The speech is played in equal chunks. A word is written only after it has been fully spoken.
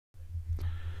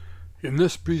In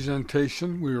this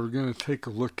presentation, we are going to take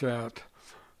a look at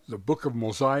the book of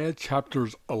Mosiah,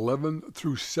 chapters 11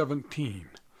 through 17.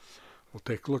 We'll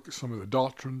take a look at some of the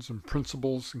doctrines and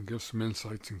principles and give some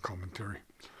insights and commentary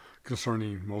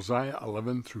concerning Mosiah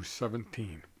 11 through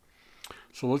 17.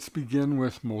 So let's begin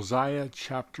with Mosiah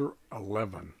chapter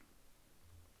 11.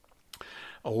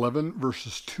 11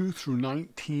 verses 2 through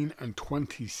 19 and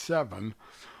 27.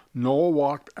 Noah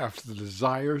walked after the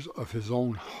desires of his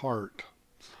own heart.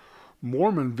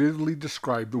 Mormon vividly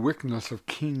described the wickedness of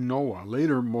King Noah.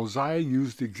 Later, Mosiah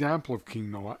used the example of King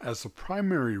Noah as the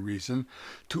primary reason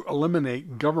to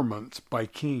eliminate governments by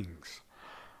kings.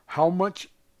 How much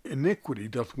iniquity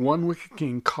doth one wicked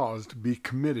king cause to be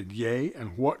committed, yea,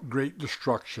 and what great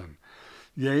destruction!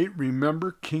 Yea,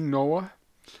 remember King Noah?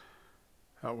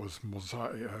 That was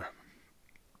Mosiah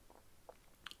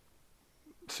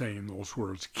saying those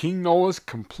words. King Noah's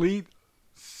complete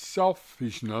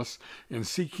selfishness in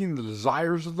seeking the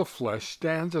desires of the flesh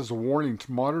stands as a warning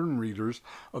to modern readers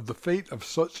of the fate of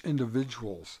such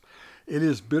individuals. It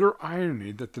is bitter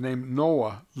irony that the name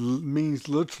Noah means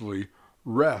literally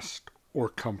rest or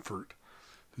comfort.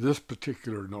 This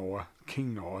particular Noah,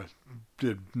 King Noah,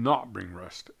 did not bring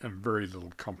rest and very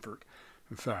little comfort.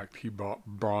 In fact, he brought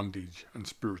bondage and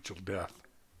spiritual death.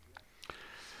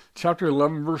 Chapter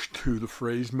 11, verse 2, the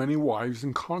phrase, many wives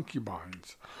and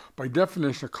concubines. By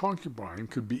definition, a concubine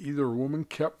could be either a woman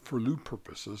kept for lewd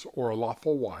purposes or a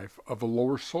lawful wife of a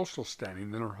lower social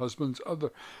standing than her husband's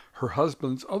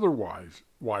other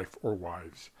wife or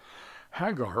wives.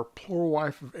 Hagar, plural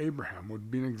wife of Abraham,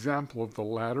 would be an example of the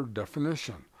latter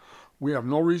definition. We have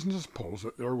no reason to suppose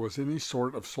that there was any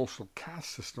sort of social caste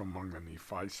system among the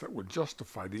Nephites that would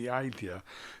justify the idea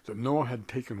that Noah had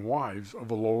taken wives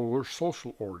of a lower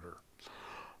social order.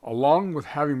 Along with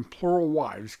having plural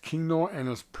wives, King Noah and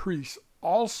his priests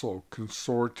also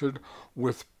consorted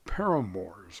with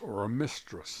paramours, or a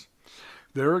mistress.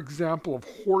 Their example of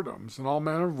whoredoms and all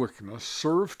manner of wickedness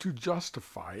served to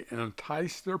justify and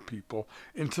entice their people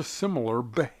into similar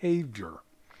behavior.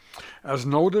 As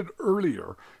noted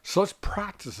earlier, such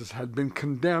practices had been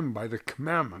condemned by the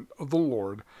commandment of the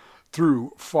Lord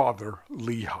through Father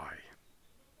Lehi.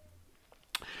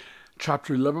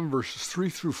 Chapter 11, verses 3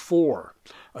 through 4.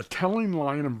 A telling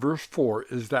line in verse 4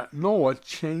 is that Noah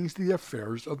changed the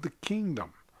affairs of the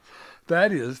kingdom.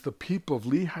 That is, the people of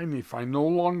Lehi Nephi no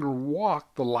longer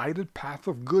walked the lighted path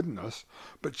of goodness,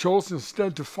 but chose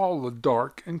instead to follow the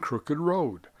dark and crooked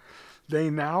road.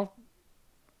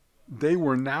 They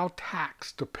were now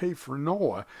taxed to pay for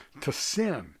Noah to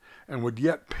sin, and would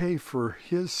yet pay for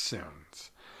his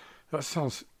sins. That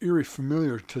sounds eerie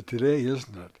familiar to today,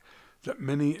 isn't it? That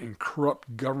many in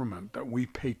corrupt government that we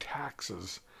pay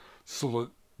taxes so that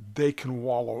they can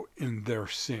wallow in their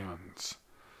sins.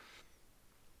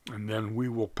 And then we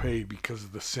will pay because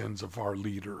of the sins of our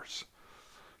leaders.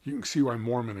 You can see why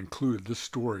Mormon included this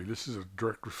story. This is a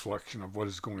direct reflection of what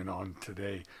is going on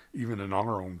today, even in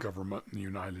our own government in the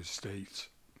United States.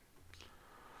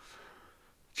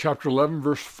 Chapter 11,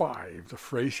 verse 5, the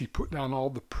phrase, he put down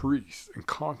all the priests and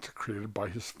consecrated by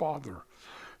his father.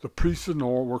 The priests of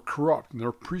Noah were corrupt, and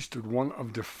their priesthood one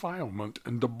of defilement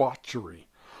and debauchery.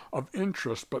 Of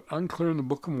interest, but unclear in the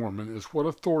Book of Mormon, is what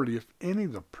authority, if any,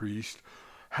 the priests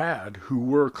had who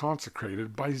were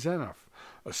consecrated by Zeniff.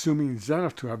 Assuming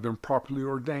Zeniff to have been properly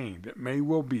ordained, it may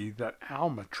well be that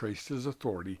Alma traced his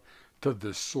authority to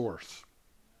this source.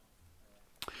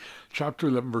 Chapter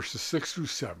 11, verses 6 through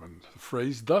 7, the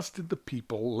phrase, thus did the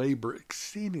people labor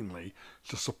exceedingly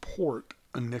to support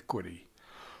iniquity.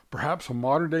 Perhaps a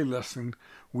modern-day lesson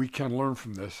we can learn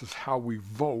from this is how we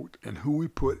vote and who we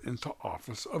put into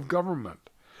office of government.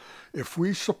 If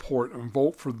we support and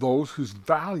vote for those whose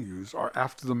values are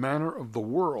after the manner of the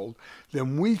world,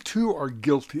 then we too are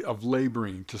guilty of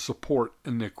laboring to support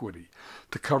iniquity,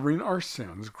 to covering our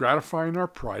sins, gratifying our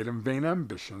pride and vain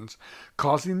ambitions,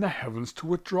 causing the heavens to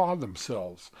withdraw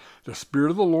themselves. The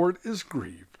Spirit of the Lord is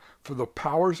grieved, for the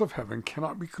powers of heaven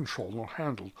cannot be controlled or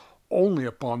handled only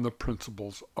upon the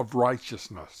principles of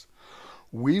righteousness.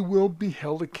 We will be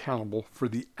held accountable for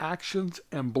the actions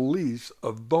and beliefs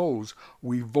of those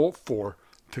we vote for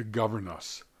to govern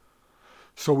us.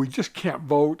 So we just can't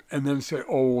vote and then say,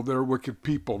 oh, they're wicked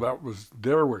people. That was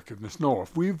their wickedness. No,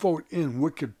 if we vote in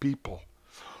wicked people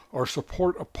or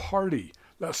support a party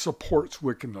that supports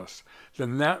wickedness,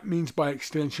 then that means by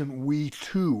extension we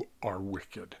too are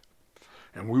wicked.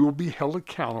 And we will be held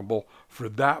accountable for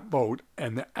that vote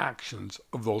and the actions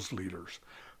of those leaders.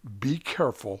 Be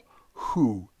careful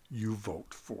who you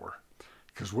vote for,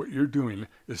 because what you're doing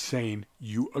is saying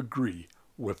you agree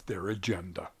with their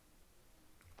agenda.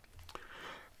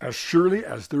 As surely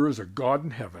as there is a God in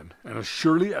heaven, and as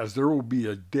surely as there will be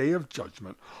a day of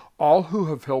judgment, all who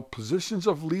have held positions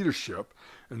of leadership,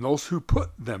 and those who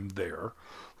put them there,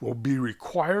 will be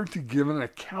required to give an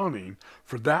accounting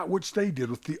for that which they did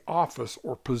with the office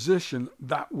or position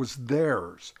that was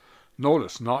theirs.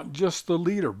 Notice, not just the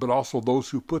leader, but also those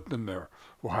who put them there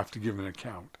will have to give an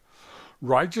account.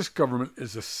 Righteous government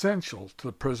is essential to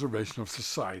the preservation of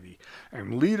society,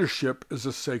 and leadership is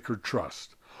a sacred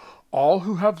trust. All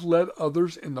who have led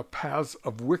others in the paths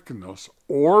of wickedness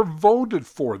or voted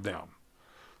for them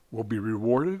will be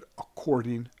rewarded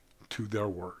according to their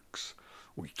works.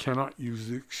 We cannot use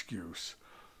the excuse,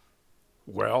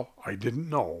 well, I didn't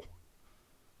know.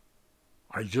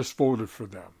 I just voted for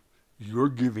them. You're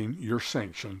giving your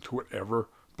sanction to whatever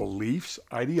beliefs,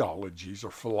 ideologies,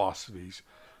 or philosophies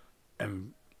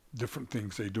and different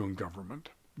things they do in government.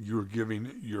 You're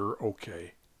giving your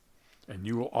okay. And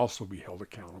you will also be held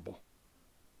accountable.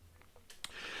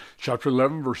 Chapter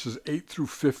 11, verses 8 through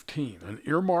 15. An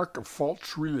earmark of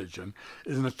false religion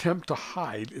is an attempt to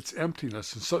hide its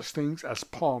emptiness in such things as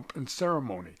pomp and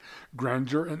ceremony,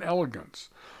 grandeur and elegance.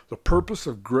 The purpose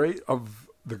of great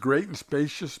and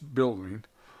spacious buildings,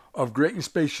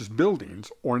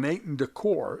 ornate and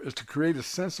decor, is to create a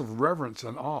sense of reverence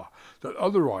and awe that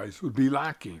otherwise would be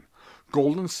lacking.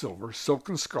 Gold and silver, silk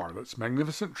and scarlets,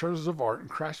 magnificent treasures of art and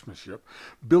craftsmanship,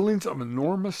 buildings of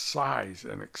enormous size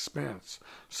and expense.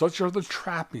 Such are the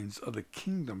trappings of the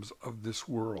kingdoms of this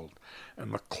world,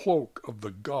 and the cloak of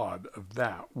the God of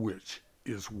that which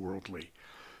is worldly.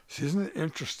 See, isn't it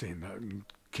interesting that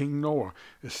King Noah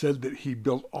is said that he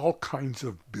built all kinds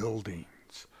of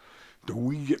buildings? Do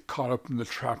we get caught up in the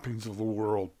trappings of the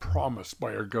world promised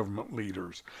by our government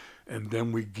leaders, and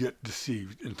then we get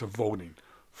deceived into voting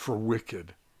for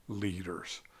wicked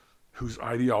leaders whose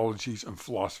ideologies and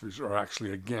philosophies are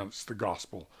actually against the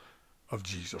gospel of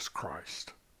Jesus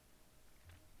Christ?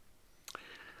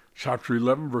 Chapter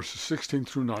 11, verses 16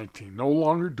 through 19. No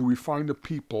longer do we find a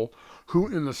people who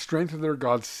in the strength of their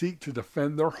God seek to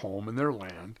defend their home and their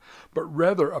land, but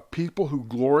rather a people who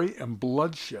glory in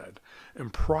bloodshed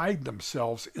and pride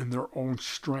themselves in their own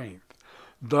strength.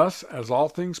 Thus, as all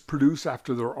things produce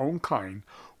after their own kind,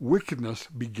 wickedness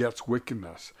begets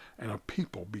wickedness, and a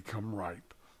people become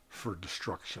ripe for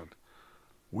destruction.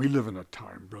 We live in a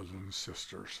time, brothers and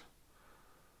sisters,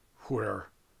 where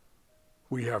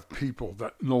we have people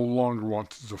that no longer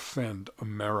want to defend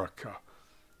America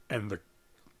and the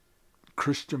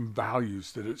Christian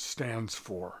values that it stands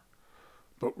for,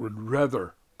 but would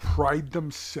rather pride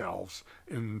themselves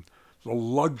in the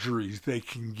luxuries they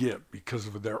can get because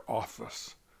of their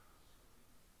office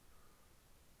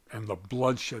and the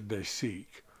bloodshed they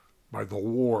seek by the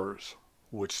wars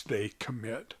which they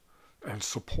commit and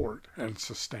support and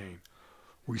sustain.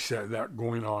 We see that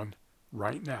going on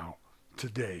right now,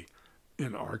 today,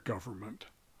 in our government.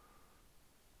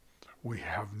 We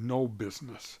have no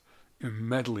business in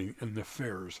meddling in the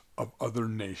affairs of other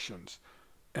nations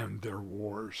and their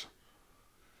wars,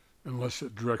 unless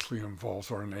it directly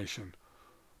involves our nation,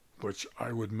 which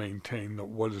I would maintain that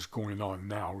what is going on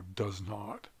now does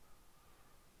not.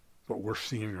 But we're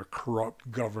seeing a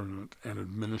corrupt government and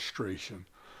administration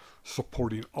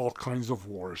supporting all kinds of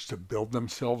wars to build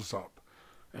themselves up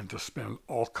and to spend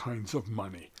all kinds of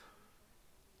money,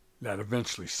 that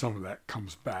eventually some of that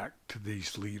comes back to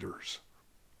these leaders.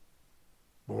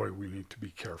 Boy, we need to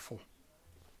be careful.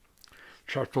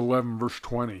 Chapter 11, verse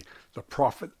 20, the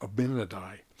prophet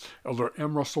Abinadi. Elder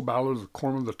M. Russell Ballard, the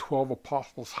quorum of the 12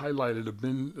 apostles, highlighted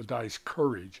Abinadi's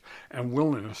courage and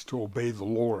willingness to obey the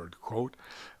Lord. Quote,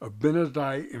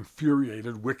 Abinadi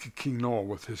infuriated wicked King Noah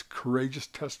with his courageous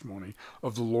testimony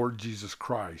of the Lord Jesus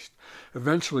Christ.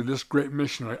 Eventually, this great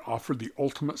missionary offered the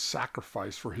ultimate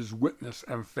sacrifice for his witness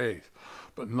and faith,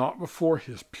 but not before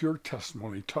his pure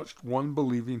testimony touched one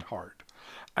believing heart.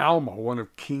 Alma, one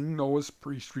of King Noah's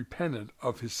priests, repented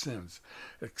of his sins,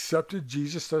 accepted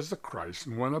Jesus as the Christ,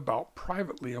 and went about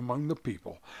privately among the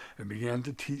people and began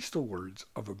to teach the words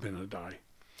of Abinadi.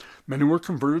 Many were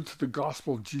converted to the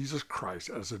gospel of Jesus Christ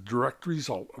as a direct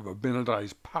result of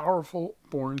Abinadi's powerful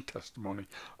born testimony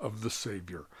of the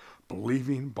Savior,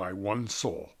 believing by one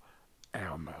soul,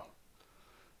 Alma.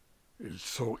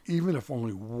 So even if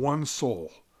only one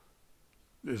soul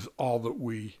is all that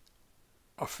we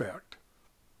affect,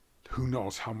 who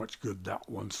knows how much good that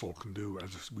one soul can do,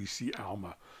 as we see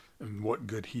Alma and what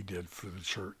good he did for the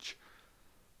church.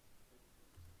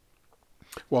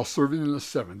 While serving in the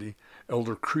 70,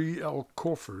 Elder Cree L.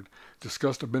 Crawford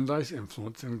discussed Abinadi's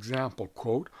influence and example.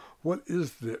 Quote, what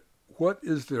is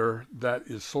there that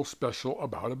is so special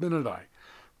about Abinadi?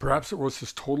 Perhaps it was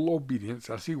his total obedience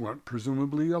as he went,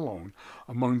 presumably alone,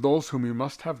 among those whom he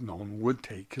must have known would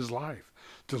take his life,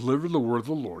 to deliver the word of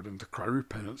the Lord and to cry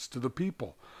repentance to the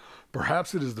people.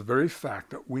 Perhaps it is the very fact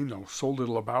that we know so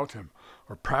little about him,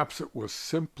 or perhaps it was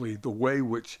simply the way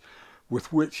with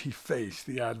which he faced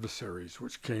the adversaries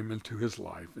which came into his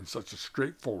life in such a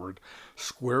straightforward,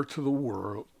 square to the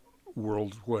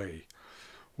world's way.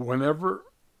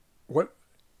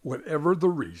 Whatever the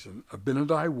reason,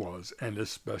 Abinadi was and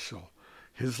is special.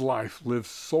 His life, lived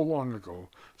so long ago,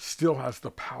 still has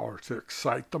the power to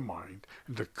excite the mind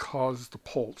and to cause the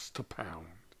pulse to pound.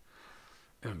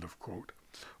 End of quote.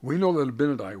 We know that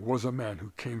Abinadi was a man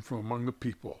who came from among the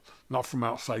people, not from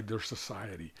outside their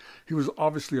society. He was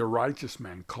obviously a righteous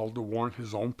man called to warn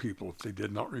his own people if they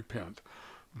did not repent.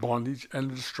 Bondage and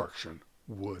destruction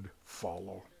would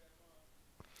follow.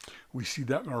 We see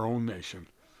that in our own nation.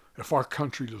 If our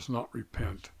country does not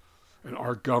repent, and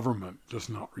our government does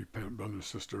not repent, brothers and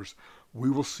sisters, we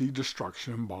will see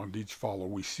destruction and bondage follow.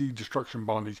 We see destruction and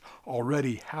bondage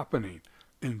already happening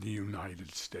in the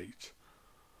United States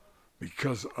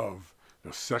because of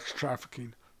the sex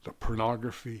trafficking, the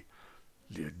pornography,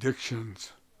 the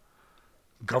addictions,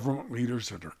 government leaders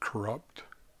that are corrupt.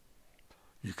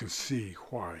 You can see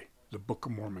why the Book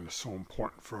of Mormon is so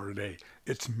important for our day.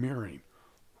 It's mirroring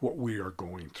what we are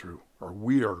going through, or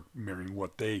we are mirroring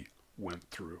what they went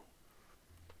through.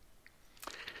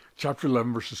 Chapter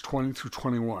 11, verses 20 through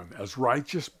 21. As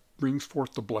righteous brings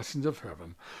forth the blessings of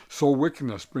heaven, so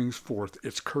wickedness brings forth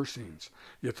its cursings.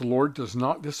 Yet the Lord does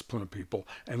not discipline a people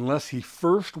unless he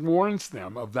first warns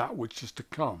them of that which is to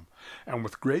come, and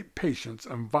with great patience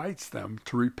invites them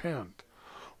to repent.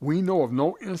 We know of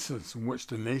no instance in which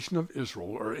the nation of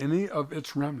Israel or any of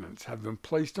its remnants have been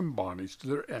placed in bondage to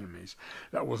their enemies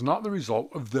that was not the result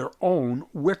of their own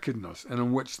wickedness, and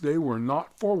in which they were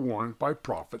not forewarned by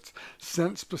prophets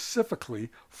sent specifically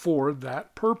for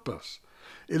that purpose.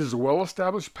 It is a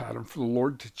well-established pattern for the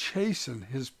Lord to chasten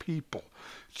his people.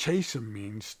 Chasten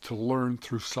means to learn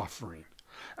through suffering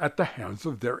at the hands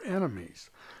of their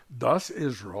enemies. Thus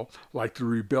Israel, like the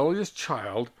rebellious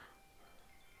child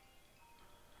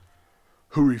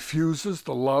who refuses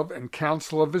the love and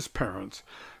counsel of his parents,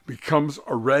 becomes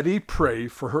a ready prey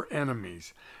for her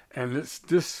enemies, and is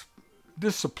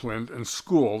disciplined and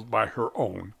schooled by her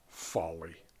own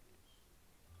folly.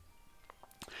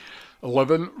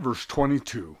 11, verse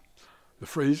 22. The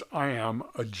phrase, I am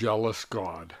a jealous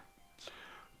God.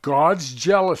 God's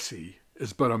jealousy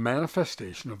is but a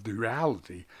manifestation of the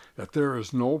reality that there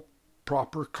is no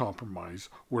proper compromise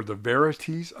where the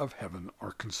verities of heaven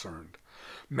are concerned.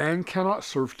 Man cannot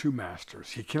serve two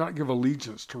masters. He cannot give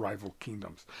allegiance to rival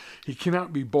kingdoms. He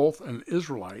cannot be both an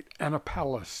Israelite and a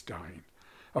Philistine.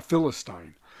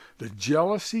 The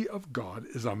jealousy of God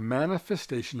is a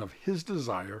manifestation of his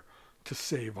desire to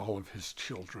save all of his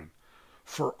children.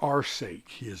 For our sake,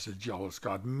 he is a jealous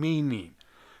God, meaning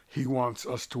he wants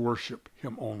us to worship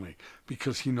him only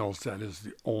because he knows that is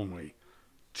the only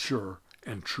sure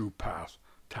and true path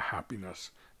to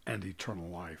happiness and eternal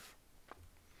life.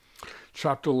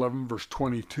 Chapter 11, verse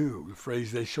 22, the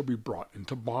phrase, they shall be brought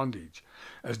into bondage.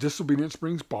 As disobedience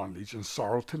brings bondage and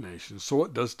sorrow to nations, so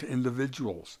it does to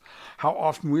individuals. How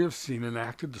often we have seen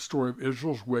enacted the story of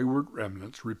Israel's wayward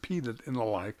remnants repeated in the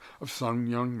life of some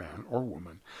young man or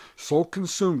woman, so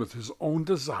consumed with his own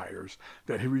desires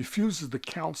that he refuses the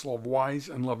counsel of wise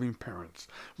and loving parents,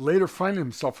 later finding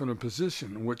himself in a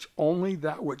position in which only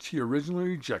that which he originally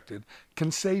rejected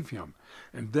can save him,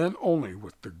 and then only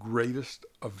with the greatest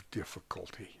of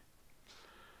difficulty.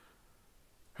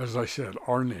 As I said,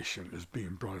 our nation is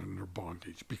being brought under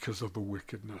bondage because of the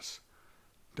wickedness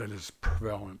that is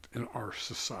prevalent in our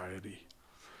society.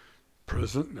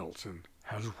 President Nelson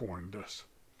has warned us.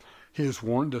 He has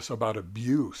warned us about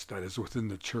abuse that is within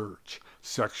the church,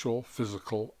 sexual,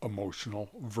 physical, emotional,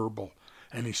 verbal,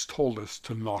 and he's told us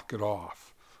to knock it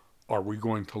off. Are we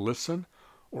going to listen,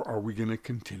 or are we going to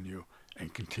continue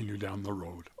down the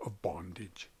road of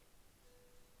bondage?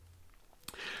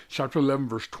 Chapter 11,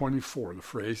 verse 24, the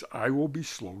phrase, I will be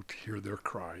slow to hear their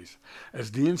cries. As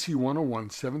D&C 101,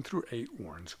 7 through 8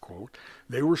 warns, quote,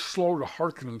 they were slow to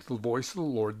hearken unto the voice of the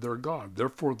Lord their God.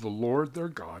 Therefore the Lord their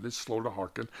God is slow to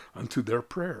hearken unto their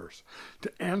prayers,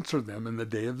 to answer them in the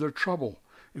day of their trouble.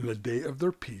 In the day of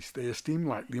their peace they esteem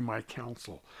lightly my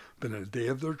counsel, but in the day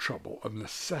of their trouble, of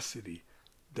necessity,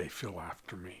 they feel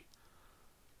after me.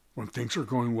 When things are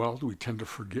going well, do we tend to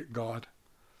forget God,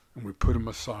 and we put him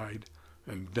aside,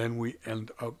 and then we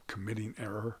end up committing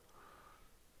error?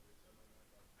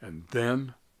 And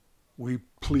then we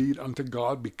plead unto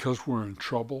God because we're in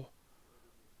trouble.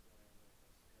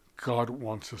 God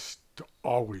wants us to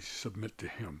always submit to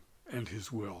him and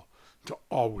his will, to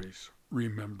always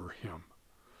remember him.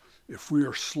 If we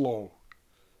are slow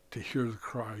to hear the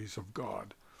cries of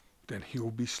God, then he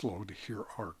will be slow to hear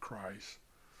our cries.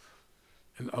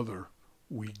 And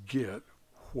we get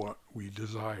what we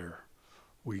desire.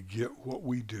 We get what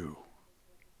we do.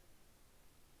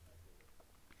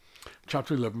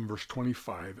 Chapter 11, verse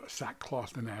 25,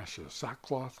 sackcloth and ashes.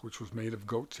 Sackcloth, which was made of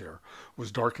goat's hair,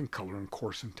 was dark in color and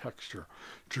coarse in texture.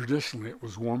 Traditionally, it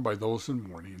was worn by those in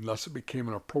mourning, and thus it became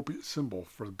an appropriate symbol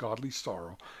for the godly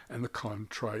sorrow and the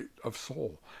contrite of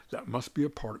soul that must be a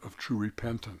part of true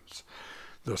repentance.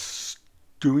 The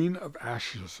strewing of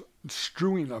ashes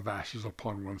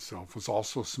upon oneself was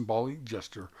also a symbolic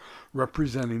gesture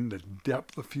representing the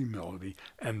depth of humility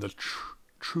and the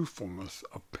truthfulness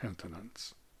of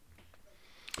penitence.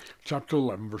 Chapter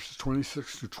 11, verses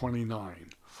 26 to 29.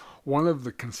 One of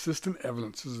the consistent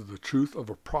evidences of the truth of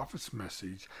a prophet's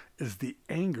message is the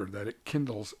anger that it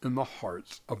kindles in the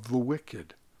hearts of the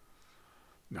wicked.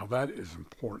 Now that is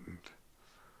important.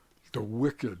 The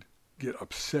wicked get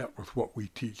upset with what we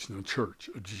teach in the Church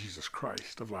of Jesus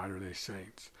Christ of Latter-day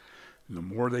Saints. And the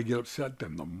more they get upset,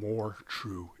 then the more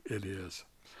true it is.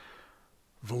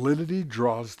 Validity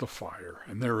draws the fire,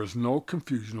 and there is no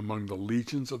confusion among the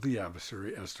legions of the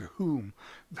adversary as to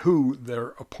who their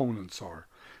opponents are.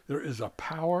 There is a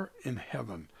power in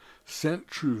heaven, sent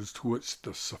truths to which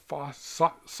the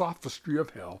sophistry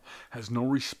of hell has no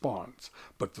response,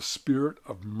 but the spirit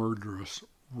of murderous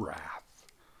wrath.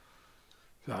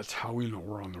 That's how we know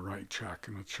we're on the right track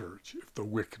in the church, if the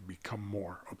wicked become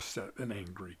more upset and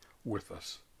angry with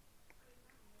us.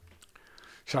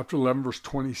 Chapter 11, verse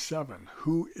 27,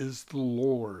 who is the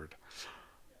Lord?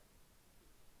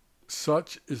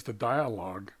 Such is the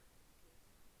dialogue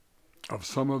of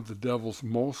some of the devil's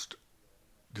most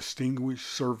distinguished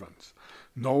servants.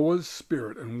 Noah's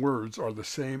spirit and words are the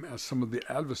same as some of the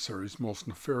adversary's most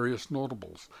nefarious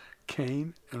notables,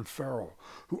 Cain and Pharaoh,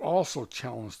 who also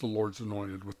challenged the Lord's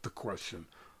anointed with the question,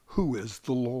 who is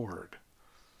the Lord?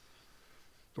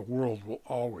 The world will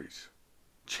always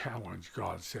challenge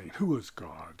God, saying, who is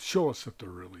God? Show us that there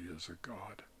really is a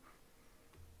God.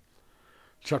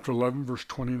 Chapter 11, verse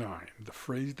 29, the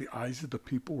phrase, the eyes of the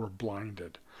people were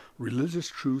blinded. Religious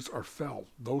truths are felt.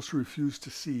 Those who refuse to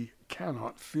see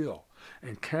cannot feel,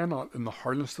 and cannot, in the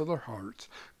hardness of their hearts,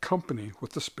 company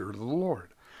with the Spirit of the Lord.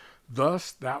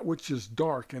 Thus, that which is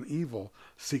dark and evil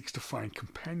seeks to find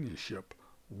companionship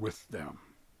with them.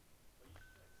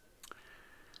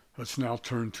 Let's now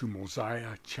turn to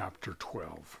Mosiah chapter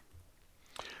 12.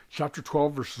 Chapter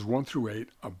 12, verses 1 through 8,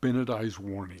 Abinadi's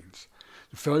warnings.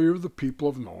 The failure of the people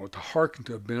of Noah to hearken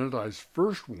to Abinadi's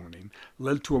first warning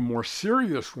led to a more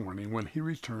serious warning when he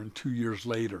returned 2 years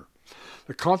later.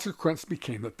 The consequence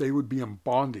became that they would be in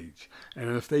bondage,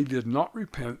 and if they did not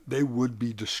repent, they would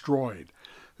be destroyed.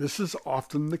 This is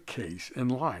often the case in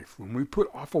life. When we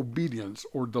put off obedience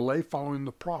or delay following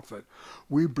the prophet,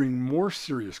 we bring more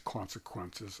serious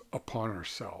consequences upon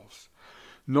ourselves.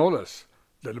 Notice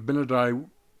that Abinadi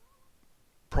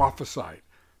prophesied,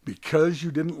 because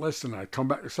you didn't listen, I come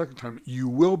back the second time, you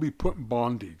will be put in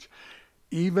bondage.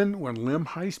 Even when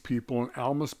Limhi's people and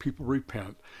Alma's people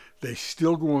repent, they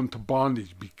still go into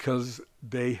bondage because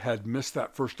they had missed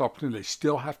that first opportunity. They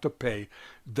still have to pay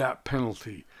that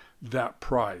penalty, that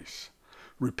price.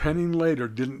 Repenting later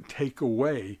didn't take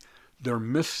away their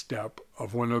misstep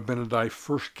of when Abinadi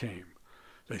first came.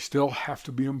 They still have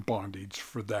to be in bondage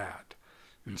for that.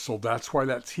 And so that's why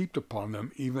that's heaped upon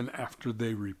them even after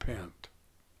they repent.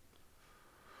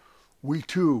 We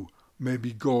too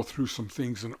maybe go through some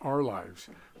things in our lives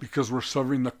because we're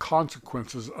suffering the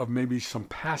consequences of maybe some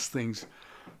past things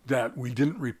that we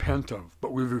didn't repent of.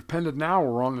 But we've repented now,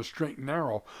 we're on the straight and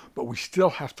narrow, but we still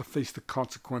have to face the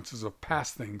consequences of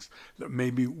past things that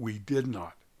maybe we did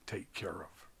not take care of.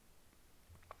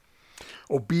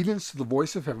 Obedience to the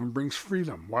voice of heaven brings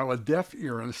freedom, while a deaf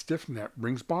ear and a stiff neck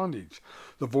brings bondage.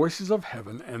 The voices of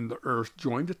heaven and the earth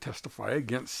join to testify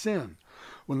against sin.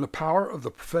 When the power of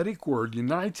the prophetic word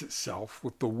unites itself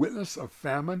with the witness of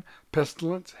famine,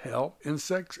 pestilence, hell,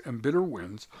 insects, and bitter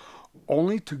winds,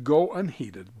 only to go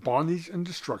unheeded, bondage and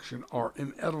destruction are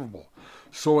inevitable.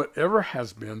 So it ever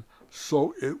has been,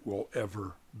 so it will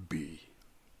ever be.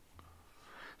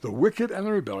 The wicked and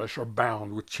the rebellious are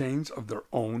bound with chains of their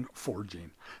own forging.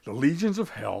 The legions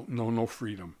of hell know no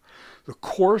freedom. The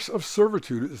course of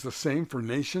servitude is the same for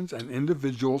nations and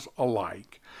individuals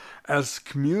alike. As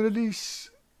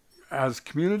communities as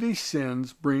community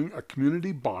sins bring a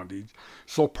community bondage,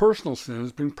 so personal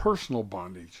sins bring personal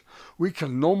bondage. We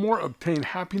can no more obtain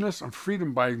happiness and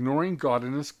freedom by ignoring God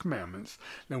and His commandments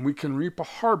than we can reap a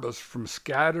harvest from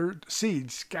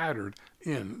seeds scattered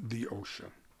in the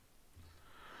ocean.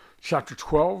 Chapter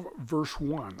 12, verse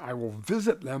 1, I will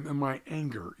visit them in my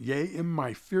anger, yea, in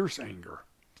my fierce anger.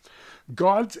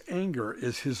 God's anger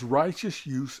is His righteous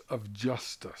use of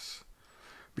justice.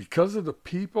 Because of the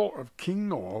people of King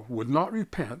Noah would not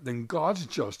repent, then God's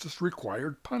justice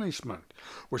required punishment,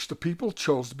 which the people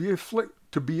chose to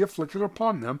be afflicted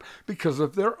upon them because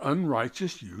of their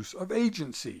unrighteous use of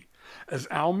agency. As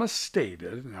Alma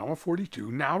stated in Alma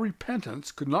 42, now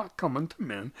repentance could not come unto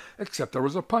men except there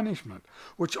was a punishment,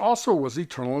 which also was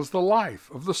eternal as the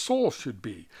life of the soul should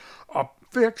be, a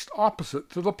fixed opposite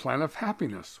to the plan of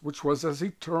happiness, which was as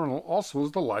eternal also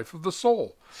as the life of the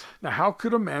soul. Now how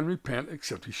could a man repent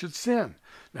except he should sin?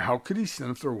 Now how could he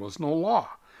sin if there was no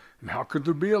law? And how could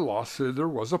there be a law so there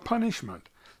was a punishment?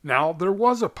 Now there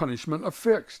was a punishment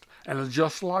affixed, and a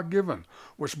just law given,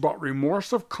 which brought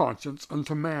remorse of conscience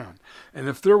unto man. And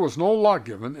if there was no law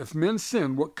given, if men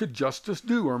sinned, what could justice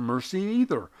do, or mercy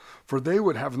either? For they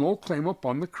would have no claim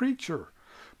upon the creature.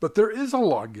 But there is a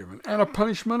law given, and a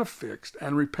punishment affixed,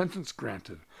 and repentance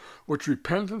granted, which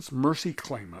repentance mercy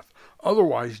claimeth.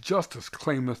 Otherwise justice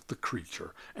claimeth the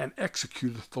creature, and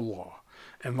executeth the law.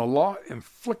 And the law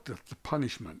inflicteth the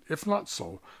punishment. If not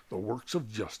so, the works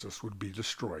of justice would be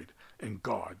destroyed, and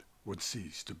God would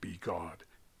cease to be God.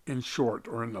 In short,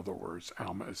 or in other words,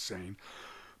 Alma is saying,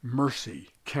 mercy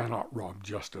cannot rob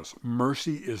justice.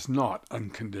 Mercy is not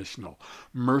unconditional.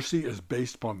 Mercy is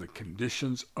based upon the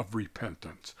conditions of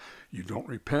repentance. You don't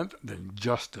repent, then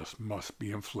justice must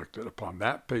be inflicted upon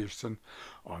that person,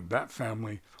 on that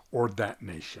family, or that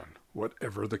nation,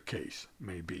 whatever the case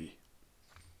may be.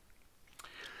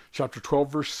 Chapter 12,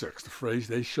 verse 6, the phrase,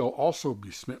 they shall also be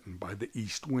smitten by the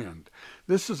east wind.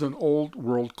 This is an old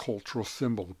world cultural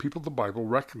symbol. The people of the Bible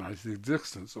recognize the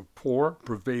existence of four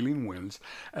prevailing winds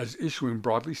as issuing,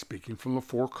 broadly speaking, from the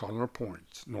four cardinal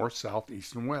points, north, south,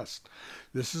 east, and west.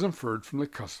 This is inferred from the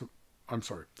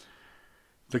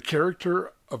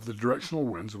character of the directional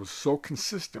winds was so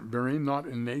consistent, varying not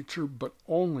in nature but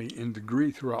only in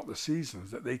degree throughout the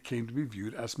seasons, that they came to be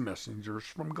viewed as messengers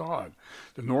from God.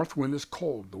 The north wind is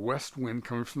cold, the west wind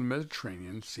coming from the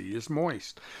Mediterranean Sea is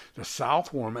moist, the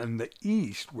south warm, and the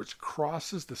east, which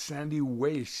crosses the sandy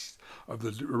wastes of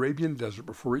the Arabian desert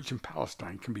before reaching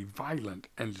Palestine, can be violent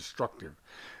and destructive.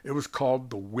 It was called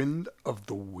the wind of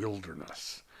the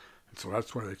wilderness. And so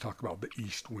that's why they talk about the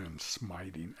east wind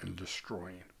smiting and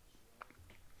destroying.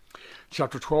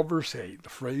 Chapter 12, verse 8, the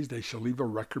phrase, they shall leave a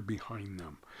record behind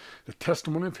them. The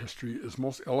testimony of history is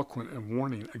most eloquent in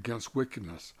warning against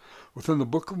wickedness. Within the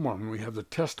Book of Mormon, we have the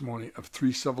testimony of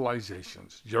three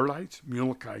civilizations, Jaredites,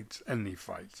 Mulekites, and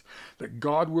Nephites, that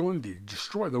God will indeed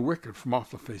destroy the wicked from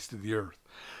off the face of the earth.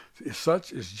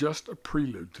 Such is just a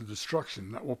prelude to the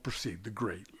destruction that will precede the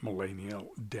great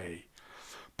millennial day.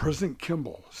 President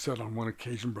Kimball said on one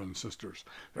occasion, brothers and sisters,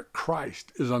 that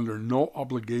Christ is under no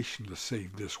obligation to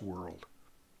save this world.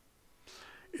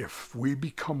 If we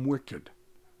become wicked,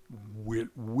 it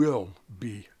will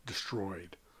be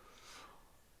destroyed.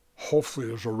 Hopefully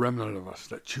there's a remnant of us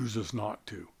that chooses not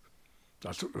to.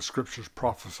 That's what the scriptures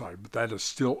prophesy, but that is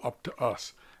still up to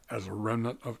us as a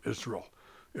remnant of Israel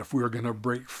if we are going to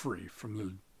break free from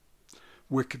the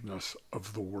wickedness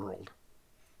of the world.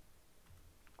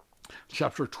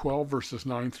 Chapter 12, verses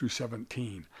 9 through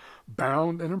 17.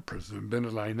 Bound and imprisoned,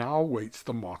 Abinadi now awaits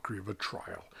the mockery of a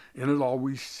trial. In it all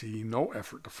we see no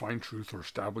effort to find truth or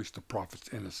establish the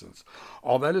prophet's innocence.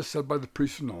 All that is said by the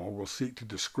priest of Noah will seek to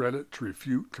discredit, to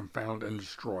refute, confound, and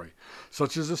destroy.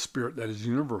 Such is the spirit that is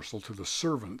universal to the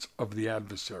servants of the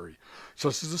adversary.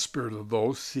 Such is the spirit of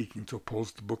those seeking to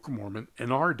oppose the Book of Mormon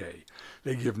in our day.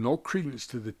 They give no credence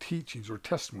to the teachings or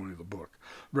testimony of the book.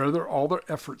 Rather, all their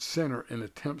efforts center in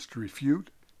attempts to refute,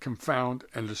 confound,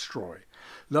 and destroy.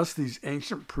 Thus these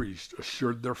ancient priests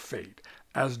assured their fate,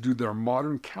 as do their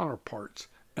modern counterparts,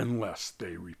 unless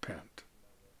they repent.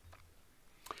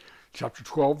 Chapter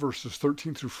 12, verses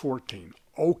 13 through 14.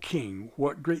 O king,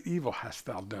 what great evil hast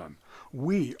thou done?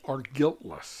 We are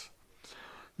guiltless.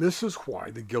 This is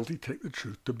why the guilty take the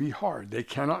truth to be hard. They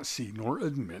cannot see nor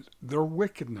admit their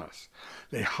wickedness.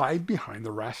 They hide behind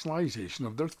the rationalization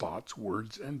of their thoughts,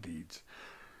 words, and deeds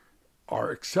are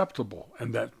acceptable,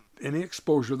 and that any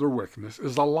exposure of their wickedness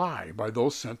is a lie by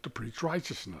those sent to preach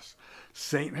righteousness.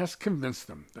 Satan has convinced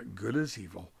them that good is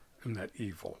evil and that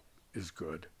evil is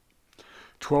good.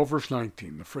 12 verse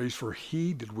 19, the phrase, for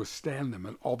he did withstand them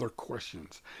in all their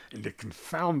questions and did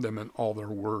confound them in all their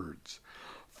words.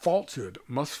 Falsehood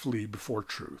must flee before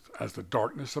truth, as the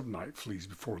darkness of night flees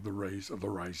before the rays of the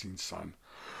rising sun.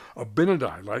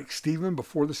 Abinadi, like Stephen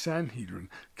before the Sanhedrin,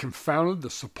 confounded the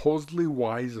supposedly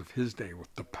wise of his day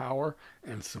with the power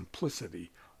and simplicity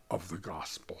of the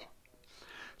gospel.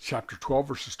 Chapter 12,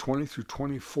 verses 20 through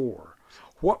 24.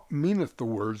 What meaneth the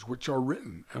words which are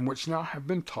written, and which now have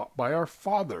been taught by our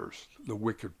fathers? The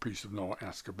wicked priest of Noah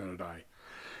asked Abinadi.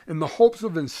 In the hopes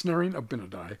of ensnaring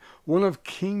Abinadi, one of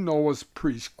King Noah's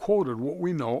priests quoted what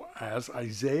we know as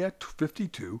Isaiah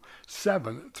 52,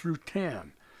 7 through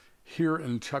 10, here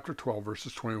in chapter 12,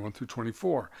 verses 21 through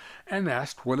 24, and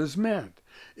asked what is meant.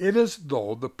 It is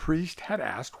though the priest had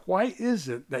asked, why is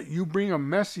it that you bring a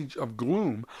message of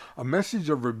gloom, a message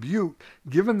of rebuke,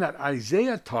 given that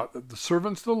Isaiah taught that the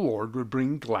servants of the Lord would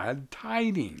bring glad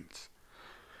tidings?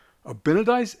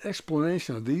 Abinadi's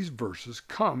explanation of these verses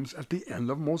comes at the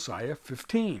end of Mosiah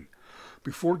 15.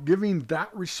 Before giving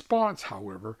that response,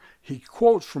 however, he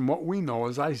quotes from what we know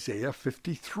as Isaiah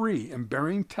 53 and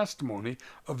bearing testimony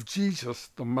of Jesus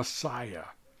the Messiah.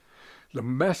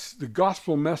 The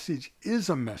gospel message is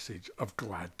a message of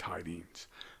glad tidings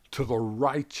to the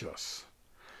righteous.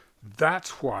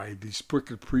 That's why these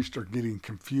wicked priests are getting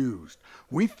confused.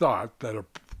 We thought that a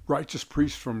righteous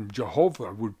priest from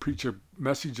Jehovah would preach a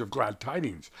message of glad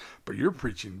tidings, but you're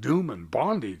preaching doom and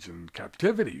bondage and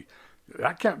captivity.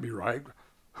 That can't be right.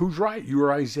 Who's right? You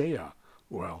or Isaiah?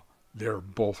 Well, they're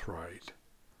both right.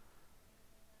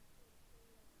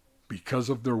 Because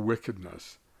of their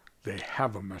wickedness, they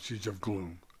have a message of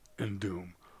gloom and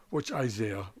doom, which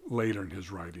Isaiah later in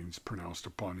his writings pronounced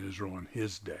upon Israel in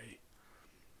his day.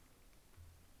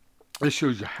 This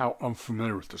shows you how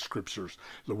unfamiliar with the scriptures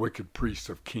the wicked priests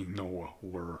of King Noah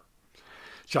were.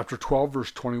 Chapter 12,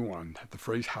 verse 21, the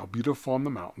phrase, how beautiful on the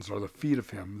mountains are the feet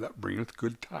of him that bringeth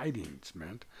good tidings,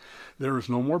 meant, there is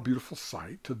no more beautiful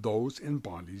sight to those in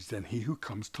bondage than he who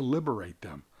comes to liberate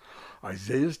them.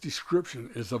 Isaiah's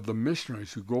description is of the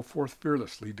missionaries who go forth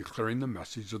fearlessly declaring the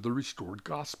message of the restored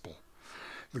gospel.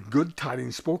 The good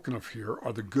tidings spoken of here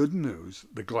are the good news,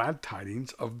 the glad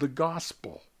tidings of the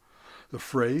gospel. The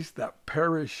phrase that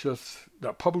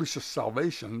publisheth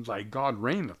salvation, thy God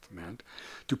reigneth, meant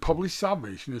to publish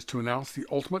salvation is to announce the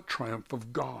ultimate triumph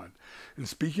of God, and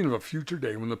speaking of a future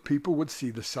day when the people would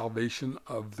see the salvation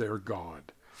of their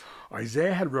God.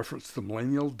 Isaiah had referenced the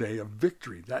millennial day of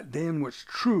victory, that day in which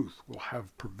truth will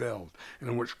have prevailed, and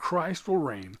in which Christ will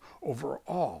reign over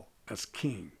all as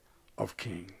King of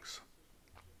Kings.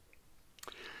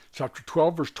 Chapter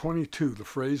 12, verse 22, the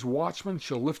phrase, watchmen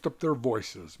shall lift up their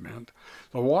voices, meant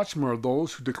the watchmen are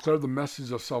those who declare the message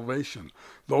of salvation,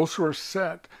 those who are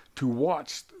set to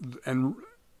watch and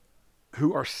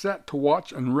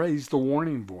raise the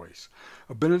warning voice.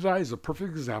 Abinadi is a perfect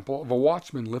example of a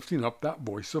watchman lifting up that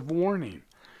voice of warning.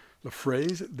 The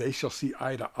phrase, they shall see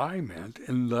eye to eye, meant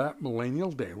in that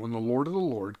millennial day when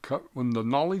when the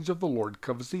knowledge of the Lord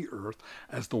covers the earth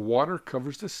as the water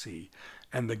covers the sea,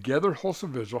 and the gathered hosts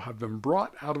of Israel have been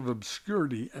brought out of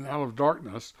obscurity and out of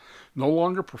darkness, no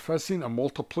longer professing a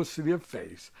multiplicity of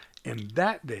faiths. In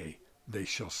that day they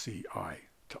shall see eye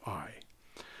to eye.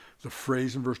 The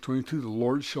phrase in verse 22, the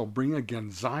Lord shall bring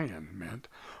again Zion, meant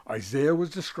Isaiah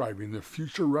was describing the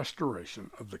future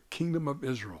restoration of the kingdom of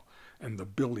Israel and the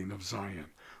building of Zion,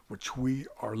 which we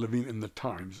are living in the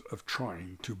times of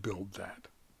trying to build that.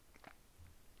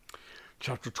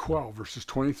 Chapter 12, verses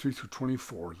 23 through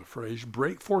 24, the phrase,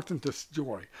 break forth into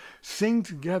joy, sing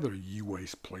together, ye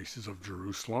waste places of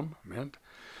Jerusalem, meant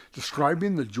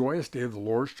describing the joyous day of the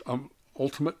Lord's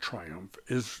ultimate triumph,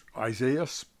 is Isaiah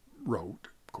wrote,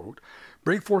 quote,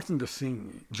 break forth into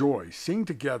joy, sing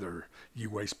together, ye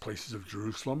waste places of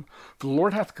Jerusalem. For the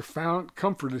Lord hath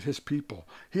comforted his people.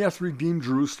 He hath redeemed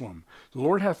Jerusalem. The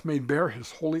Lord hath made bare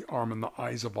his holy arm in the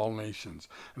eyes of all nations,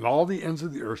 and all the ends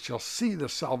of the earth shall see the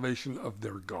salvation of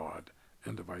their God.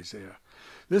 End of Isaiah.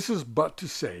 This is but to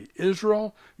say,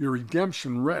 Israel, your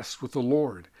redemption rests with the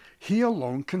Lord. He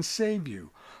alone can save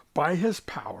you. By his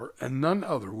power and none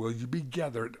other will you be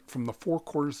gathered from the four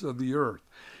quarters of the earth.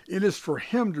 It is for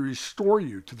him to restore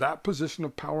you to that position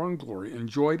of power and glory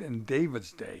enjoyed in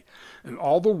David's day, and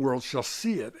all the world shall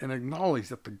see it and acknowledge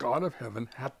that the God of heaven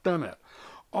hath done it.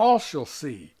 All shall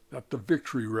see that the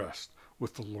victory rests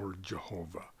with the Lord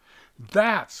Jehovah.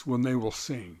 That's when they will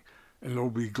sing, and there will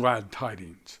be glad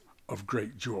tidings of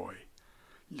great joy.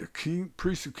 The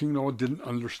priests of King Noah didn't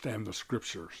understand the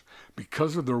scriptures.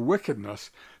 Because of their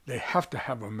wickedness, they have to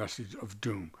have a message of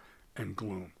doom and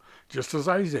gloom. Just as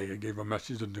Isaiah gave a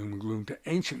message of doom and gloom to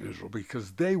ancient Israel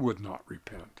because they would not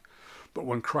repent. But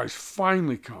when Christ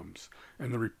finally comes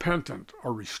and the repentant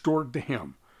are restored to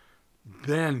him,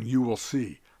 then you will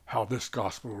see how this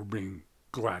gospel will bring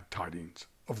glad tidings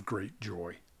of great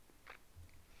joy.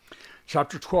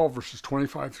 Chapter 12, verses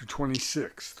 25 through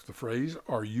 26, the phrase,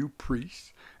 "Are you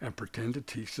priests and pretend to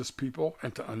teach this people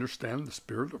and to understand the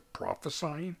spirit of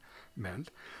prophesying?"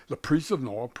 meant the priests of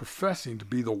Noah, professing to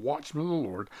be the watchmen of the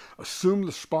Lord, assumed the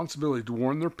responsibility to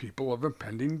warn their people of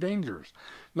impending dangers.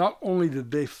 Not only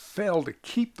did they fail to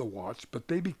keep the watch, but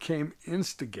they became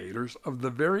instigators of the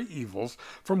very evils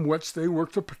from which they were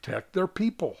to protect their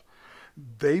people.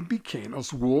 They became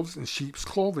as wolves in sheep's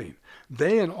clothing.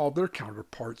 They and all their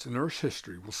counterparts in Earth's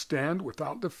history will stand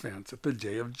without defense at the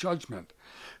day of judgment.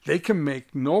 They can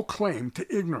make no claim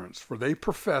to ignorance, for they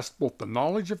professed both the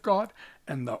knowledge of God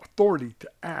and the authority to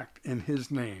act in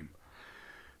His name.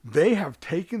 They have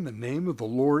taken the name of the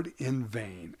Lord in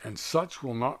vain, and such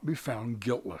will not be found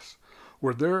guiltless.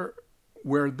 Were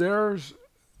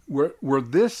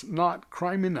this not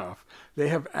crime enough, they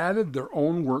have added their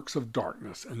own works of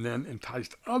darkness and then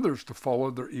enticed others to follow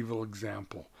their evil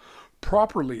example.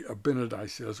 Properly, Abinadi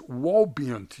says, "Woe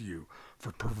be unto you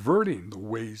for perverting the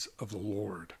ways of the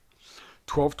Lord."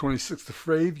 12:26, the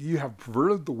phrase, "You have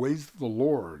perverted the ways of the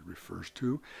Lord," refers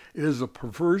to, it is a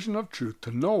perversion of truth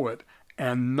to know it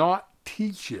and not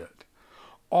teach it.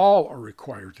 All are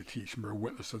required to teach and bear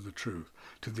witness of the truth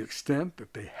to the extent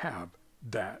that they have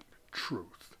that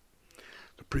truth.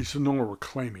 The priests of Noah were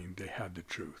claiming they had the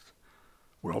truth.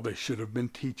 Well, they should have been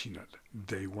teaching it.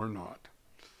 They were not.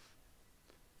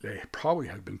 They probably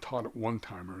had been taught at one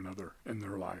time or another in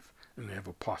their life, and they have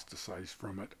apostatized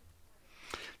from it.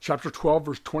 Chapter 12,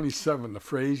 verse 27, the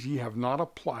phrase, "Ye have not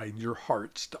applied your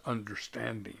hearts to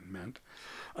understanding," meant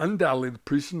undoubtedly the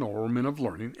priests of Noah were men of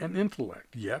learning and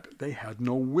intellect, yet they had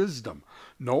no wisdom,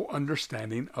 no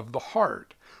understanding of the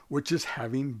heart, which is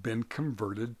having been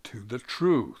converted to the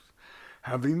truth.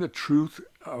 Having the truth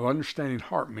of understanding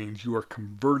heart means you are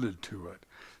converted to it.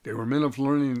 They were men of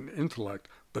learning and intellect,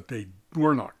 but they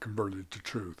were not converted to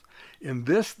truth. In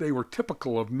this, they were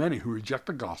typical of many who reject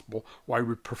the gospel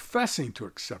while professing to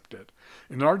accept it.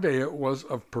 In our day, it was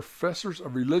of professors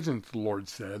of religion, the Lord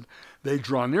said, "They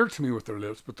draw near to me with their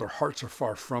lips, but their hearts are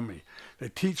far from me. They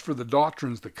teach for the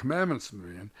doctrines the commandments of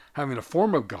men, having a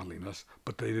form of godliness,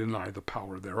 but they deny the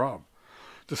power thereof."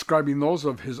 Describing those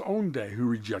of his own day who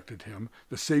rejected him,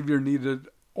 the Savior needed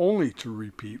only to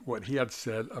repeat what he had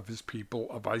said of his people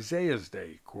of Isaiah's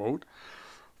day, quote,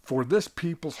 "For this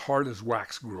people's heart is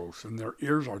wax gross, and their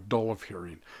ears are dull of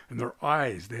hearing, and their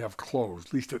eyes they have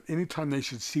closed, lest at any time they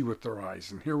should see with their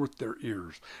eyes, and hear with their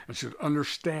ears, and should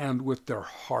understand with their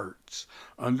hearts."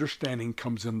 Understanding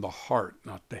comes in the heart,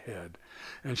 not the head,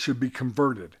 "and should be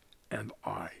converted, and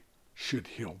I should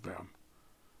heal them."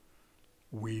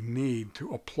 We need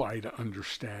to apply to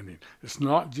understanding. It's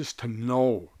not just to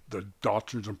know the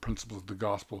doctrines and principles of the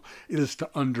gospel. It is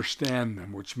to understand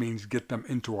them, which means get them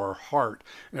into our heart,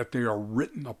 that they are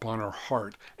written upon our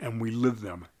heart, and we live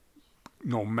them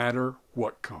no matter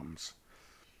what comes.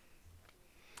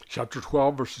 Chapter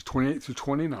 12, verses 28 through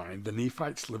 29, the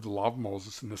Nephites lived the law of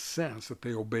Moses in the sense that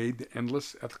they obeyed the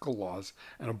endless ethical laws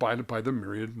and abided by the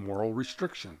myriad moral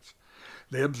restrictions.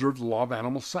 They observed the law of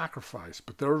animal sacrifice,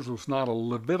 but theirs was not a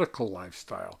Levitical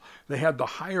lifestyle. They had the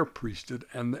higher priesthood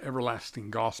and the everlasting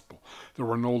gospel. There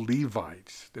were no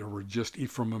Levites. There were just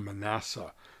Ephraim and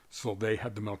Manasseh, so they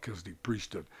had the Melchizedek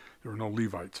priesthood. There were no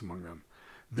Levites among them.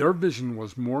 Their vision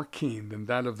was more keen than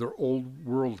that of their old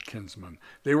world kinsmen.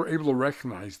 They were able to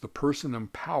recognize the person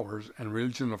and powers and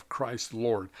religion of Christ the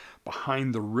Lord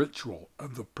behind the ritual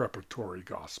of the preparatory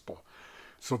gospel.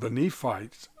 So the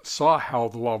Nephites saw how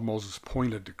the law of Moses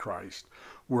pointed to Christ,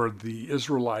 where the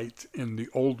Israelites in the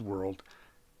old world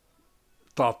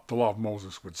thought the law of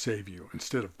Moses would save you,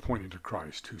 instead of pointing to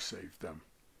Christ who saved them.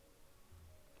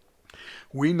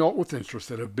 We note with interest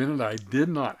that Abinadi did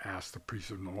not ask the priests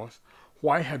of Noah,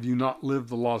 "Why have you not lived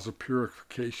the laws of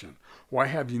purification? Why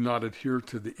have you not adhered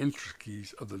to the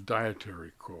intricacies of the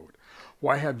dietary code?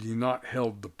 Why have you not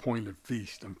held the appointed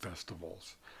feasts and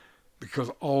festivals?"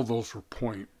 Because all those were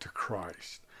point to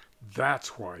Christ.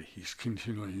 That's why he's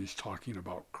continually talking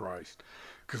about Christ.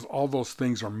 Because all those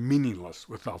things are meaningless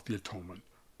without the atonement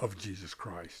of Jesus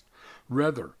Christ.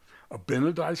 Rather,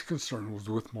 Abinadi's concern was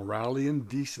with morality and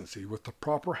decency, with the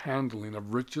proper handling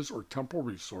of riches or temporal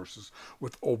resources,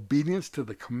 with obedience to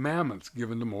the commandments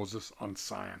given to Moses on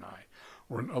Sinai,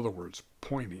 or in other words,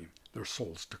 pointing their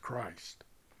souls to Christ.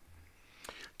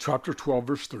 Chapter 12,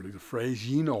 verse 30, the phrase,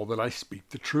 "Ye know that I speak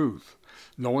the truth."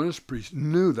 No one as priest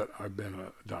knew that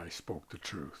Abinadi spoke the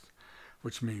truth,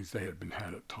 which means they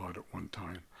had it taught at one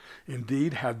time.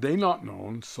 Indeed, had they not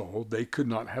known so, they could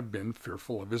not have been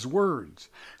fearful of his words.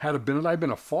 Had Abinadi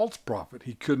been a false prophet,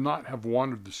 he could not have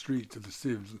wandered the streets of the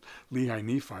city of Lehi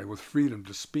Nephi with freedom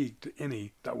to speak to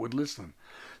any that would listen.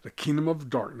 The kingdom of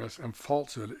darkness and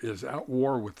falsehood is at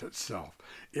war with itself.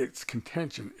 Its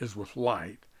contention is with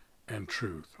light and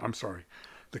truth.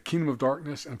 The kingdom of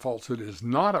darkness and falsehood is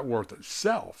not at war with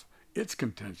itself. Its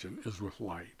contention is with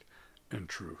light and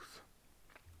truth.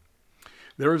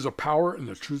 There is a power in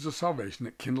the truths of salvation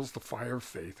that kindles the fire of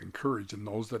faith and courage in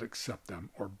those that accept them,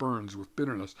 or burns with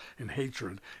bitterness and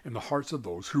hatred in the hearts of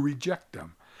those who reject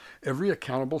them. Every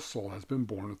accountable soul has been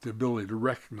born with the ability to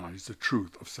recognize the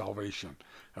truth of salvation.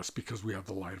 That's because we have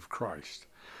the light of Christ.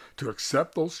 To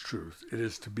accept those truths, it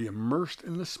is to be immersed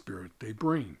in the spirit they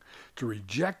bring. To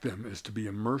reject them is to be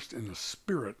immersed in the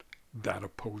spirit that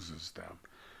opposes them.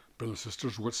 Brothers and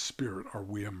sisters, what spirit are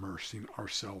we immersing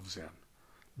ourselves in?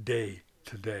 Day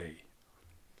to day.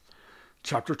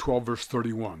 Chapter 12, verse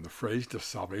 31. The phrase, does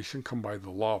salvation come by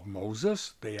the law of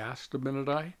Moses? They asked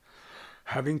Abinadi.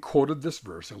 Having quoted this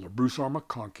verse, Elder Bruce R.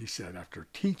 McConkie said, after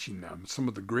teaching them some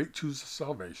of the great truths of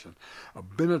salvation,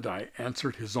 Abinadi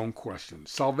answered his own question.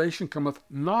 Salvation doth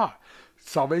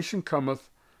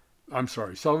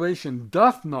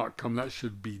not come. That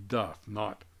should be doth,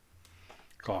 not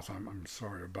Cluff. I'm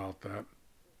sorry about that.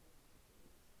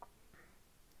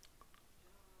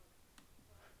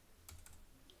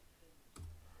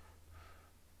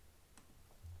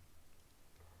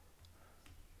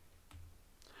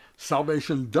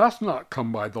 Salvation doth not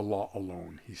come by the law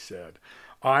alone, he said.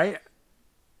 And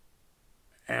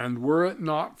were it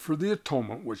not for the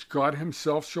atonement which God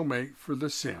himself shall make for the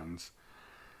sins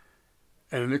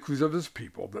and iniquities of his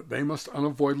people, that they must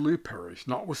unavoidably perish,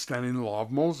 notwithstanding the law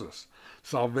of Moses.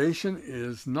 Salvation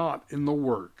is not in the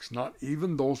works, not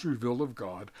even those revealed of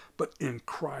God, but in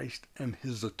Christ and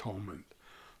his atonement.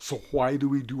 So why do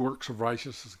we do works of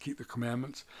righteousness and keep the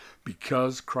commandments?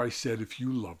 Because Christ said, if you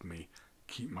love me,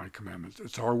 keep my commandments.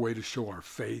 It's our way to show our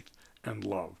faith and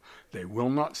love. They will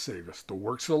not save us. The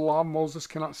works of the law of Moses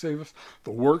cannot save us.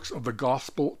 The works of the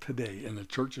gospel today in the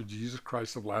Church of Jesus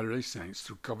Christ of Latter-day Saints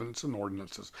through covenants and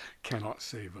ordinances cannot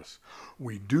save us.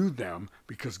 We do them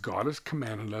because God has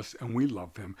commanded us and we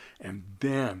love him, and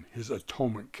then his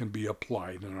atonement can be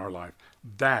applied in our life.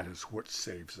 That is what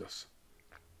saves us.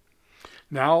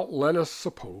 Now, let us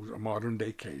suppose a modern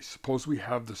day case. Suppose we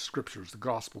have the scriptures, the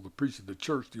gospel, the priesthood, the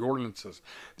church, the ordinances,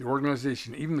 the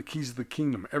organization, even the keys of the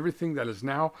kingdom. Everything that is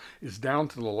now is down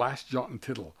to the last jot and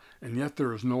tittle, and yet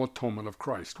there is no atonement of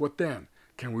Christ. What then?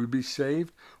 Can we be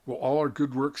saved? Will all our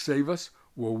good works save us?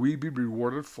 Will we be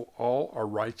rewarded for all our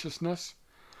righteousness?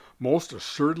 Most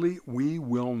assuredly, we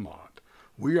will not.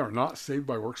 We are not saved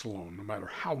by works alone, no matter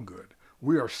how good.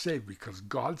 We are saved because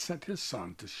God sent his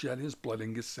Son to shed his blood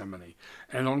in Gethsemane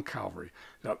and on Calvary,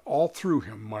 that all through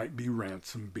him might be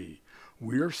ransomed be.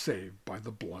 We are saved by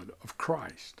the blood of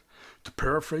Christ. To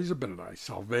paraphrase Abinadi,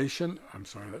 salvation,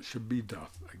 that should be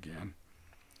doth again.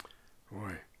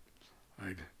 Boy,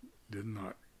 I did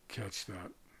not catch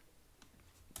that.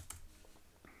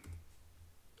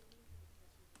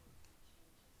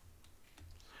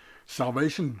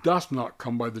 Salvation doth not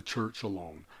come by the church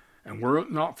alone. And were it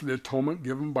not for the atonement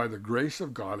given by the grace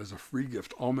of God as a free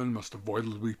gift, all men must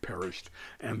avoidably perish,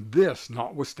 and this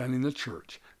notwithstanding the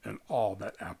church and all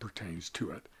that appertains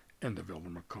to it. End of Elder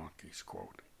McConkie's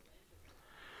quote.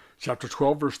 Chapter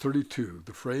 12, verse 32.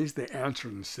 The phrase, they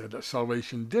answered and said that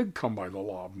salvation did come by the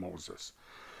law of Moses.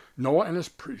 Noah and his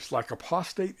priests, like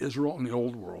apostate Israel in the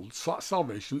old world, sought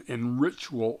salvation in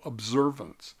ritual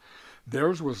observance.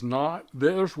 Theirs was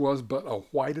but a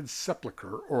whited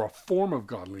sepulchre, or a form of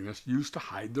godliness used to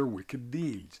hide their wicked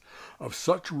deeds. Of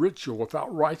such ritual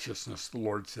without righteousness, the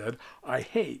Lord said,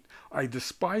 I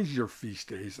despise your feast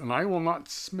days, and I will not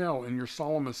smell in your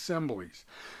solemn assemblies.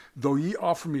 Though ye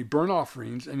offer me burnt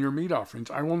offerings and your meat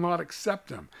offerings, I will not accept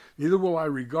them. Neither will I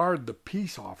regard the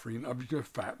peace offering of your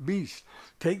fat beasts.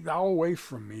 Take thou away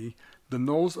from me the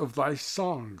noise of thy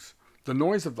songs,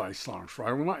 for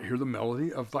I will not hear the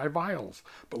melody of thy viols.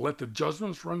 But let the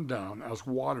judgments run down as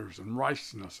waters, and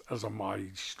righteousness as a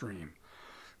mighty stream.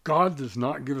 God does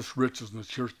not give us rituals in the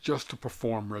church just to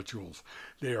perform rituals.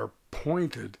 They are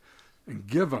pointed and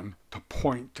given to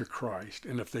point to Christ.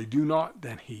 And if they do not,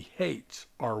 then he hates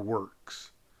our works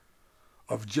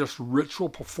of just ritual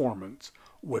performance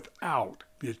without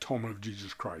the atonement of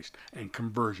Jesus Christ and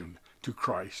conversion to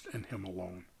Christ and him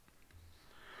alone.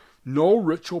 No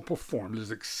ritual performed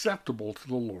is acceptable to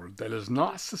the Lord that is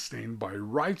not sustained by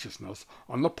righteousness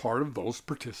on the part of those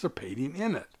participating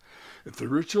in it. If the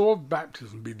ritual of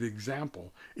baptism be the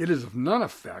example, it is of none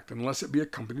effect unless it be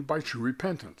accompanied by true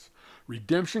repentance.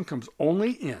 Redemption comes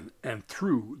only in and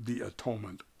through the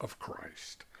atonement of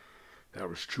Christ. That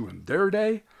was true in their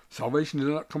day. Salvation did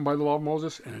not come by the law of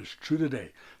Moses, and it is true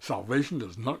today. Salvation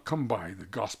does not come by the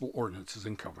gospel ordinances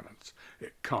and covenants.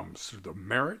 It comes through the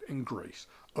merit and grace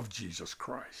of Jesus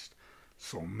Christ.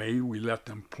 So may we let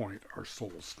them point our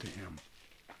souls to him.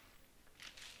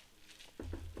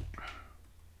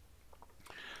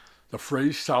 The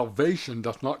phrase salvation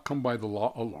doth not come by the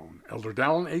law alone. Elder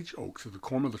Dallin H. Oaks of the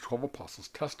Quorum of the 12 Apostles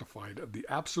testified of the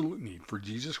absolute need for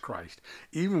Jesus Christ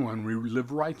even when we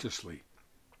live righteously.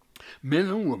 Men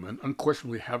and women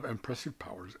unquestionably have impressive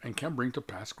powers and can bring to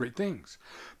pass great things.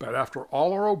 But after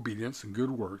all our obedience and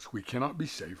good works, we cannot be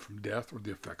saved from death or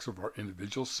the effects of our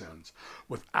individual sins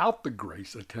without the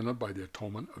grace attended by the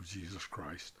atonement of Jesus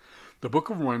Christ. The Book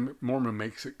of Mormon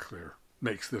makes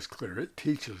this clear. It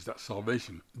teaches that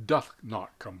salvation doth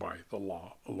not come by the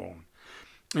law alone.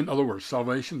 In other words,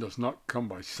 salvation does not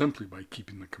come simply by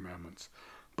keeping the commandments.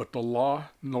 But by the law,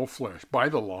 no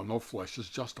flesh is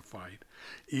justified.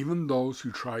 Even those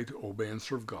who try to obey and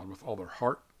serve God with all their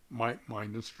heart, might,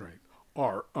 mind, and strength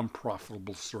are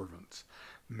unprofitable servants.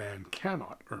 Man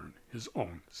cannot earn his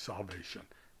own salvation.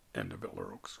 End of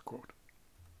Elder Oaks' quote.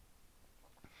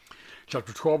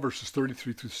 Chapter 12, verses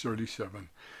 33 through 37.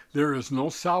 There is no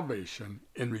salvation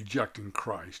in rejecting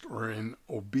Christ or in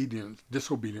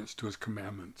disobedience to his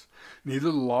commandments.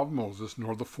 Neither the law of Moses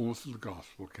nor the fullness of the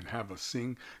gospel can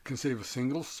save a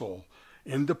single soul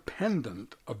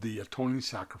independent of the atoning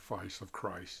sacrifice of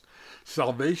Christ.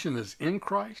 Salvation is in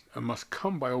Christ and must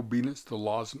come by obedience to the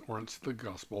laws and ordinances of the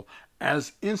gospel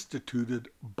as instituted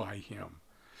by him.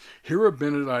 Here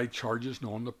Abinadi charges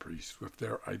Noah and the priests with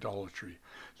their idolatry.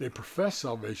 They profess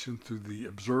salvation through the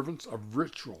observance of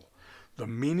ritual, the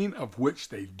meaning of which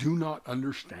they do not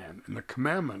understand, and the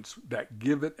commandments that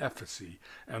give it efficacy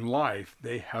and life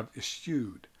they have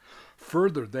eschewed.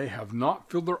 Further, they have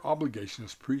not filled their obligation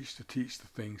as priests to teach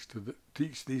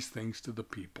these things to the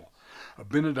people.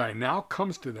 Abinadi now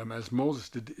comes to them as Moses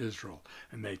did to Israel,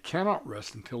 and they cannot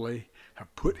rest until they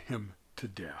have put him to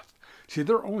death. See,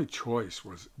 their only choice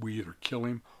was we either kill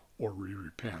him or we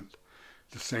repent.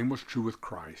 The same was true with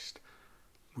Christ.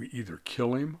 We either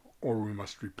kill him or we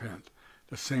must repent.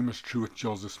 The same is true with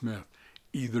Joseph Smith.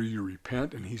 Either you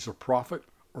repent and he's a prophet,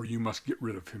 or you must get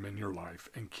rid of him in your life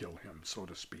and kill him, so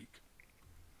to speak.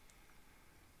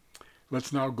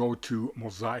 Let's now go to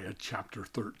Mosiah chapter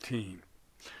 13.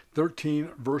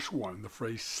 13 verse 1, the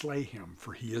phrase, slay him,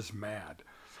 for he is mad.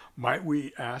 Might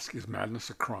we ask, is madness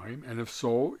a crime? And if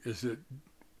so, is it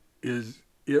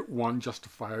one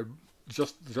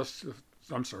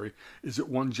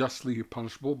justly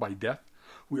punishable by death?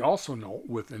 We also note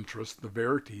with interest the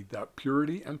verity that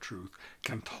purity and truth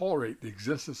can tolerate the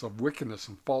existence of wickedness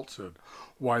and falsehood,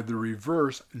 while the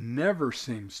reverse never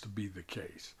seems to be the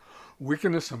case.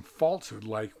 Wickedness and falsehood,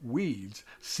 like weeds,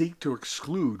 seek to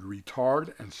exclude,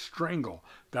 retard, and strangle.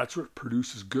 That's what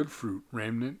produces good fruit,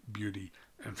 remnant, beauty,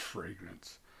 and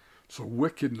fragrance. So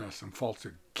wickedness and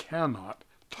falsehood cannot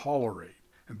tolerate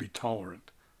and be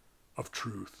tolerant of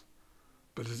truth.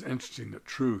 But it's interesting that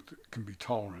truth can be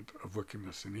tolerant of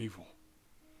wickedness and evil.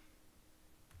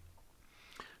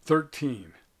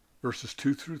 13, verses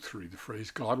 2 through 3, the phrase,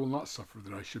 God will not suffer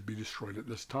that I should be destroyed at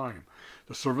this time.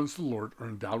 The servants of the Lord are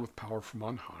endowed with power from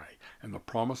on high, and the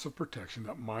promise of protection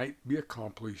that might be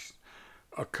accomplish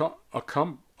the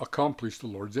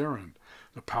Lord's errand.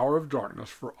 The power of darkness,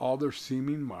 for all their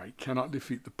seeming might, cannot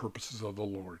defeat the purposes of the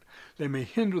Lord. They may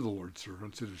hinder the Lord's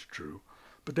servants, it is true,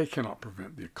 but they cannot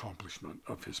prevent the accomplishment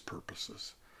of his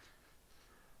purposes.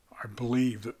 I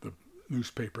believe that the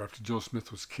newspaper after Joe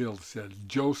Smith was killed said,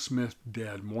 Joe Smith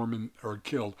dead,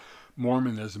 killed,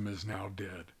 Mormonism is now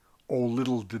dead. Oh,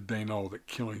 little did they know that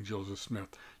killing Joseph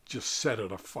Smith just set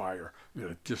it afire, and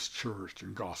that this church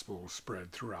and gospel was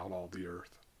spread throughout all the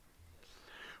earth.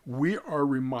 We are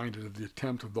reminded of the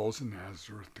attempt of those in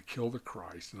Nazareth to kill the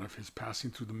Christ, and of his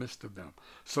passing through the midst of them,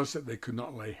 such that they could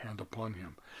not lay hand upon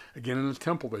him. Again in the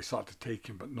temple they sought to take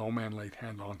him, but no man laid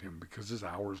hand on him, because his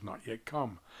hour is not yet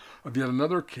come. Of yet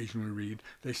another occasion we read,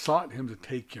 they sought him to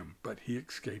take him, but he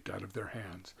escaped out of their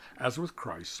hands. As with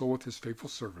Christ, so with his faithful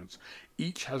servants,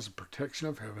 each has the protection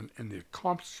of heaven and the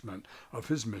accomplishment of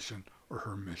his mission or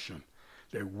her mission.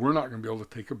 They were not going to be able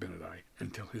to take Abinadi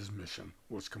until his mission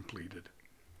was completed.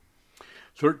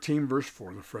 13 verse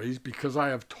 4, the phrase, because I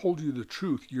have told you the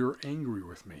truth, you're angry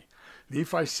with me.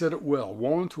 Nephi said it well,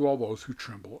 woe unto all those who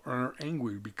tremble and are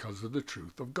angry because of the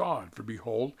truth of God. For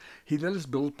behold, he that is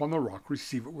built upon the rock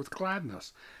receiveth with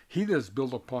gladness. He that is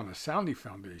built upon a sounding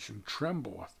foundation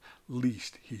trembleth,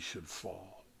 lest he should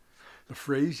fall. The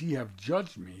phrase, ye have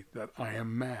judged me that I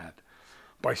am mad.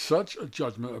 By such a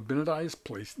judgment Abinadi is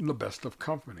placed in the best of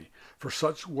company, for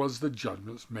such was the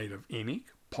judgments made of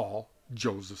Enoch, Paul,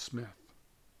 Joseph Smith.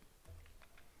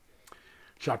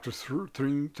 Chapter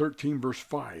 13, verse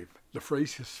 5, the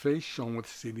phrase, his face shone with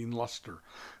exceeding luster.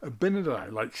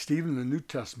 Abinadi, like Stephen in the New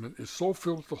Testament, is so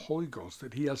filled with the Holy Ghost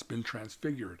that he has been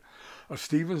transfigured. Of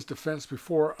Stephen's defense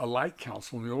before a like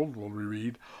council in the Old World, we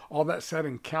read, all that sat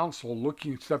in council,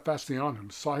 looking steadfastly on him,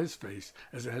 saw his face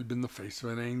as it had been the face of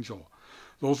an angel.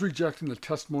 Those rejecting the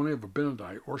testimony of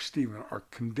Abinadi or Stephen are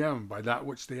condemned by that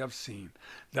which they have seen,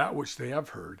 that which they have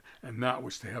heard, and that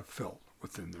which they have felt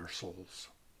within their souls.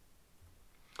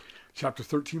 Chapter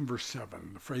 13, verse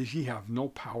 7, the phrase, ye have no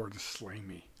power to slay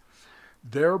me.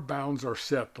 Their bounds are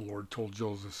set, the Lord told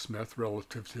Joseph Smith,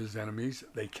 relative to his enemies.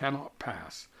 They cannot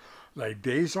pass. Thy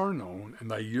days are known, and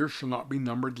thy years shall not be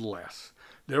numbered less.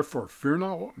 Therefore fear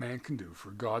not what man can do,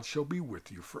 for God shall be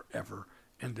with you forever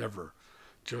and ever.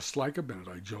 Just like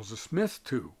Abinadi, Joseph Smith,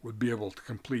 too, would be able to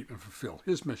complete and fulfill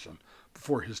his mission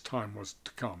before his time was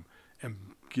to come and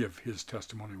give his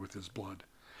testimony with his blood.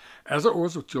 As it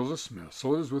was with Joseph Smith,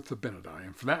 so it is with Abinadi,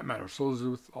 and for that matter, so is it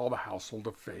with all the household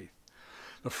of faith.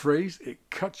 The phrase, it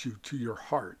cuts you to your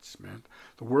hearts, meant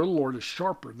the word of the Lord is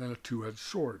sharper than a two-edged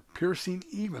sword, piercing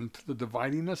even to the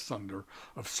dividing asunder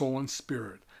of soul and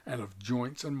spirit, and of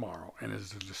joints and marrow, and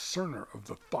is a discerner of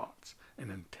the thoughts and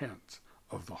intents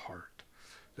of the heart.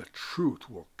 The truth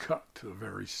will cut to the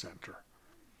very center.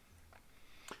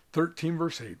 13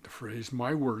 verse 8, the phrase,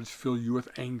 my words fill you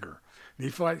with anger.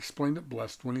 Nephi explained it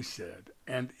blessed when he said,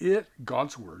 and it,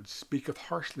 God's word, speaketh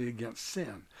harshly against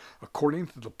sin, according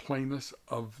to the plainness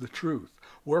of the truth.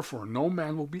 Wherefore no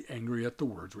man will be angry at the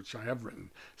words which I have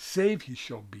written, save he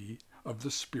shall be of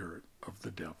the spirit of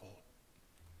the devil.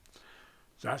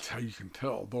 That's how you can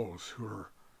tell those who are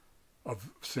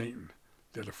of Satan,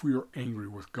 that if we are angry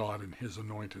with God and his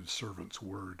anointed servant's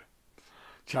word.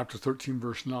 Chapter 13,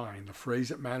 verse 9, the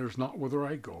phrase, it matters not whither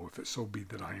I go, if it so be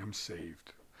that I am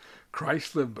saved.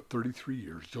 Christ lived but 33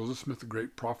 years. Joseph Smith, the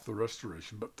great prophet of the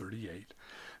Restoration, but 38.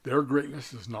 Their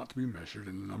greatness is not to be measured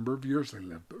in the number of years they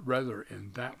lived, but rather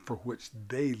in that for which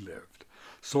they lived.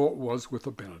 So it was with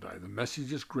Abinadi. The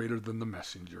message is greater than the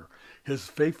messenger. His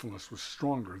faithfulness was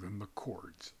stronger than the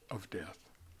cords of death.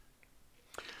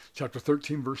 Chapter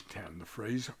 13, verse 10, the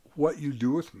phrase, what you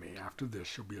do with me after this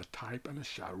shall be a type and a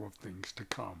shadow of things to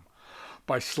come.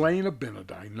 By slaying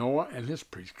Abinadi, Noah and his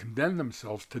priests condemned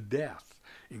themselves to death.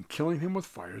 In killing him with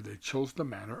fire, they chose the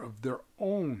manner of their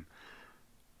own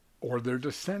or their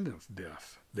descendants'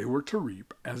 death. They were to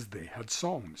reap as they had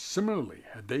sown. Similarly,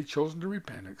 had they chosen to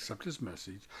repent and accept his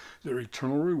message, their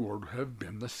eternal reward would have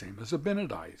been the same as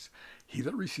Abinadi's. He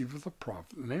that receiveth the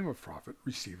name of prophet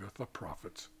receiveth the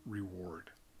prophet's reward.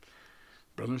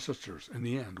 Brothers and sisters, in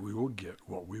the end, we will get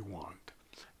what we want.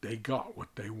 They got what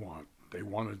they want. They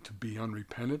wanted to be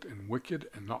unrepentant and wicked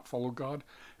and not follow God,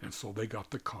 and so they got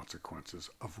the consequences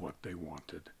of what they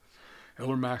wanted.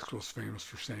 Elder Maxwell is famous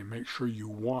for saying, make sure you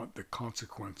want the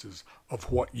consequences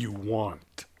of what you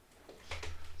want.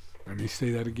 Let me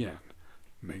say that again.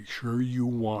 Make sure you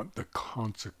want the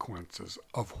consequences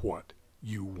of what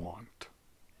you want.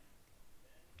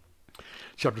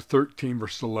 Chapter 13,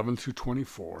 verses 11 through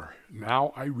 24.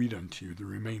 Now I read unto you the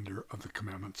remainder of the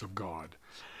commandments of God.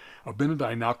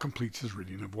 Abinadi now completes his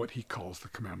reading of what he calls the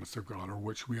commandments of God, or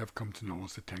which we have come to know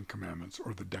as the Ten Commandments,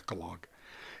 or the Decalogue.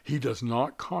 He does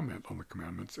not comment on the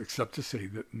commandments, except to say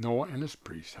that Noah and his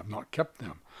priests have not kept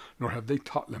them, nor have they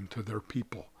taught them to their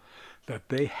people. That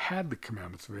they had the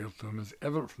commandments available to them is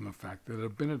evident from the fact that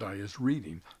Abinadi is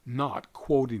reading, not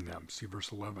quoting them. See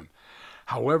verse 11.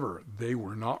 However, they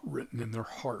were not written in their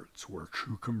hearts where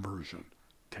true conversion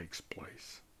takes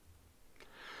place.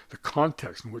 The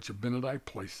context in which Abinadi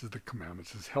places the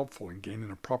commandments is helpful in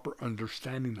gaining a proper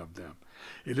understanding of them.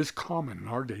 It is common in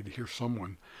our day to hear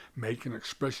someone make an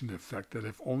expression to the effect that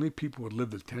if only people would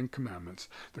live the Ten Commandments,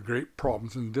 the great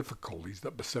problems and difficulties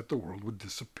that beset the world would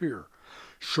disappear.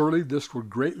 Surely this would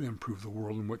greatly improve the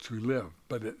world in which we live,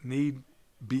 but it need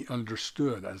be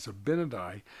understood, as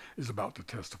Abinadi is about to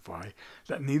testify,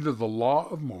 that neither the law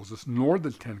of Moses nor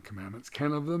the Ten Commandments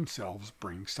can of themselves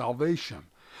bring salvation.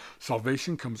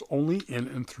 Salvation comes only in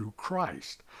and through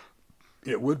Christ.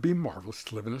 It would be marvelous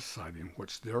to live in a society in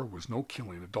which there was no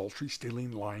killing, adultery,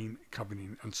 stealing, lying,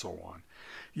 coveting, and so on.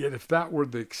 Yet if that were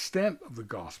the extent of the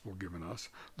gospel given us,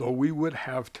 though we would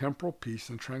have temporal peace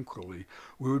and tranquility,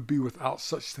 we would be without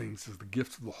such things as the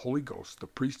gift of the Holy Ghost, the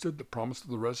priesthood, the promise of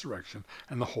the resurrection,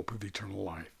 and the hope of eternal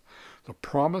life. The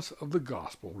promise of the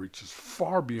gospel reaches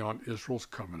far beyond Israel's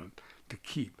covenant to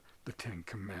keep the Ten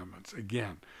Commandments.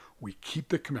 Again, we keep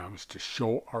the commandments to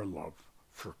show our love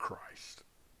for Christ.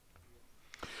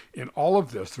 In all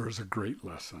of this, there is a great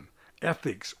lesson.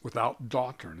 Ethics without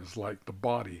doctrine is like the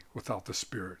body without the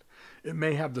spirit. It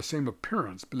may have the same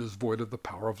appearance, but is void of the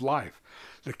power of life.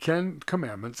 The Ten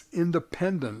Commandments,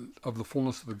 independent of the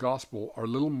fullness of the gospel, are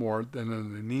little more than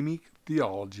an anemic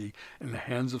theology in the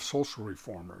hands of social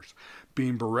reformers,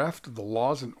 being bereft of the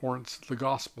laws and ordinances of the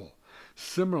gospel.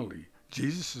 Similarly,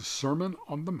 Jesus' Sermon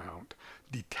on the Mount,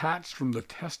 detached from the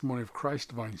testimony of Christ's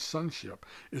divine sonship,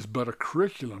 is but a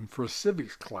curriculum for a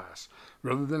civics class,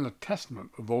 rather than a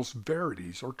testament of those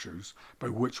verities or truths by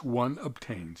which one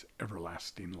obtains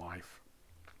everlasting life.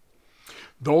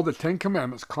 Though the Ten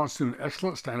Commandments constitute an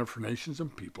excellent standard for nations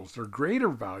and peoples, their greater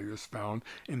value is found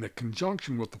in the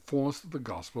conjunction with the fullness of the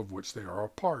gospel of which they are a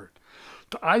part.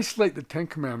 To isolate the Ten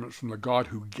Commandments from the God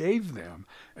who gave them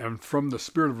and from the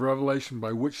spirit of revelation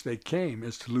by which they came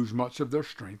is to lose much of their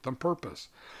strength and purpose.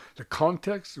 The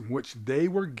context in which they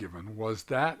were given was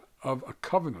that of a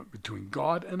covenant between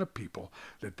God and a people,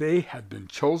 that they had been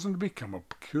chosen to become a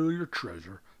peculiar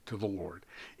treasure to the Lord,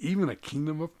 even a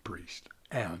kingdom of priests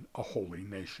and a holy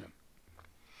nation.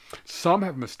 Some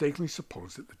have mistakenly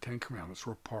supposed that the Ten Commandments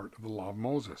were part of the law of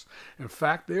Moses. In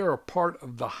fact, they are a part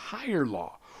of the higher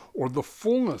law, or the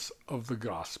fullness of the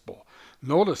gospel.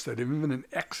 Notice that even in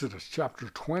Exodus chapter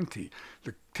 20,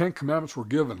 the Ten Commandments were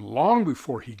given long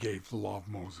before he gave the law of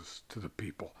Moses to the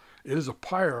people. It is a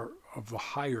part of the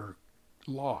higher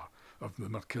law of the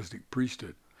Melchizedek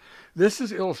priesthood. This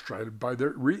is illustrated by their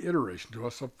reiteration to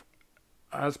us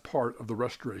as part of the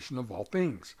restoration of all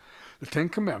things. The Ten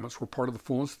Commandments were part of the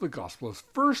fullness of the gospel as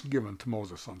first given to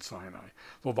Moses on Sinai.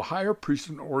 Though the higher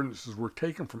priesthood and ordinances were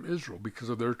taken from Israel because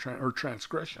of their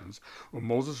transgressions, when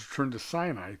Moses returned to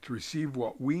Sinai to receive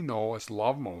what we know as the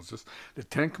law of Moses, the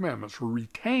Ten Commandments were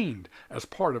retained as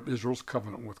part of Israel's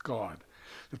covenant with God.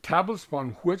 The tablets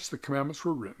upon which the commandments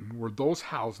were written were those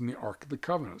housed in the Ark of the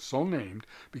Covenant, so named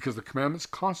because the commandments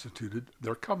constituted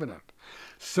their covenant.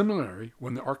 Similarly,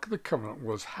 when the Ark of the Covenant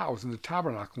was housed in the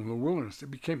tabernacle in the wilderness,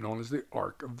 it became known as the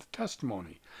Ark of the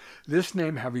Testimony, this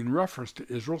name having reference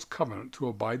to Israel's covenant to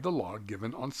abide the law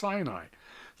given on Sinai.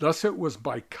 Thus it was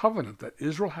by covenant that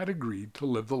Israel had agreed to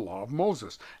live the law of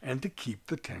Moses and to keep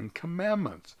the Ten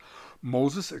Commandments.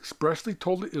 Moses expressly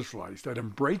told the Israelites that in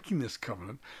breaking this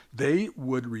covenant, they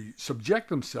would subject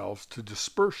themselves to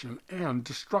dispersion and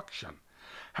destruction.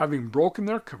 Having broken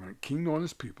their covenant, King Noah and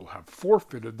his people have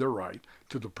forfeited their right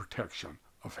to the protection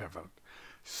of heaven.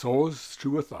 So is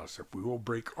true with us. If we will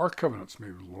break our covenants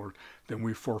made with the Lord, then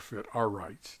we forfeit our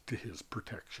rights to his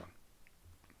protection.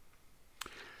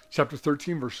 Chapter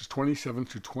 13, verses 27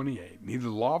 to 28. Neither the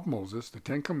law of Moses, the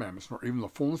Ten Commandments, nor even the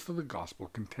fullness of the gospel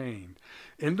contained,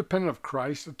 independent of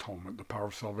Christ's atonement, the power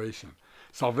of salvation.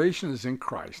 Salvation is in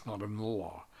Christ, not in the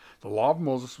law. The law of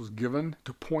Moses was given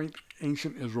to point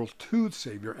ancient Israel to the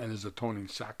Savior and his atoning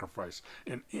sacrifice,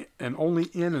 and only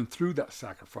in and through that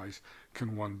sacrifice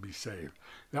can one be saved.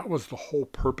 That was the whole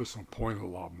purpose and point of the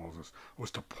law of Moses,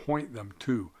 was to point them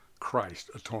to Christ's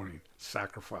atoning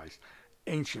sacrifice.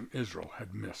 Ancient Israel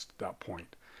had missed that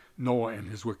point. Noah and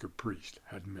his wicked priest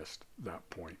had missed that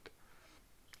point.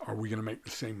 Are we going to make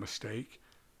the same mistake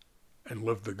and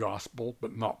live the gospel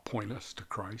but not point us to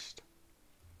Christ?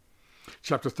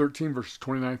 Chapter 13, verses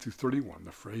 29 through 31.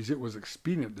 The phrase, "It was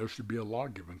expedient there should be a law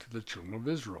given to the children of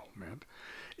Israel," meant,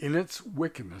 in its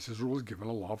wickedness, Israel was given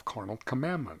a law of carnal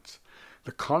commandments.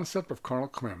 The concept of carnal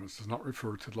commandments does not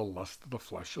refer to the lust of the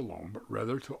flesh alone, but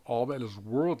rather to all that is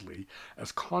worldly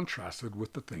as contrasted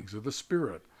with the things of the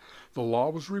Spirit. The law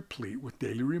was replete with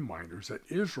daily reminders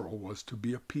that Israel was to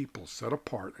be a people set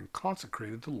apart and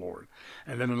consecrated to the Lord,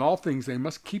 and that in all things they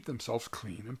must keep themselves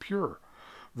clean and pure.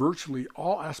 Virtually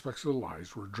all aspects of their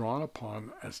lives were drawn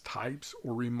upon as types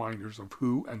or reminders of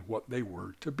who and what they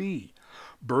were to be.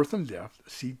 Birth and death,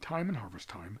 seed time and harvest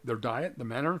time, their diet, the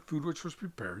manner of food which was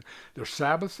prepared, their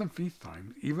Sabbaths and feast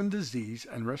times, even disease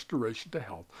and restoration to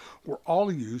health, were all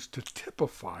used to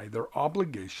typify their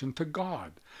obligation to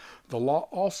God. The law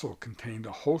also contained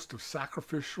a host of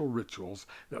sacrificial rituals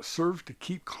that served to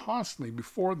keep constantly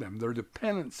before them their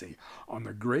dependency on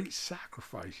the great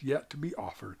sacrifice yet to be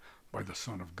offered by the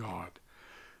Son of God.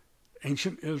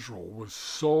 Ancient Israel was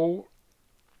so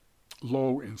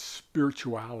low in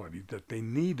spirituality that they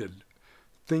needed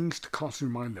things to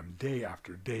constantly remind them day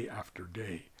after day after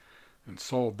day. And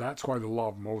so that's why the law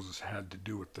of Moses had to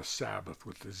do with the Sabbath,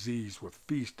 with disease, with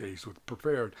feast days, with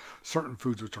prepared certain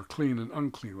foods which are clean and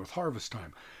unclean, with harvest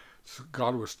time. So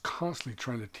God was constantly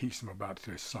trying to teach them about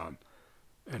his Son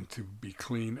and to be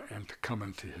clean and to come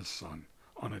into his Son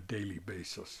on a daily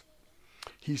basis.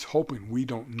 He's hoping we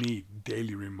don't need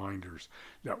daily reminders,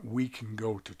 that we can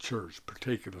go to church,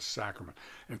 partake of the sacrament,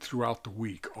 and throughout the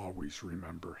week always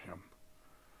remember him.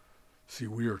 See,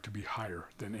 we are to be higher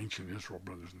than ancient Israel,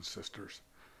 brothers and sisters,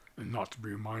 and not to be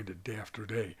reminded day after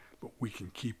day, but we can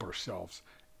keep ourselves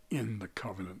in the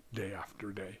covenant day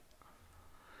after day.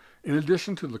 In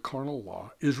addition to the carnal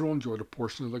law, Israel enjoyed a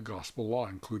portion of the gospel law,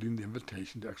 including the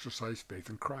invitation to exercise faith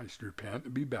in Christ, repent,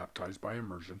 and be baptized by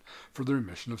immersion for the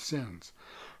remission of sins.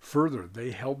 Further, they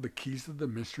held the keys of the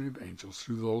mystery of angels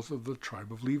through those of the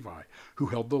tribe of Levi, who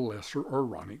held the lesser or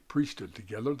Aaronic priesthood.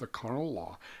 Together, the carnal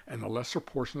law and the lesser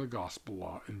portion of the gospel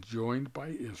law, enjoined by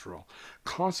Israel,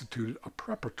 constituted a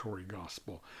preparatory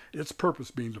gospel, its purpose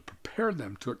being to prepare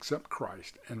them to accept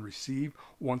Christ and receive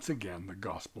once again the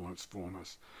gospel in its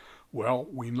fullness. Well,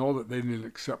 we know that they didn't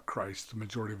accept Christ, the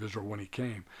majority of Israel, when he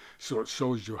came. So it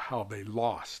shows you how they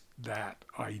lost that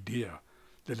idea,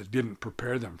 that it didn't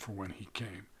prepare them for when he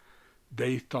came.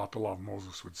 They thought the law of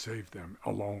Moses would save them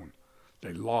alone.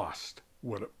 They lost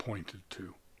what it pointed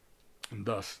to. And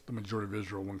thus, the majority of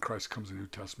Israel, when Christ comes in the New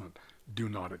Testament, do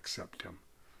not accept him.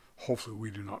 Hopefully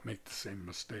we do not make the same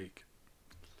mistake.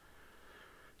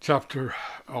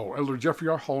 Elder Jeffrey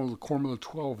R. Holland, the Quorum of the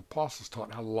 12 Apostles,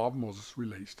 taught how the law of Moses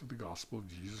relates to the gospel of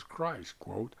Jesus Christ.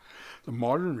 Quote, the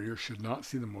modern reader should not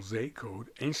see the Mosaic Code,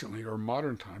 anciently or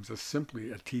modern times, as simply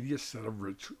a tedious set of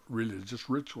religious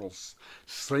rituals,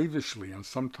 slavishly and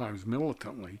sometimes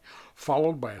militantly,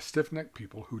 followed by a stiff-necked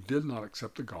people who did not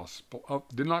accept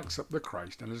the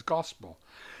Christ and his gospel.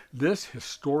 This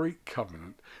historic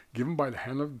covenant, given by the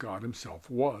hand of God himself,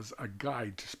 was a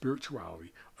guide to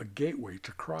spirituality, a gateway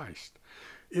to Christ.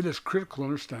 It is critical to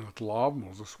understand that the law of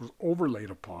Moses was overlaid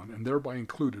upon and thereby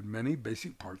included many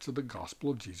basic parts of the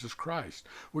gospel of Jesus Christ,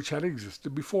 which had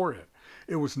existed before it.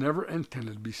 It was never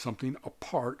intended to be something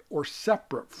apart or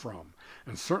separate from,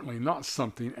 and certainly not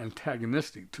something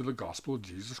antagonistic to the gospel of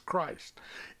Jesus Christ.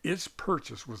 Its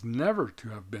purpose was never to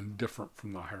have been different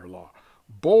from the higher law.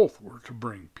 Both were to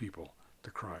bring people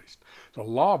to Christ. The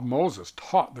law of Moses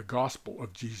taught the gospel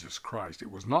of Jesus Christ.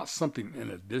 It was not something in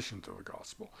addition to the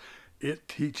gospel. It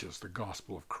teaches the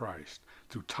gospel of Christ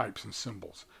through types and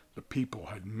symbols. The people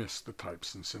had missed the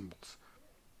types and symbols.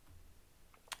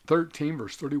 13,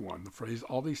 verse 31, the phrase,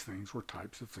 all these things were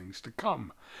types of things to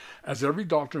come. As every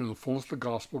doctrine in the fullness of the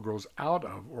gospel grows out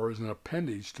of or is an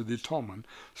appendage to the atonement,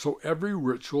 so every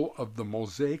ritual of the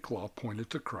Mosaic law pointed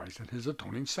to Christ and his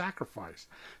atoning sacrifice.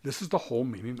 This is the whole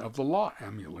meaning of the law,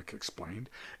 Amulek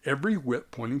explained. Every whit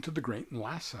pointing to the great and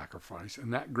last sacrifice,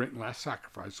 and that great and last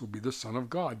sacrifice will be the Son of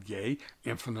God, yea,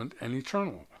 infinite and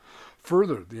eternal.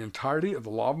 Further, the entirety of the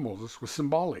law of Moses was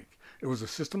symbolic. It was a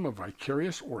system of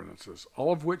vicarious ordinances,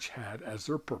 all of which had as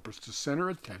their purpose to center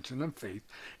attention and faith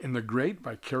in the great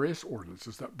vicarious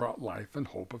ordinances that brought life and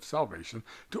hope of salvation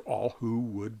to all who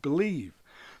would believe.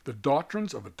 The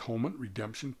doctrines of atonement,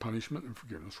 redemption, punishment, and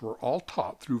forgiveness were all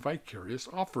taught through vicarious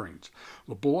offerings.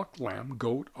 The bullock, lamb,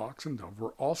 goat, ox, and dove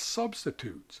were all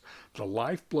substitutes, the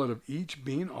lifeblood of each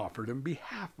being offered in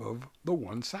behalf of the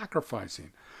one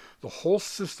sacrificing. The whole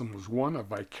system was one of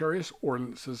vicarious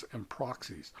ordinances and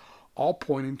proxies, all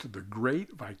pointing to the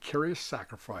great vicarious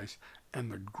sacrifice and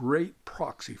the great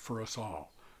proxy for us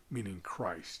all, meaning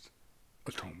Christ's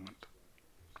atonement.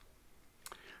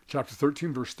 Chapter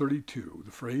 13, verse 32,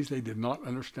 the phrase, they did not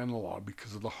understand the law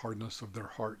because of the hardness of their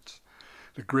hearts.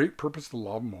 The great purpose of the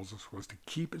law of Moses was to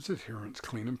keep its adherents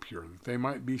clean and pure, that they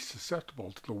might be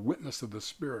susceptible to the witness of the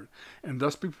Spirit, and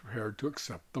thus be prepared to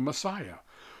accept the Messiah.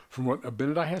 From what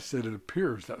Abinadi has said, it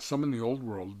appears that some in the old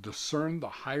world discerned the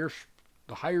higher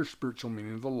spiritual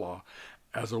meaning of the law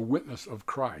as a witness of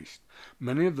Christ.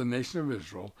 Many of the nation of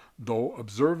Israel, though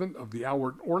observant of the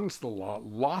outward ordinance of the law,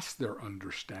 lost their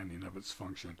understanding of its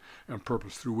function and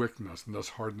purpose through wickedness, and thus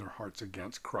hardened their hearts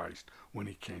against Christ when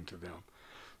he came to them.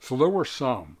 So there were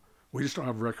some, we just don't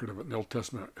have a record of it in the Old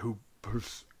Testament, who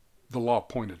the law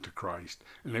pointed to Christ,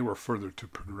 and they were further to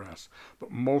progress.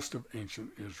 But most of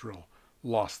ancient Israel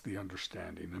lost the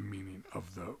understanding and meaning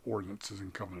of the ordinances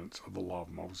and covenants of the law of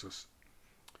Moses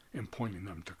in pointing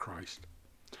them to Christ.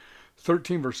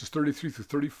 13 verses 33 through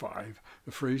 35,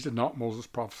 the phrase, did not Moses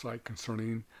prophesying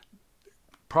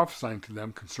to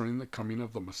them concerning the coming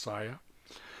of the Messiah?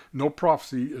 No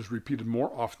prophecy is repeated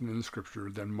more often in the Scripture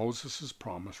than Moses'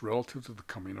 promise relative to the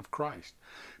coming of Christ.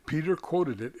 Peter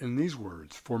quoted it in these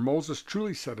words, "For Moses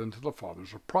truly said unto the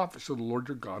fathers, A prophet shall the Lord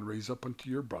your God raise up unto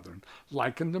your brethren,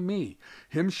 like unto me.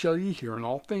 Him shall ye hear in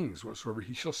all things, whatsoever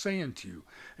he shall say unto you.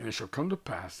 And it shall come to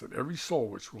pass that every soul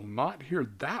which will not hear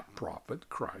that prophet,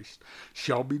 Christ,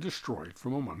 shall be destroyed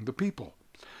from among the people."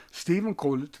 Stephen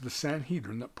quoted it to the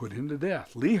Sanhedrin that put him to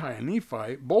death. Lehi and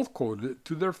Nephi both quoted it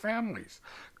to their families.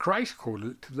 Christ quoted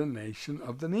it to the nation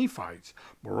of the Nephites.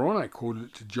 Moroni quoted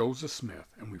it to Joseph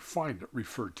Smith, and we find it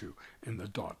referred to in the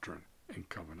Doctrine and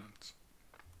Covenants.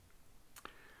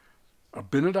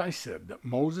 Abinadi said that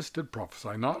Moses did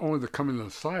prophesy not only the coming of the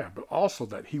Messiah, but also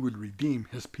that he would redeem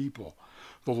his people.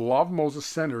 Though the law of Moses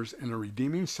centers in a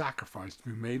redeeming sacrifice to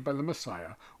be made by the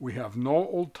Messiah, we have no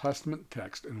Old Testament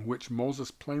text in which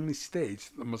Moses plainly states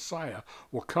that the Messiah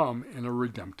will come in a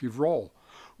redemptive role.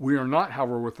 We are not,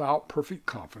 however, without perfect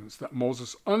confidence that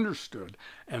Moses understood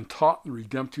and taught the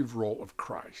redemptive role of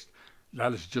Christ.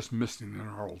 That is just missing in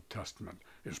our Old Testament.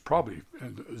 It's probably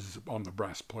on the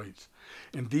brass plates.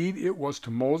 Indeed, it was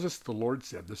to Moses the Lord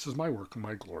said, "This is my work and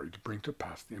my glory, to bring to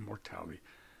pass the immortality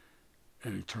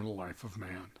and eternal life of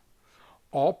man."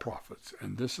 All prophets,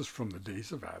 and this is from the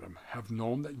days of Adam, have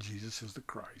known that Jesus is the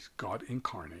Christ, God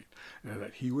incarnate, and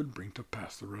that he would bring to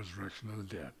pass the resurrection of the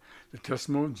dead. The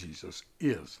testimony of Jesus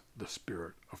is the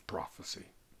spirit of prophecy.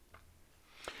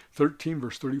 13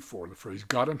 verse 34, the phrase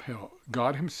God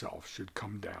himself should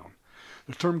come down.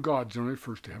 The term God generally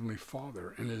refers to Heavenly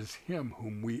Father, and it is him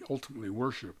whom we ultimately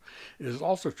worship. It is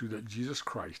also true that Jesus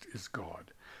Christ is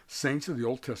God. Saints of the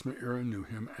Old Testament era knew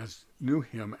him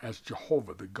as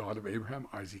Jehovah, the God of Abraham,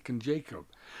 Isaac, and Jacob.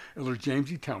 Elder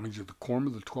James E. Talmage of the Quorum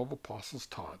of the 12 Apostles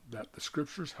taught that the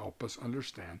Scriptures help us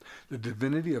understand the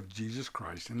divinity of Jesus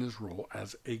Christ and his role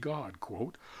as a God.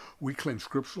 Quote, "We claim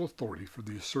scriptural authority for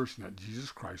the assertion that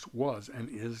Jesus Christ was and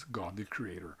is God the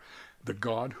Creator, the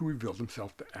God who revealed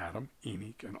himself to Adam,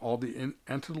 Enoch, and all the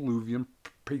antediluvian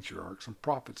patriarchs and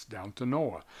prophets down to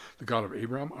Noah, the God of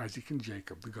Abraham, Isaac, and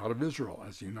Jacob, the God of Israel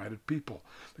as a united people,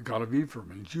 the God of Ephraim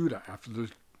and Judah after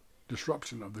the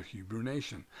disruption of the Hebrew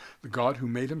nation, the God who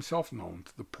made himself known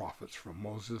to the prophets from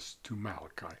Moses to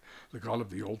Malachi, the God of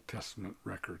the Old Testament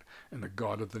record, and the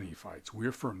God of the Nephites. We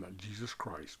affirm that Jesus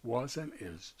Christ was and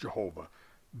is Jehovah,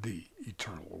 the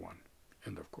Eternal One."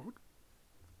 End of quote.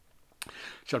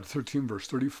 Chapter 13, verse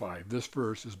 35. This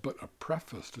verse is but a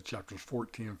preface to chapters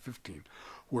 14 and 15,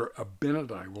 where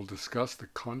Abinadi will discuss the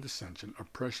condescension,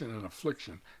 oppression, and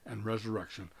affliction and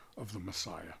resurrection of the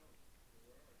Messiah.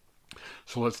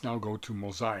 So let's now go to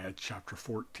Mosiah chapter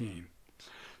 14.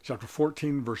 Chapter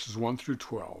 14, verses 1 through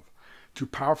 12. To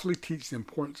powerfully teach the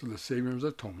importance of the Savior's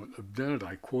atonement,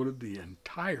 Abinadi quoted the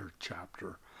entire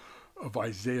chapter of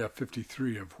Isaiah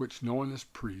 53, of which Noah and his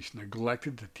priests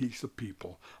neglected to teach the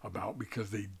people about because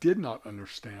they did not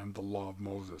understand the law of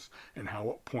Moses and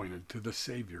how it pointed to the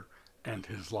Savior and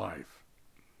his life.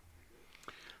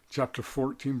 Chapter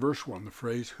 14, verse 1, the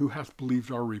phrase, "Who hath believed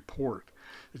our report?"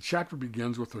 The chapter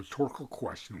begins with a rhetorical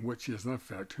question, which is, in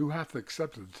effect, who hath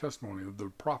accepted the testimony of the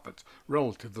prophets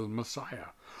relative to the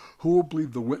Messiah? Who will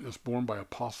believe the witness borne by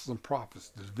apostles and prophets,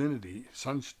 the divinity,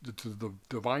 to the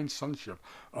divine sonship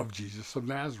of Jesus of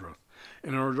Nazareth?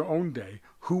 In our own day,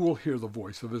 who will hear the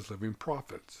voice of his living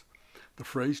prophets? The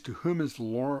phrase, "to whom is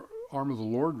the arm of the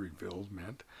Lord revealed,"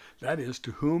 meant, that is,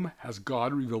 to whom has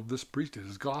God revealed this priesthood,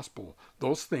 his gospel,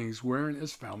 those things wherein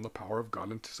is found the power of God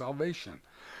unto salvation.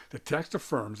 The text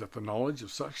affirms that the knowledge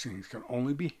of such things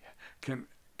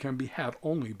can be had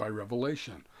only by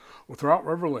revelation. Without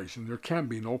revelation, there can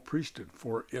be no priesthood,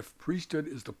 for if priesthood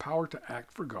is the power to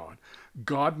act for God,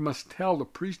 God must tell the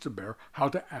priesthood bearer how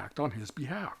to act on his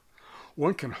behalf.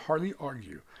 One can hardly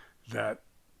argue that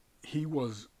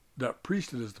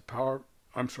priesthood is the power.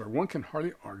 One can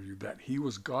hardly argue that he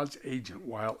was God's agent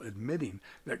while admitting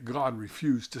that God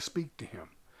refused to speak to him.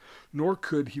 Nor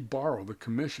could he borrow the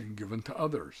commission given to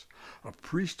others. A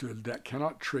priesthood that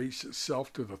cannot trace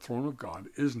itself to the throne of God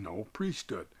is no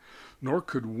priesthood. Nor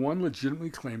could one legitimately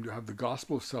claim to have the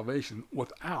gospel of salvation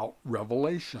without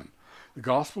revelation. The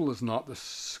gospel is not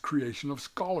the creation of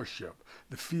scholarship,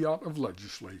 the fiat of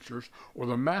legislatures, or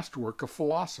the masterwork of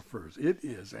philosophers. It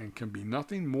is and can be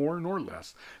nothing more nor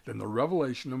less than the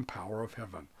revelation and power of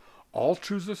heaven. All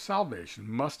truths of salvation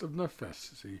must of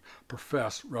necessity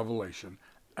profess revelation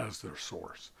as their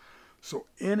source. So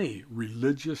any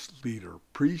religious leader,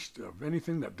 priest of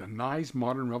anything that denies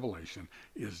modern revelation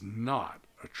is not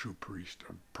a true priest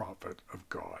or prophet of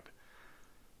God.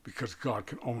 Because God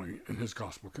can only, and his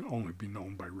gospel can only be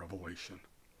known by revelation.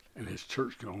 And his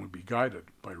church can only be guided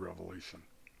by revelation.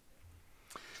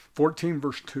 14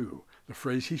 verse 2, the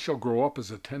phrase, he shall grow up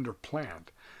as a tender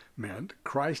plant, meant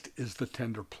Christ is the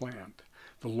tender plant.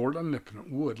 The Lord Omnipotent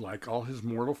would, like all his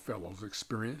mortal fellows,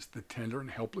 experience the tender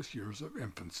and helpless years of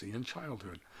infancy and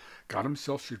childhood. God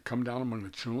himself should come down among the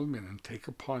children of men and take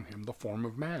upon him the form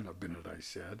of man, Abinadi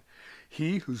said.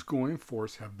 He whose going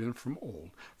forth have been from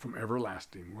old, from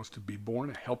everlasting, was to be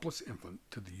born a helpless infant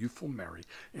to the youthful Mary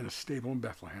in a stable in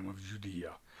Bethlehem of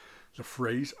Judea. The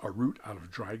phrase, a root out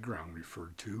of dry ground,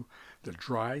 referred to the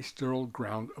dry, sterile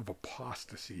ground of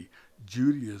apostasy.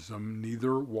 Judaism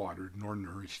neither watered nor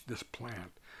nourished this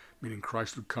plant, meaning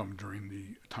Christ would come during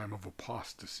the time of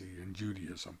apostasy in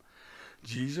Judaism.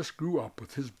 Jesus grew up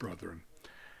with his brethren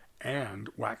and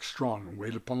waxed strong and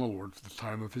waited upon the Lord for the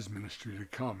time of his ministry to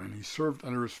come. And he served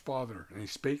under his father, and he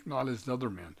spake not as other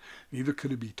men, neither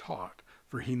could he be taught,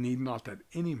 for he need not that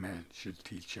any man should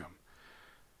teach him.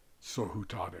 So who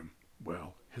taught him?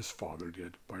 Well, his father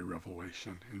did, by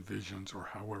revelation, in visions, or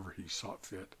however he saw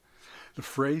fit. The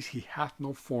phrase, he hath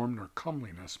no form nor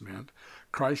comeliness, meant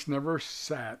Christ never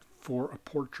sat for a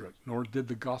portrait, nor did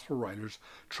the gospel writers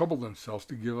trouble themselves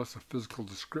to give us a physical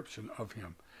description of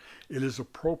him. It is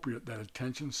appropriate that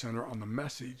attention center on the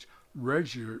message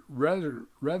rather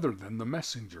than the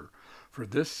messenger. For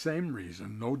this same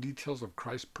reason, no details of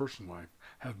Christ's personal life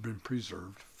have been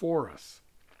preserved for us.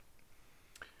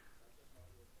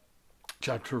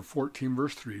 Chapter 14,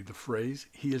 verse 3, the phrase,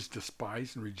 he is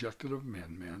despised and rejected of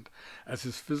men, meant, as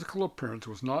his physical appearance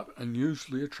was not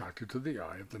unusually attractive to the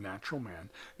eye of the natural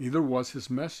man, neither was his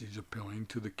message appealing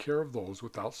to the care of those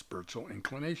without spiritual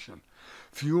inclination.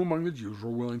 Few among the Jews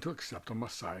were willing to accept a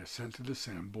Messiah sent to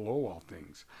descend below all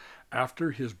things.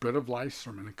 After his bread of life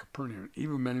sermon in Capernaum,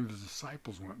 even many of his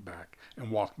disciples went back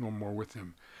and walked no more with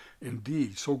him.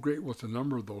 Indeed, so great was the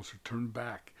number of those who turned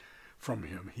back from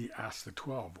him, he asked the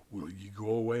 12, will ye go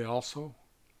away also?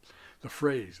 The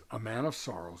phrase, a man of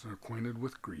sorrows and acquainted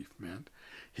with grief, meant,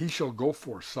 he shall go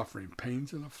forth suffering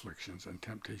pains and afflictions and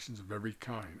temptations of every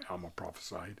kind, Alma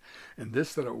prophesied, and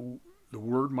this that the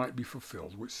word might be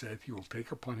fulfilled, which saith, he will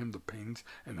take upon him the pains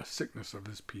and the sickness of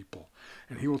his people.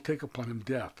 And he will take upon him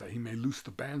death, that he may loose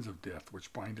the bands of death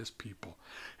which bind his people.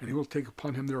 And he will take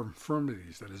upon him their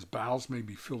infirmities, that his bowels may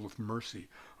be filled with mercy,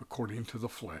 according to the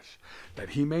flesh, that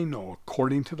he may know,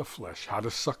 according to the flesh, how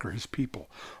to succor his people,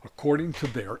 according to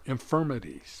their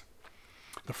infirmities.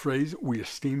 The phrase, we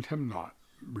esteemed him not,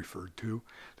 referred to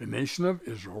the nation of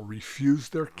Israel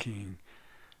refused their king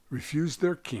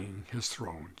his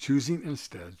throne, choosing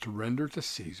instead to render to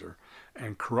Caesar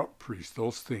and corrupt priests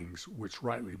those things which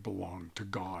rightly belong to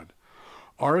God.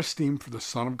 Our esteem for the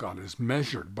Son of God is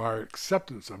measured by our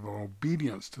acceptance of and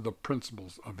obedience to the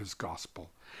principles of his gospel.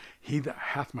 He that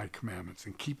hath my commandments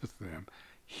and keepeth them,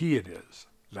 he it is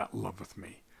that loveth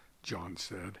me, John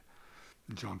said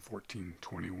in John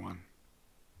 14:21.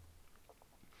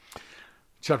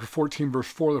 Chapter 14, verse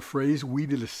 4, the phrase, we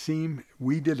did esteem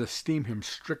him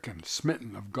stricken,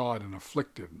 smitten of God, and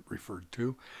afflicted, referred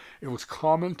to. It was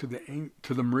common to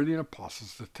the Meridian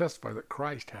apostles to testify that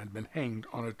Christ had been hanged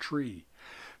on a tree.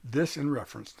 This in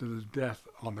reference to the death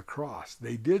on the cross.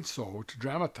 They did so to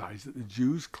dramatize that the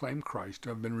Jews claimed Christ to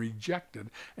have been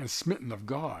rejected and smitten of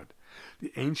God.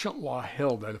 The ancient law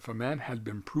held that if a man had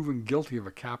been proven guilty of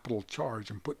a capital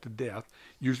charge and put to death,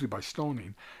 usually by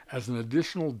stoning, as an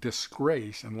additional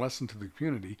disgrace and lesson to the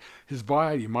community, his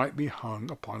body might be hung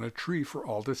upon a tree for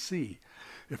all to see.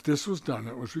 If this was done,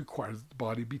 it was required that the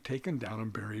body be taken down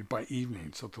and buried by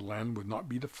evening, so that the land would not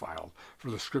be defiled. For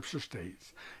the scripture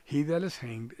states, he that is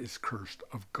hanged is cursed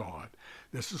of God.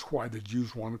 This is why the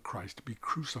Jews wanted Christ to be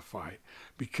crucified,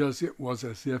 because it was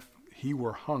as if he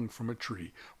were hung from a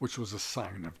tree, which was a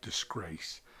sign of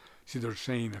disgrace. See, they're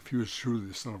saying if he was truly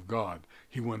the Son of God,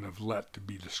 he wouldn't have let to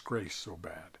be disgraced so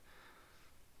bad.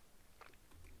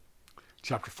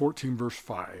 Chapter 14, verse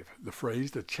 5, the phrase,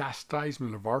 the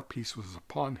chastisement of our peace was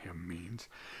upon him, means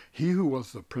he who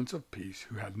was the Prince of Peace,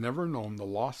 who had never known the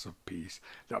loss of peace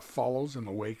that follows in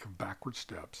the wake of backward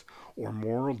steps or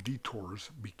moral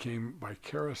detours, became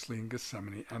vicariously in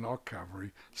Gethsemane and all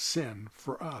Calvary sin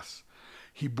for us.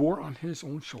 He bore on his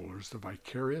own shoulders the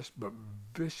vicarious but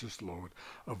vicious load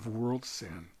of world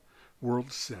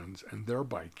sins, and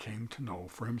thereby came to know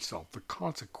for himself the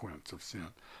consequence of sin,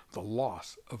 the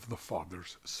loss of the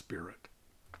Father's Spirit.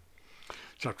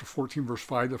 Chapter 14, verse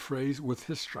 5, the phrase, with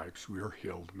his stripes we are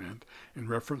healed, meant in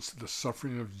reference to the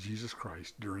suffering of Jesus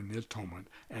Christ during the atonement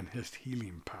and his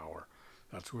healing power.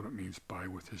 That's what it means by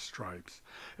with his stripes.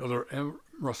 Elder M.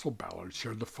 Russell Ballard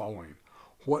shared the following.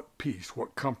 What peace,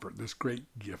 what comfort this great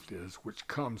gift is, which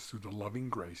comes through the loving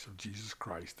grace of Jesus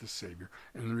Christ, the Savior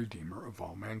and the Redeemer of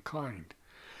all mankind.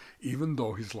 Even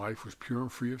though his life was pure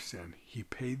and free of sin, he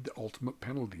paid the ultimate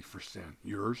penalty for sin,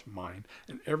 yours, mine,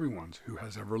 and everyone's who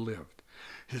has ever lived.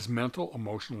 His mental,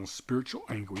 emotional, and spiritual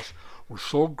anguish were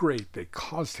so great they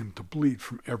caused him to bleed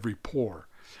from every pore.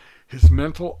 His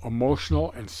mental,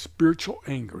 emotional, and spiritual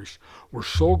anguish were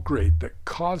so great that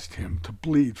caused him to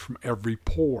bleed from every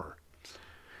pore.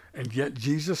 And yet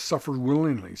Jesus suffered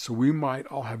willingly so we might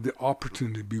all have the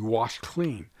opportunity to be washed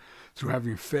clean through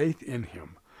having faith in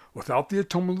him. Without the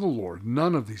atonement of the Lord,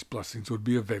 none of these blessings would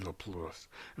be available to us,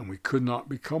 and we could not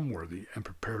become worthy and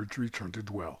prepared to return to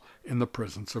dwell in the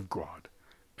presence of God.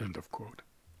 End of quote.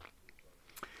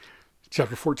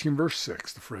 Chapter 14, verse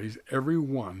 6, the phrase, every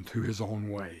one to his own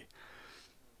way.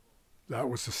 That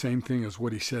was the same thing as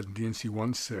what he said in D&C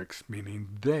 1:6,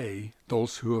 meaning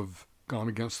those who have gone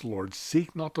against the Lord,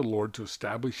 seek not the Lord to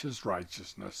establish his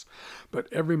righteousness, but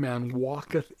every man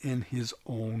walketh in his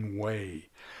own way,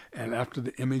 and after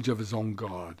the image of his own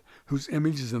God, whose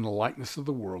image is in the likeness of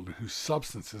the world, and whose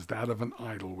substance is that of an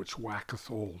idol which waxeth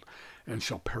old, and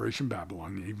shall perish in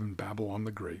Babylon, even Babylon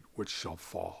the Great, which shall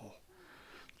fall.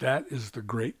 That is the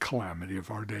great calamity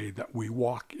of our day, that we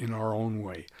walk in our own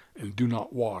way and do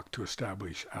not walk to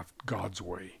establish God's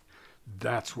way.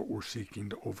 That's what we're seeking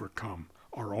to overcome,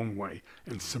 our own way,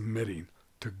 and submitting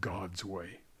to God's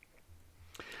way.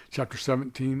 Chapter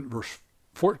 14, verse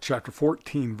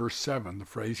 7, the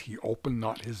phrase, he opened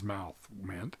not his mouth,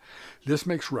 meant, this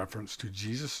makes reference to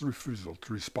Jesus' refusal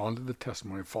to respond to the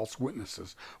testimony of false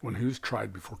witnesses when he was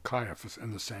tried before Caiaphas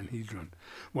and the Sanhedrin.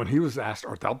 When he was asked,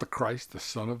 art thou the Christ, the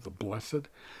Son of the Blessed?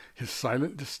 His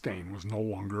silent disdain was no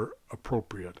longer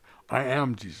appropriate. I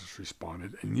am, Jesus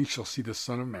responded, and ye shall see the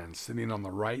Son of Man sitting on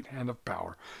the right hand of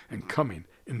power and coming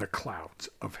in the clouds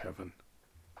of heaven.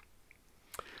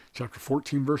 Chapter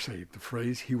 14, verse 8, the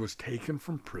phrase, he was taken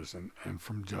from prison and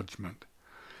from judgment,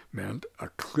 meant a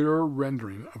clearer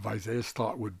rendering of Isaiah's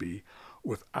thought would be,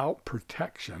 without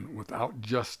protection, without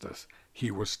justice,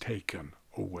 he was taken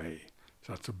away.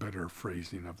 So that's a better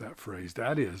phrasing of that phrase.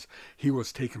 That is, he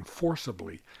was taken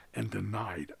forcibly and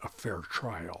denied a fair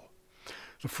trial.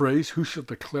 The phrase, who shall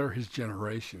declare his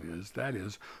generation that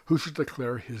is, who shall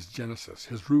declare his genesis,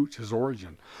 his roots, his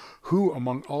origin? Who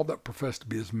among all that profess to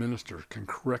be his ministers can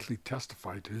correctly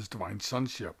testify to his divine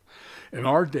sonship? In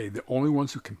our day, the only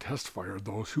ones who can testify are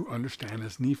those who understand,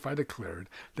 as Nephi declared,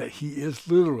 that he is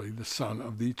literally the Son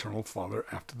of the Eternal Father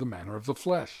after the manner of the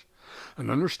flesh. An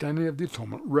understanding of the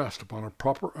atonement rests upon a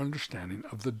proper understanding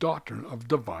of the doctrine of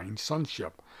divine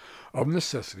sonship. Of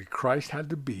necessity, Christ had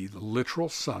to be the literal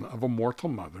son of a mortal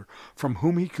mother from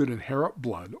whom he could inherit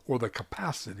blood or the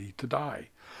capacity to die.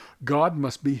 God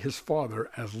must be his father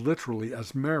as literally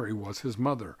as Mary was his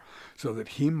mother, so that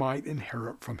he might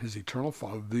inherit from his eternal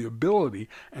Father the ability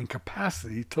and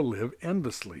capacity to live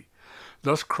endlessly.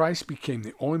 Thus Christ became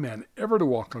the only man ever to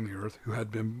walk on the earth who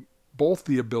had been both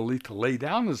the ability to lay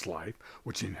down his life,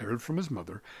 which he inherited from his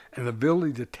mother, and the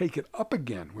ability to take it up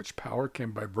again, which power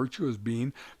came by virtue of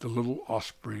being the little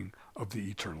offspring of the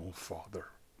eternal Father.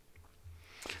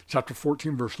 Chapter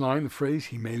 14, verse 9, the phrase,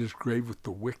 he made his grave with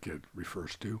the wicked,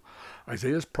 refers to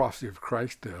Isaiah's prophecy of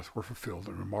Christ's death were fulfilled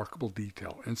in remarkable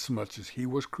detail, insomuch as he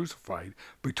was crucified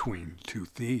between two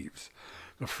thieves.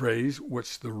 The phrase,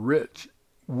 with the rich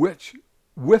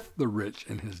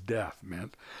in his death,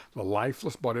 meant the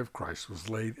lifeless body of Christ was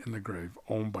laid in the grave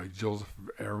owned by Joseph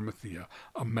of Arimathea,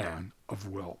 a man of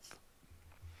wealth.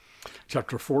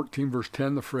 Chapter 14, verse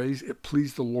 10, the phrase, it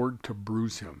pleased the Lord to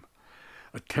bruise him.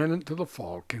 Attendant to the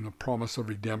fall came the promise of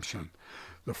redemption.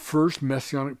 The first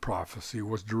messianic prophecy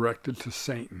was directed to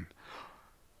Satan.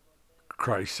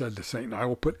 Christ said to Satan, I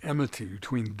will put enmity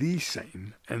between thee,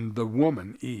 Satan, and the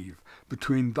woman, Eve,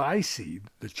 between thy seed,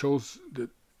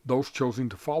 those chosen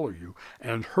to follow you,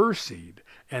 and her seed,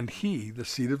 and he, the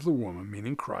seed of the woman,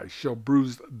 meaning Christ, shall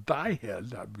bruise thy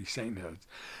head, that would be Satan's head,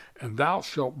 and thou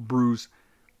shalt bruise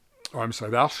thy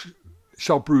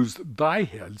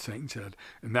head, Satan's head,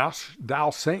 and thou,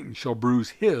 Satan, shall bruise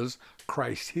his,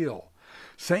 Christ's heel.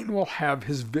 Satan will have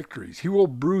his victories. He will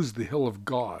bruise the heel of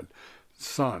God,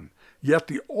 Son. Yet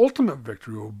the ultimate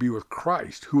victory will be with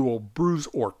Christ, who will bruise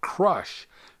or crush,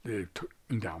 the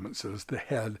endowment says, the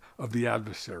head of the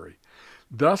adversary.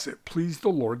 Thus it pleased the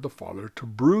Lord the Father to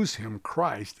bruise him,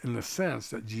 Christ, in the sense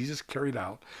that Jesus carried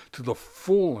out to the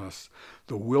fullness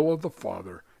the will of the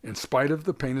Father, in spite of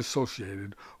the pain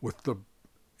associated with the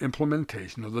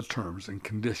implementation of the terms and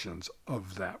conditions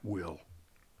of that will.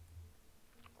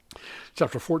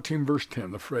 Chapter 14, verse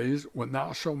 10, the phrase, when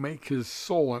thou shalt make his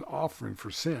soul an offering for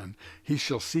sin, he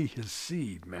shall see his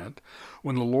seed, meant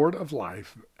when the Lord of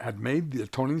life had made the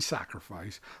atoning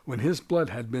sacrifice, when his blood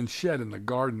had been shed in the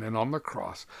garden and on the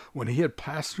cross, when he had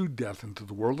passed through death into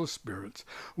the world of spirits,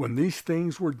 when these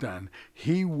things were done,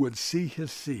 he would see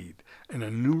his seed, an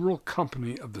innumerable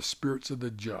company of the spirits of the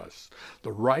just,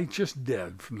 the righteous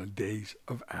dead from the days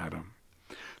of Adam.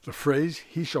 The phrase,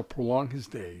 he shall prolong his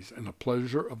days, and the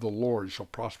pleasure of the Lord shall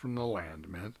prosper in the land,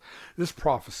 meant this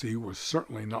prophecy was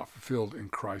certainly not fulfilled in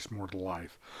Christ's mortal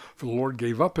life, for the Lord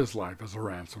gave up his life as a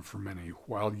ransom for many,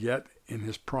 while yet in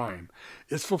his prime.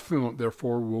 Its fulfillment,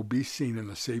 therefore, will be seen in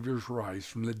the Savior's rise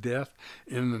from the death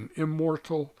in an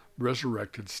immortal,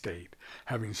 resurrected state.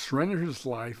 Having surrendered his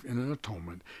life in an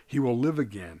atonement, he will live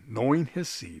again, knowing his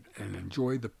seed, and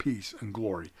enjoy the peace and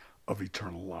glory of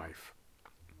eternal life.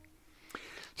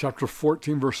 Chapter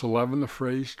 14, verse 11, the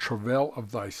phrase, travail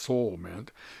of thy soul,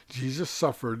 meant Jesus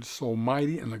suffered so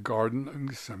mighty in the Garden of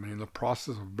Gethsemane in the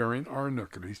process of bearing our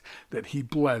iniquities that he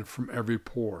bled from every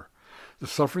pore. The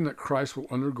suffering that Christ will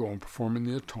undergo in performing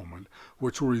the atonement,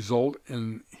 which will result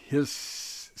in his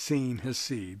seeing his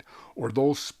seed, or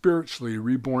those spiritually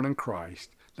reborn in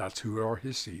Christ, that's who are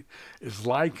his seed, is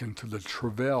likened to the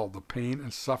travail, the pain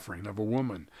and suffering of a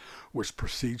woman, which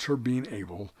precedes her being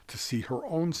able to see her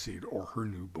own seed or her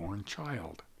newborn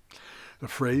child. The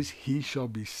phrase, he shall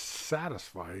be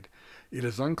satisfied, it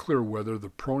is unclear whether the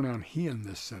pronoun he in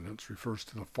this sentence refers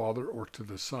to the Father or to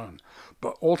the Son,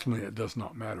 but ultimately it does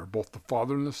not matter. Both the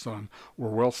Father and the Son were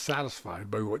well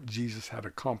satisfied by what Jesus had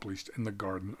accomplished in the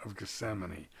Garden of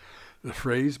Gethsemane. The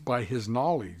phrase, by his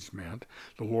knowledge, meant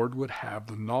the Lord would have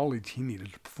the knowledge he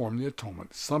needed to perform the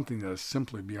atonement, something that is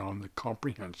simply beyond the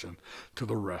comprehension to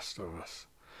the rest of us.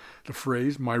 The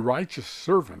phrase, my righteous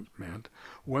servant, meant,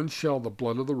 when shall the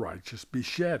blood of the righteous be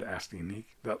shed, asked Enoch,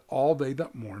 that all they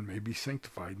that mourn may be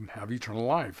sanctified and have eternal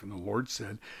life? And the Lord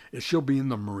said, it shall be in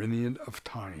the meridian of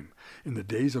time, in the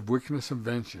days of wickedness and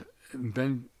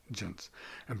vengeance.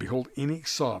 And behold, Enoch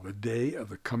saw the day of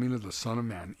the coming of the Son of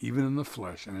Man, even in the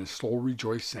flesh, and his soul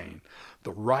rejoiced, saying,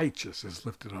 the righteous is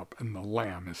lifted up, and the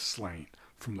Lamb is slain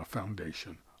from the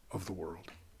foundation of the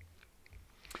world.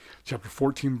 Chapter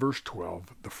 14, verse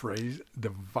 12, the phrase,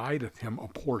 divideth him a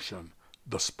portion,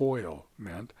 the spoil,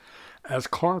 meant, as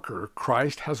conqueror,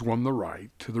 Christ has won the right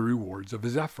to the rewards of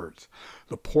his efforts.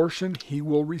 The portion he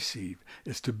will receive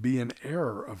is to be an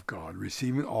heir of God,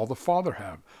 receiving all the Father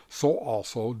have. So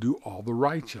also do all the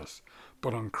righteous,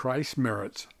 but on Christ's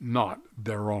merits, not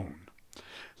their own.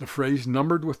 The phrase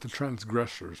numbered with the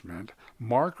transgressors meant,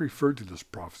 Mark referred to this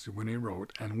prophecy when he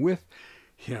wrote, and with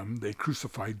him they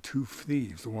crucified two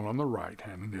thieves, the one on the right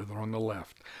hand and the other on the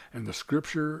left. And the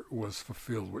scripture was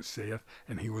fulfilled, which saith,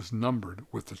 and he was numbered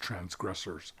with the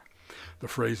transgressors. The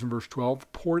phrase in verse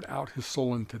 12, poured out his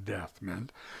soul into death,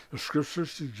 meant the scripture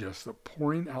suggests that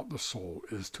pouring out the soul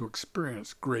is to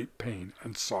experience great pain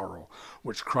and sorrow,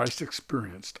 which Christ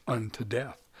experienced unto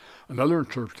death. Another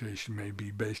interpretation may be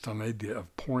based on the idea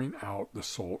of pouring out the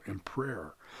soul in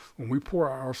prayer. When we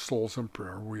pour out our souls in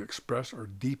prayer, we express our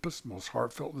deepest, most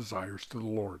heartfelt desires to the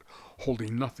Lord,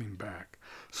 holding nothing back.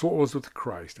 So it was with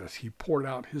Christ. As he poured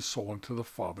out his soul into the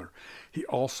Father, he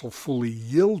also fully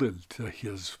yielded to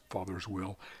his Father's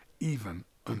will, even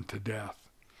unto death.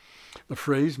 The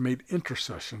phrase made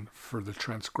intercession for the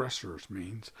transgressors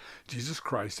means Jesus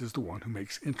Christ is the one who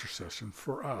makes intercession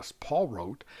for us. Paul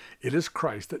wrote, it is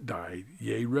Christ that died,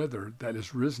 yea, rather, that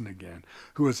is risen again,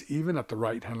 who is even at the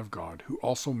right hand of God, who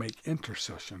also make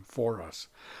intercession for us.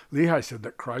 Lehi said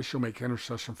that Christ shall make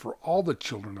intercession for all the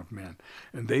children of men,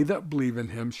 and they that believe in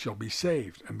him shall be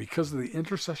saved. And because of the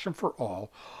intercession for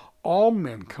all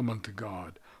men come unto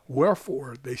God.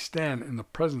 Wherefore they stand in the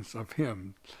presence of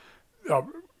him,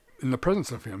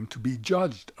 to be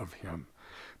judged of him.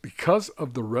 Because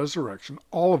of the resurrection,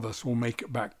 all of us will make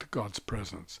it back to God's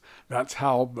presence. That's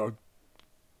how the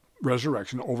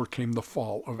resurrection overcame the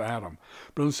fall of Adam.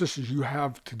 Brothers and sisters, you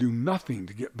have to do nothing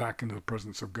to get back into the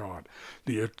presence of God.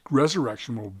 The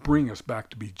resurrection will bring us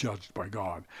back to be judged by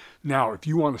God. Now, if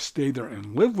you want to stay there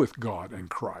and live with God and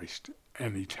Christ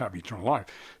and have eternal life,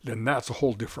 then that's a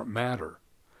whole different matter.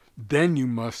 Then you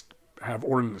must have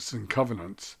ordinances and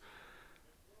covenants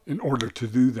in order to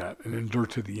do that and endure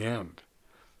to the end.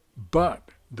 But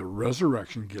the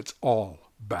resurrection gets all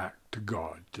back to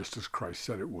God, just as Christ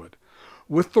said it would.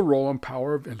 With the role and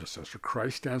power of intercessor,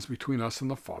 Christ stands between us and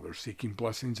the Father, seeking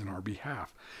blessings in our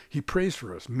behalf. He prays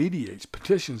for us, mediates,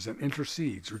 petitions, and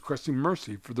intercedes, requesting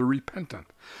mercy for the repentant.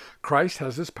 Christ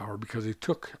has this power because he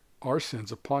took our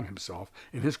sins upon himself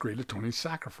in his great atoning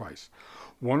sacrifice.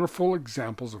 Wonderful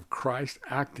examples of Christ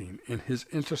acting in his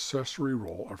intercessory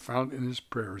role are found in his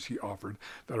prayers he offered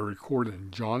that are recorded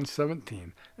in John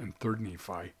 17 and 3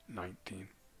 Nephi 19.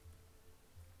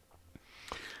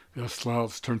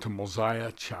 Let's turn to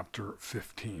Mosiah chapter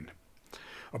 15.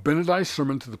 Abinadi's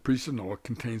sermon to the priest of Noah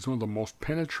contains one of the most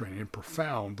penetrating,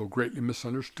 profound, though greatly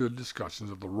misunderstood discussions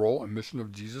of the role and mission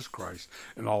of Jesus Christ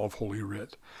in all of Holy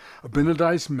Writ.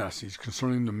 Abinadi's message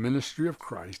concerning the ministry of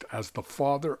Christ as the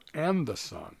Father and the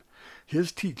Son.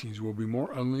 His teachings will be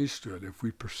more understood if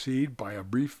we proceed by a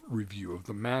brief review of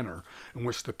the manner in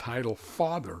which the title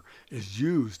Father is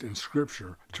used in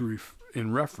Scripture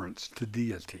in reference to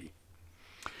deity.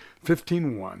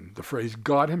 15:1, the phrase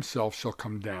God himself shall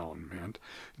come down meant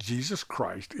Jesus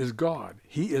Christ is God.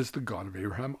 He is the God of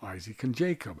Abraham, Isaac, and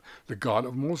Jacob, the God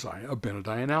of Mosiah,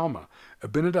 Abinadi, and Alma.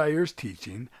 Abinadi is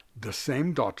teaching the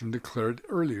same doctrine declared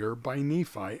earlier by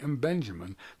Nephi and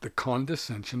Benjamin, the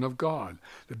condescension of God,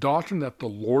 the doctrine that the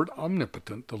Lord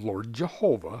omnipotent, the Lord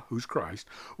Jehovah, who's Christ,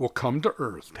 will come to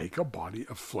earth, take a body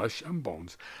of flesh and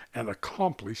bones, and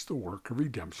accomplish the work of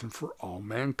redemption for all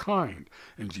mankind.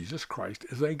 And Jesus Christ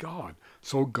is a God,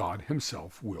 so God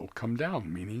himself will come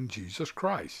down, meaning Jesus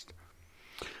Christ.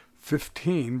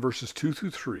 15 verses 2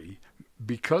 through 3,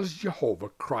 because Jehovah,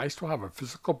 Christ will have a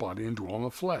physical body and dwell in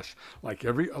the flesh, like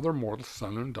every other mortal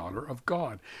son and daughter of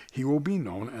God. He will be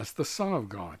known as the Son of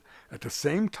God. At the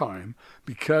same time,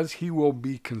 because he will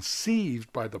be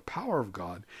conceived by the power of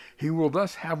God, he will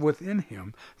thus have within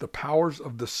him the powers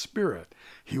of the Spirit.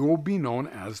 He will be known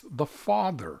as the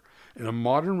Father. In a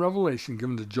modern revelation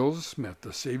given to Joseph Smith,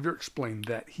 the Savior explained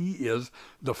that he is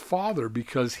the Father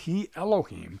because he,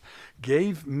 Elohim,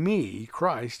 gave me,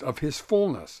 Christ, of his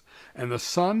fullness, and the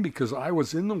Son because I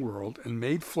was in the world and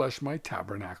made flesh my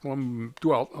tabernacle and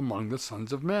dwelt among the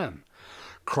sons of men.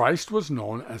 Christ was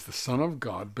known as the Son of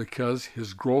God because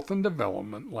his growth and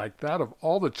development, like that of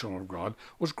all the children of God,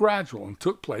 was gradual and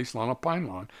took place lawn upon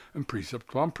lawn and precept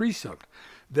upon precept.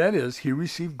 That is, he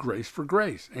received grace for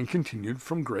grace and continued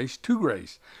from grace to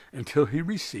grace until he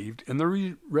received in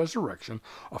the resurrection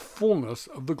a fullness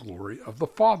of the glory of the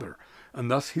Father. And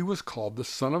thus he was called the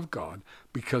Son of God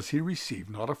because he received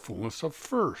not a fullness of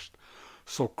first.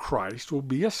 So Christ will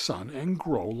be a son and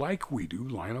grow like we do,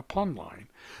 line upon line.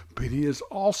 But he is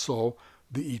also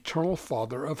the eternal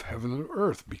Father of heaven and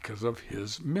earth because of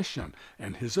his mission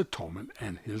and his atonement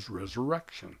and his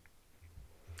resurrection.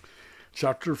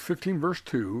 Chapter 15, verse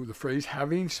 2, the phrase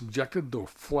having subjected the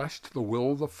flesh to the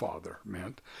will of the Father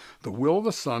meant the will of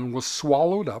the Son was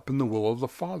swallowed up in the will of the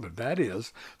Father. That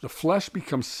is, the flesh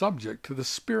becomes subject to the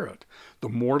Spirit, the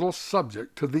mortal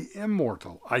subject to the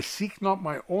immortal. I seek not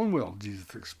my own will,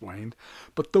 Jesus explained,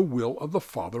 but the will of the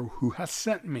Father who hath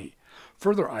sent me.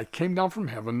 Further, I came down from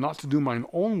heaven not to do mine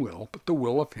own will, but the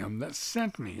will of him that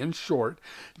sent me. In short,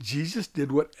 Jesus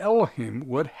did what Elohim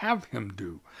would have him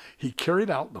do. He carried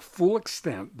out the full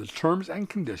extent, the terms and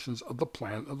conditions of the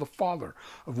plan of the Father,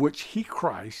 of which he,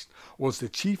 Christ, was the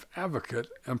chief advocate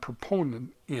and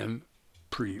proponent in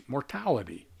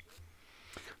pre-mortality.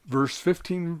 Verse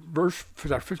 15, verse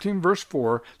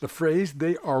 4, the phrase,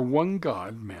 they are one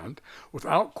God, meant,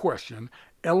 without question,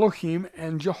 Elohim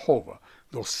and Jehovah,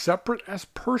 though separate as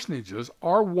personages,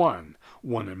 are one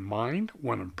in mind,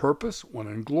 one in purpose, one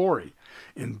in glory.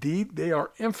 Indeed, they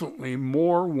are infinitely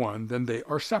more one than they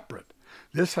are separate.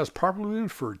 This has properly been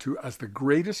referred to as the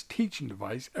greatest teaching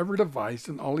device ever devised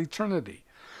in all eternity.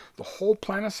 The whole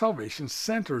plan of salvation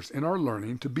centers in our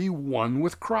learning to be one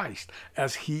with Christ,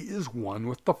 as he is one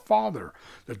with the Father.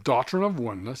 The doctrine of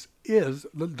oneness is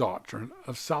the doctrine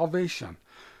of salvation.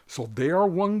 So they are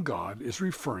one God is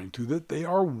referring to that they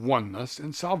are oneness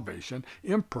in salvation,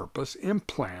 in purpose, in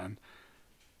plan,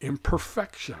 in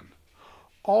perfection.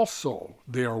 Also,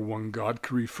 they are one God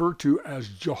can refer to as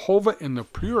Jehovah in the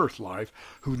purest life,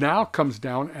 who now comes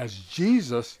down as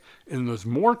Jesus in his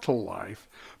mortal life.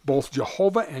 Both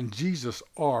Jehovah and Jesus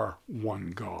are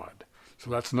one God. So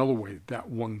that's another way that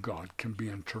one God can be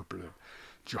interpreted.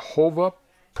 Jehovah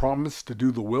promised to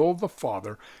do the will of the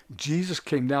Father. Jesus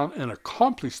came down and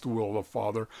accomplished the will of the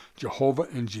Father. Jehovah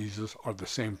and Jesus are the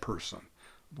same person,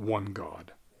 one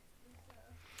God.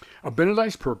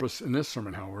 Abinadi's purpose in this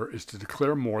sermon, however, is to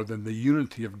declare more than the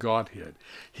unity of Godhead.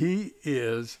 He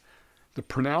is the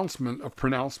pronouncement of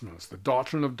pronouncements, the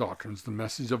doctrine of doctrines, the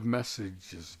message of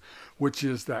messages, which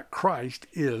is that Christ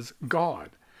is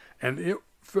God. And if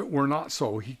it were not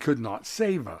so, he could not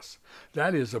save us.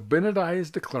 That is, Abinadi is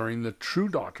declaring the true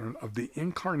doctrine of the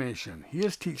incarnation. He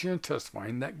is teaching and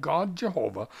testifying that God,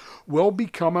 Jehovah, will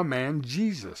become a man,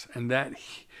 Jesus, and that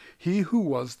He who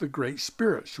was the great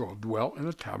Spirit shall dwell in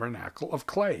a tabernacle of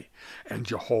clay, and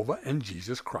Jehovah and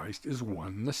Jesus Christ is one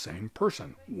and the same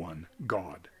person, one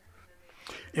God.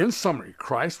 In summary,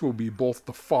 Christ will be both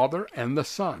the Father and the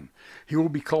Son. He will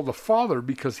be called the Father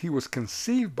because he was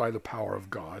conceived by the power of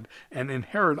God and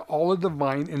inherited all the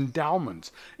divine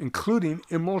endowments, including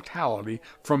immortality,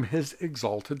 from his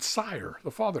exalted sire,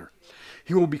 the Father.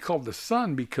 He will be called the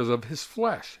Son because of his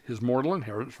flesh, his mortal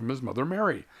inheritance from his mother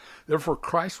Mary. Therefore,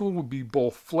 Christ will be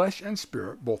both flesh and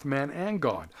spirit, both man and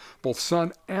God, both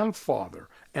Son and Father.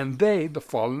 And they, the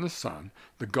Father and the Son,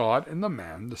 the God and the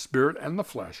man, the Spirit and the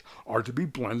flesh, are to be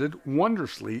blended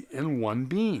wondrously in one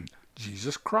being,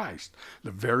 Jesus Christ,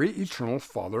 the very eternal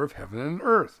Father of heaven and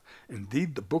earth.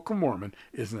 Indeed, the Book of Mormon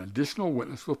is an additional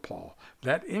witness with Paul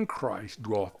that in Christ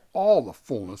dwelleth all the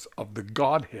fullness of the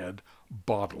Godhead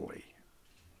bodily.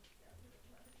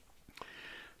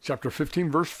 Chapter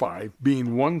 15, verse 5,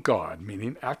 being one God,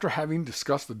 meaning after having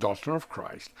discussed the doctrine of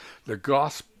Christ, the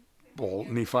gospel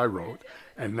Nephi wrote,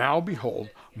 and now behold,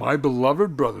 my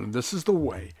beloved brethren, this is the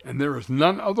way, and there is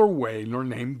none other way nor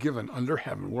name given under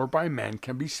heaven whereby man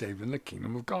can be saved in the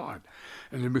kingdom of God.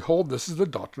 And then behold, this is the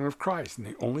doctrine of Christ, and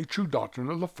the only true doctrine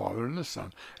of the Father and the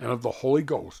Son, and of the Holy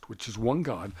Ghost, which is one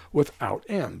God, without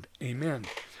end. Amen.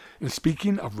 In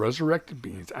speaking of resurrected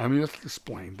beings, Abinadi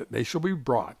explained that they shall be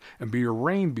brought and be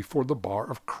arraigned before the bar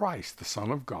of Christ, the Son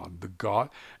of God,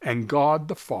 God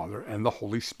the Father, and the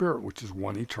Holy Spirit, which is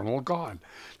one eternal God,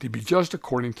 to be judged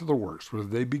according to their works, whether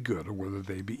they be good or whether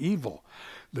they be evil.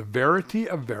 The verity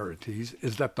of verities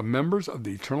is that the members of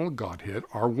the eternal Godhead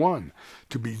are one.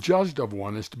 To be judged of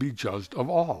one is to be judged of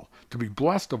all. To be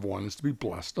blessed of one is to be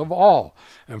blessed of all.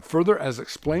 And further, as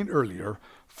explained earlier,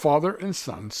 Father and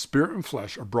Son, Spirit and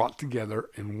flesh are brought together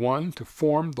in one to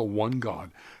form the one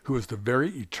God, who is the very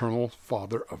eternal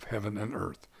Father of heaven and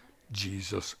earth,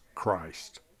 Jesus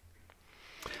Christ.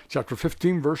 Chapter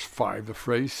 15, verse 5, the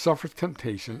phrase, suffereth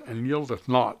temptation and yieldeth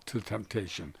not to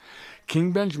temptation.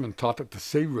 King Benjamin taught that the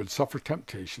Savior would suffer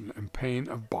temptation and pain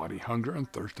of body, hunger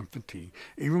and thirst and fatigue,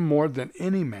 even more than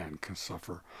any man can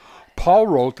suffer. Paul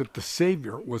wrote that the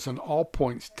Savior was in all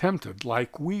points tempted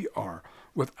like we are,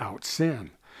 without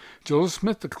sin. Joseph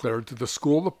Smith declared to the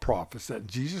school of the prophets that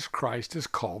Jesus Christ is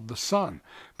called the Son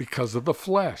because of the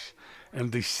flesh,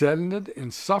 and descended in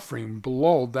suffering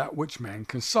below that which man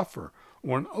can suffer,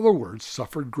 or in other words,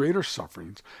 suffered greater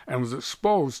sufferings, and was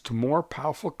exposed to more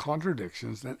powerful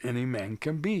contradictions than any man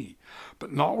can be.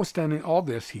 But notwithstanding all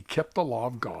this, he kept the law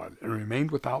of God, and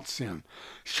remained without sin,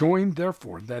 showing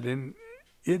therefore that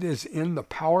it is in the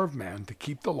power of man to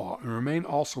keep the law and remain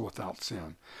also without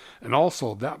sin, and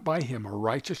also that by him a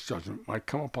righteous judgment might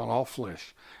come upon all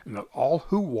flesh, and that all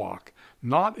who walk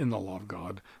not in the law of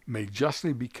God may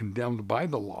justly be condemned by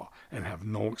the law and have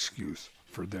no excuse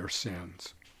for their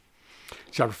sins.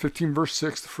 Chapter 15, verse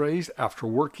 6, the phrase, after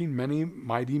working many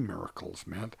mighty miracles,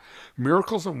 meant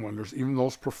miracles and wonders, even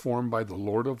those performed by the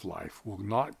Lord of life, will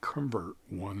not convert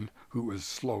one who is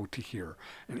slow to hear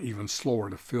and even slower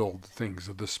to feel the things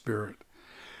of the Spirit.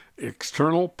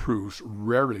 External proofs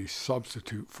rarely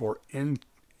substitute for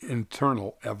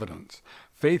internal evidence.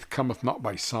 Faith cometh not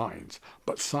by signs,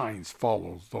 but signs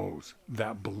follow those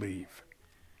that believe.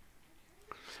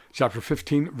 Chapter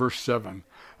 15, verse 7.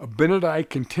 Abinadi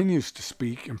continues to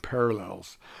speak in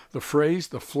parallels. The phrase,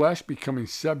 the flesh becoming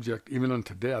subject even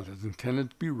unto death, is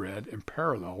intended to be read in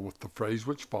parallel with the phrase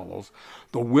which follows,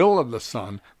 the will of the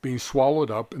Son being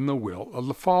swallowed up in the will of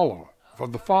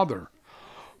the Father.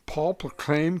 Paul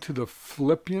proclaimed to the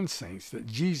Philippian saints that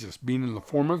Jesus, being in the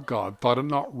form of God, thought it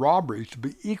not robbery to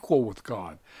be equal with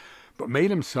God, but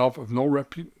made himself of no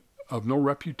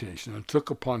reputation, and took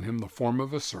upon him the form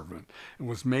of a servant, and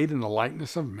was made in the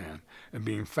likeness of men, and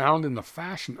being found in the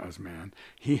fashion as man,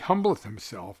 he humbleth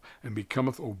himself, and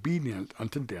becometh obedient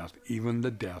unto death, even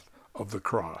the death of the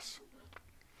cross.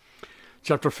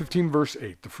 Chapter 15, verse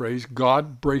 8, the phrase,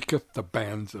 God breaketh the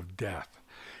bands of death.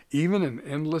 Even in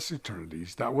endless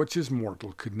eternities, that which is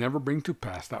mortal could never bring to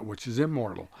pass that which is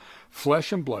immortal.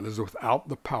 Flesh and blood is without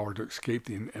the power to escape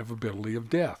the inevitability of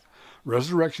death.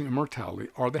 Resurrection and immortality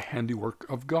are the handiwork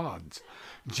of gods.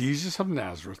 Jesus of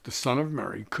Nazareth, the Son of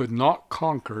Mary, could not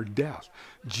conquer death.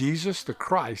 Jesus the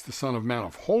Christ, the Son of Man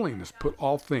of holiness, put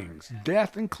all things,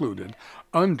 death included,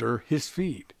 under his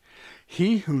feet.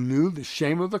 He who knew the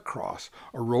shame of the cross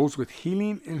arose with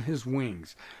healing in his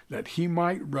wings, that he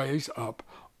might raise up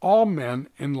all men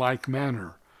in like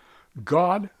manner.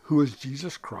 God, who is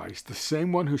Jesus Christ, the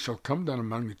same one who shall come down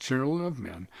among the children of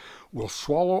men, will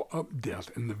swallow up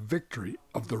death in the victory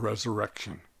of the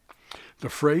resurrection. The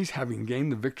phrase having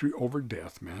gained the victory over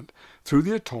death meant, through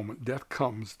the atonement, death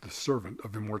comes the servant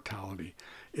of immortality.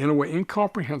 In a way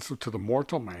incomprehensible to the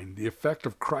mortal mind, the effect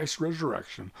of Christ's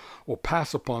resurrection will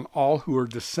pass upon all who are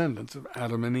descendants of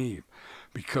Adam and Eve.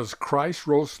 Because Christ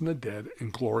rose from the dead in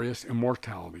glorious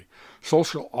immortality, so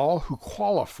shall all who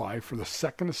qualify for the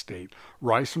second estate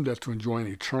rise from death to enjoy an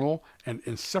eternal and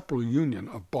inseparable union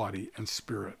of body and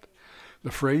spirit. The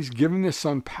phrase giving the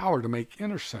Son power to make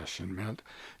intercession meant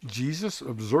Jesus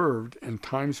observed in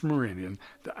times meridian,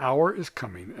 the hour is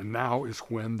coming, and now is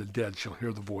when the dead shall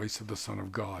hear the voice of the Son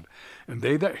of God, and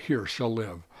they that hear shall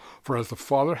live. For as the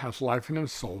Father hath life in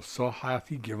his soul, so hath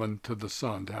he given to the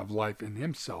Son to have life in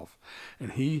himself,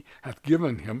 and he hath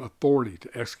given him authority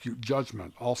to execute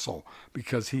judgment also,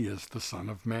 because he is the Son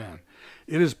of Man.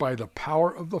 It is by the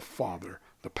power of the Father,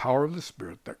 the power of the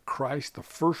Spirit, that Christ, the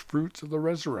first fruits of the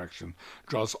resurrection,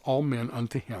 draws all men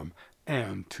unto him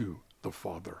and to the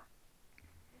Father.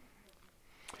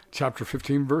 Chapter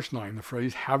 15, verse 9, the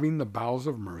phrase having the bowels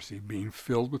of mercy, being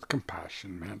filled with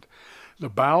compassion, meant the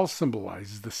bowels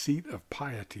symbolizes the seat of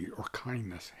piety or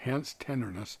kindness, hence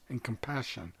tenderness and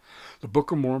compassion. The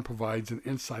Book of Mormon provides an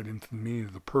insight into the meaning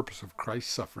of the purpose of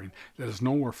Christ's suffering that is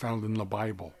nowhere found in the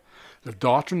Bible. The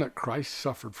doctrine that Christ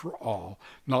suffered for all,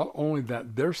 not only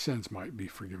that their sins might be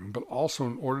forgiven, but also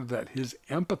in order that his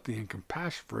empathy and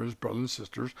compassion for his brothers and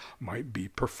sisters might be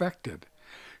perfected.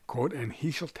 Quote, and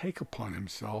he shall take upon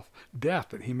himself death,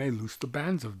 that he may loose the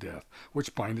bands of death,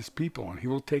 which bind his people, and he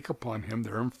will take upon him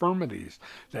their infirmities,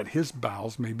 that his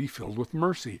bowels may be filled with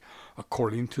mercy,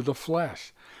 according to the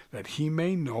flesh, that he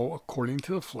may know according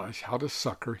to the flesh how to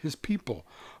succor his people,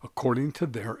 according to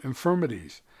their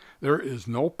infirmities. There is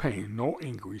no pain, no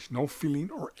anguish, no feeling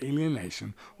or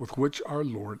alienation with which our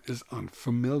Lord is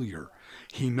unfamiliar.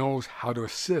 He knows how to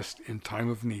assist in time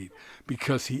of need,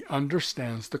 because he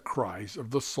understands the cries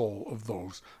of the soul of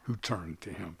those who turn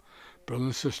to him. Brothers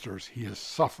and sisters, he has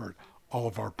suffered all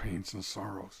of our pains and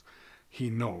sorrows. He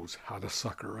knows how to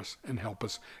succor us and help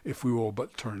us if we will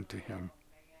but turn to him.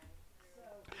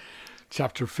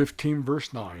 Chapter 15,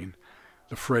 verse 9,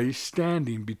 the phrase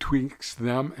standing betwixt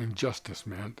them and justice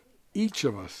meant, each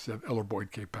of us, said Elder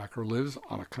Boyd K. Packer, lives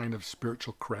on a kind of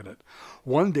spiritual credit.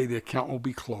 One day the account will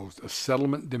be closed, a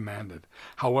settlement demanded.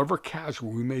 However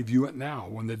casual we may view it now,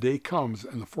 when the day comes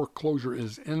and the foreclosure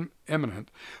is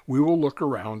imminent, we will look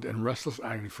around in restless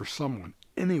agony for someone,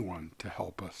 anyone, to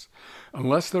help us.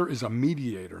 Unless there is a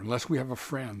mediator, unless we have a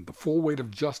friend, the full weight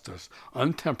of justice,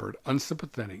 untempered,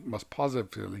 unsympathetic,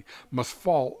 must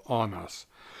fall on us.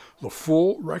 The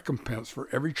full recompense for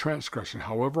every transgression,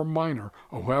 however minor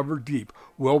or however deep,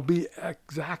 will be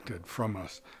exacted from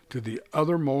us to the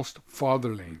uttermost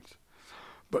farthings.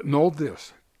 But know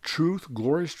this, truth,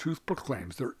 glorious truth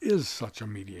proclaims there is such a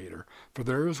mediator, for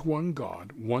there is one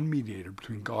God, one mediator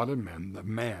between God and men, the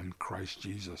man Christ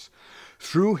Jesus.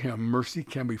 Through him mercy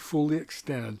can be fully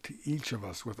extended to each of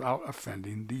us without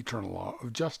offending the eternal law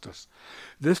of justice.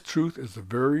 This truth is the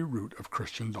very root of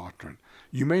Christian doctrine.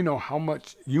 You may know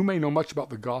much about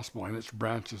the gospel and its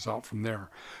branches out from there,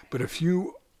 but if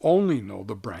you only know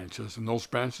the branches, and those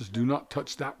branches do not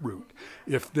touch that root,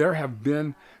 if there have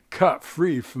been cut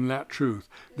free from that truth,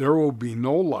 there will be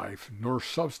no life, nor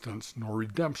substance, nor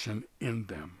redemption in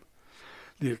them.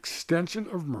 The extension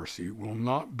of mercy will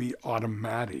not be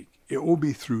automatic. It will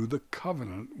be through the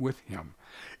covenant with him.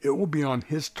 It will be on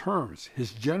his terms,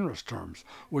 his generous terms,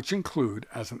 which include,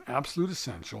 as an absolute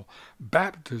essential,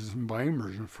 baptism by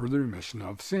immersion for the remission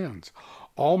of sins.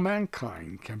 All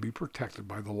mankind can be protected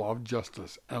by the law of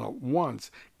justice, and at once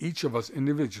each of us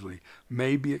individually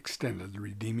may be extended the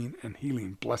redeeming and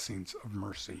healing blessings of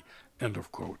mercy. End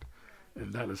of quote.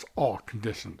 And that is all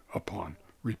conditioned upon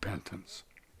repentance.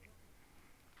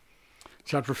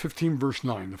 Chapter 15, verse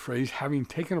 9, the phrase, having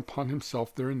taken upon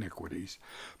himself their iniquities.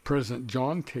 President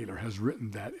John Taylor has written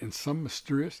that in some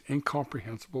mysterious,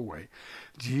 incomprehensible way,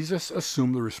 Jesus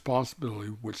assumed the responsibility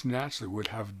which naturally would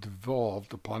have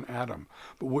devolved upon Adam,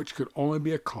 but which could only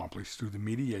be accomplished through the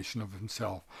mediation of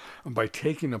himself, and by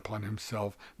taking upon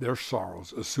himself their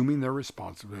sorrows, assuming their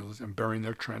responsibilities, and bearing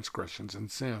their transgressions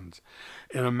and sins.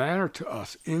 In a manner to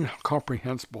us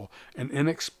incomprehensible and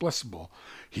inexplicable,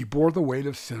 he bore the weight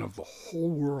of sin of the whole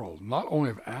world, not only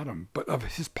of Adam, but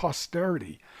of his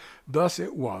posterity. Thus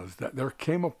it was that there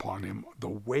came upon him the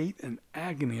weight and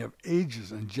agony of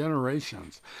ages and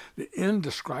generations, the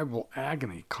indescribable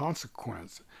agony,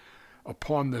 consequence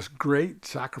upon this great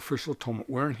sacrificial atonement,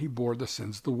 wherein he bore the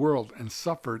sins of the world and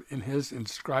suffered in his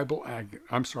indescribable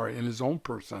in his own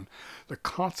person, the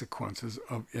consequences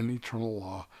of an eternal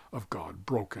law of God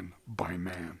broken by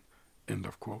man. End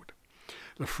of quote.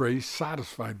 The phrase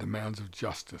satisfied demands of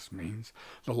justice means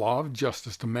the law of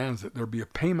justice demands that there be a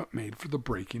payment made for the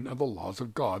breaking of the laws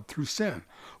of God through sin,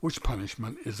 which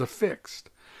punishment is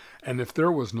affixed. And if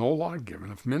there was no law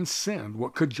given, if men sinned,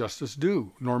 what could justice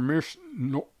do? Nor mercy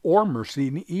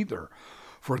either,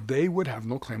 for they would have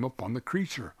no claim upon the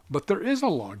creature. But there is a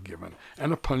law given,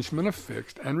 and a punishment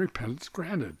affixed, and repentance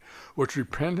granted, which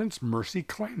repentance mercy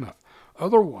claimeth.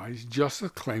 Otherwise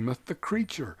justice claimeth the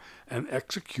creature, and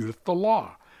executeth the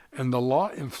law. And the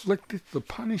law inflicteth the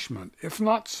punishment. If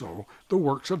not so, the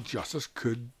works of justice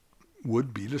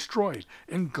would be destroyed,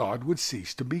 and God would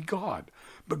cease to be God.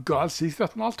 But God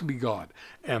ceaseth not to be God,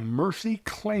 and mercy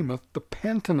claimeth the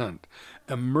penitent,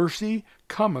 and mercy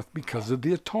cometh because of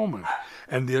the atonement.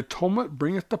 And the atonement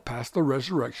bringeth to pass the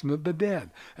resurrection of the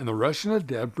dead, and the resurrection of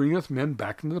the dead bringeth men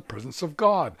back into the presence of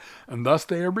God, and thus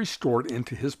they are restored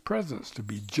into his presence, to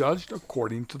be judged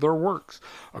according to their works,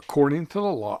 according to the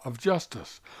law of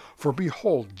justice. For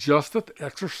behold, justice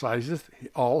exerciseth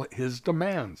all his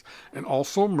demands, and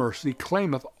also mercy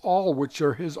claimeth all which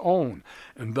are his own,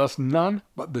 and thus none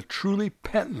but the truly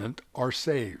penitent are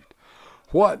saved.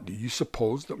 What, do you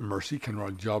suppose that mercy can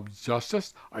run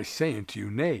justice? I say unto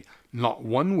you, nay, not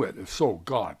one whit, if so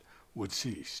God would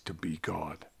cease to be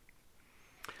God.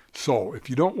 So, if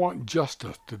you don't want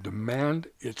justice to demand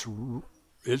its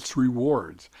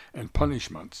rewards and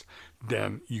punishments,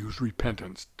 then use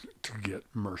repentance to get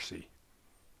mercy.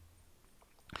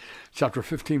 Chapter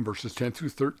 15, verses 10 through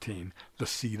 13, the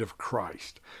seed of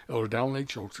Christ. Elder Dallin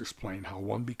H. Oaks explained how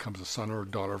one becomes a son or a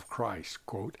daughter of Christ.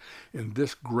 Quote, in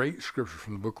this great scripture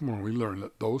from the Book of Mormon, we learn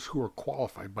that those who are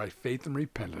qualified by faith and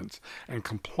repentance and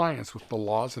compliance with the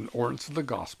laws and ordinances of the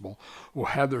gospel will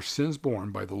have their sins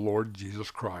borne by the Lord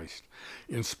Jesus Christ.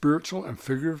 In spiritual and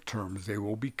figurative terms, they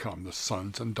will become the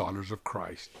sons and daughters of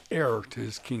Christ, heir to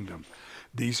his kingdom.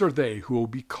 These are they who will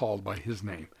be called by his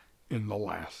name in the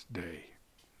last day.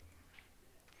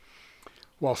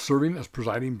 While serving as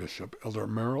presiding bishop, Elder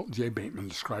Merrill J. Bateman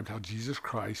described how Jesus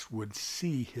Christ would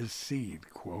see his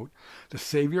seed. Quote, the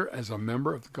Savior, as a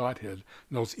member of the Godhead,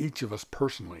 knows each of us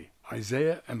personally.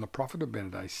 Isaiah and the prophet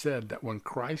Abinadi said that when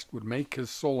Christ would make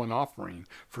his soul an offering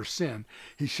for sin,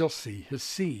 he shall see his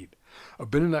seed.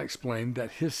 Abinadi explained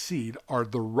that his seed are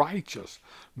the righteous,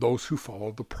 those who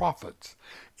follow the prophets.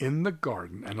 In the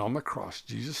garden and on the cross,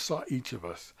 Jesus saw each of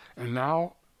us, and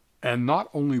not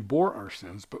only bore our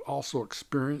sins, but also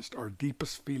experienced our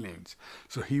deepest feelings,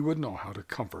 so he would know how to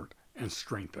comfort and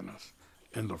strengthen us.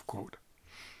 End of quote.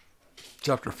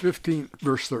 Chapter 15,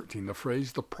 verse 13, the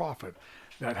phrase, the prophet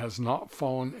that has not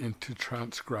fallen into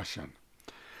transgression.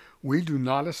 We do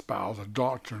not espouse a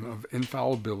doctrine of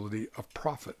infallibility of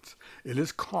prophets. It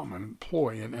is common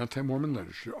ploy in anti-Mormon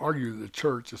literature to argue that the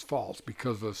church is false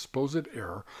because of the supposed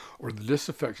error or the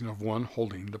disaffection of one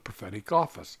holding the prophetic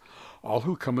office. All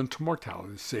who come into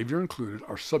mortality, the Savior included,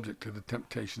 are subject to the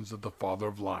temptations of the father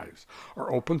of lies,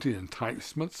 are open to the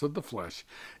enticements of the flesh,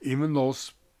 even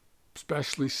those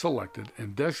specially selected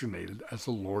and designated as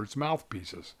the Lord's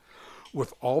mouthpieces.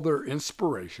 With all their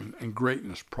inspiration and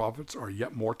greatness, prophets are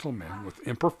yet mortal men with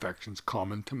imperfections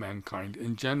common to mankind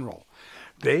in general.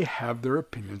 They have their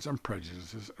opinions and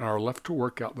prejudices and are left to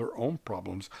work out their own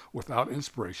problems without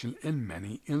inspiration in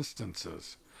many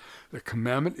instances. The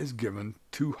commandment is given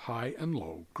to high and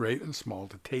low, great and small,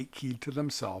 to take heed to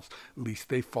themselves, lest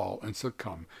they fall and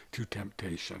succumb to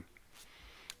temptation.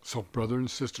 So, brothers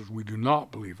and sisters, we do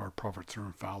not believe our prophets are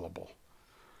infallible.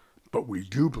 But we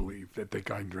do believe that they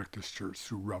guide and direct this church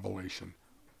through revelation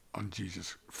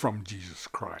from Jesus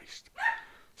Christ.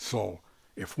 So,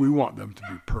 if we want them to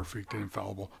be perfect and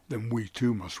infallible, then we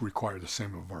too must require the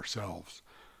same of ourselves.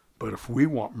 But if we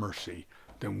want mercy,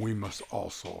 then we must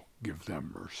also give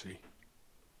them mercy.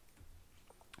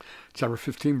 Chapter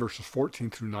 15, verses 14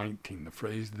 through 19, the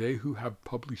phrase, they who have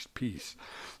published peace.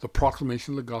 The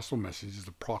proclamation of the gospel message is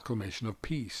the proclamation of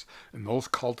peace, and those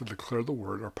called to declare the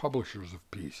word are publishers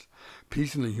of peace.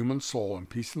 Peace in the human soul and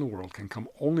peace in the world can come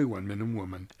only when men and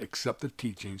women accept the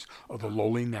teachings of the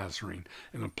lowly Nazarene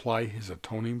and apply his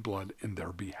atoning blood in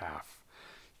their behalf.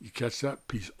 You catch that?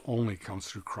 Peace only comes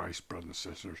through Christ, brothers and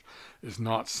sisters. It's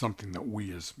not something that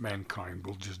we as mankind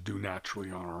will just do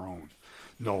naturally on our own.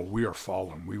 No, we are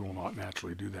fallen. We will not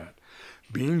naturally do that.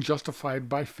 Being justified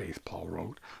by faith, Paul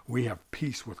wrote, we have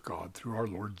peace with God through our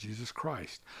Lord Jesus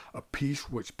Christ, a peace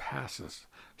which passes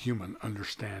human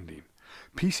understanding.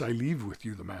 Peace I leave with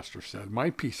you, the Master said. My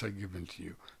peace I give unto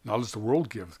you. Not as the world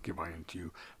giveth, give I unto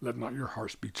you. Let not your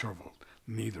hearts be troubled,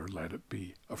 neither let it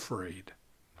be afraid.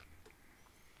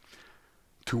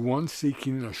 To one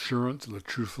seeking an assurance of the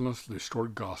truthfulness of the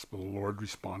restored gospel, the Lord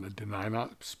responded, did I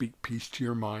not speak peace to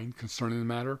your mind concerning the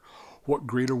matter? What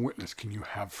greater witness can you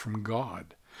have from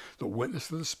God? The witness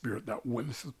of the Spirit, that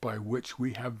witness by which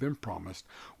we have been promised,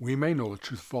 we may know the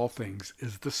truth of all things,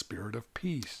 is the Spirit of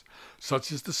peace.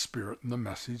 Such is the Spirit and the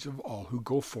message of all who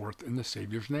go forth in the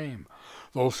Savior's name.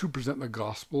 Those who present the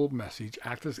gospel message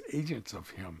act as agents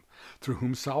of him, through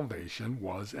whom salvation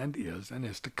was and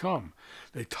is to come.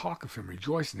 They talk of him,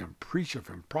 rejoice in him, preach of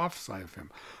him, prophesy of him,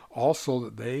 also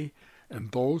that they and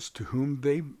those to whom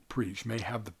they preach may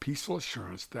have the peaceful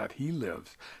assurance that he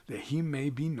lives, that he may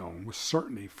be known with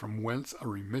certainty, from whence a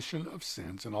remission of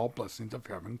sins and all blessings of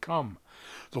heaven come.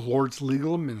 The Lord's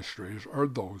legal administrators are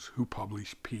those who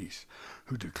publish peace,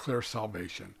 who declare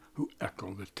salvation, who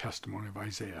echo the testimony of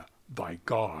Isaiah, "Thy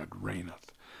God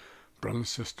reigneth." Brothers and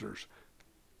sisters,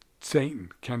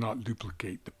 Satan cannot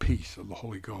duplicate the peace of the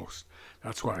Holy Ghost.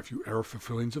 That's why if you ever feel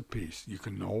feelings of peace, you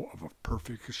can know of a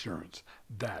perfect assurance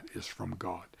that is from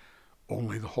God.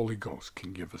 Only the Holy Ghost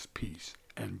can give us peace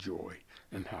and joy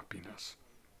and happiness.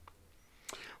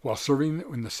 While serving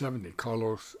in the 70,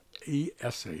 Carlos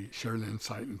E.S.A. shared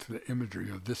insight into the imagery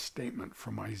of this statement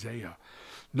from Isaiah.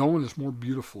 No one is more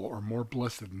beautiful or more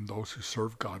blessed than those who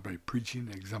serve God by preaching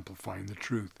and exemplifying the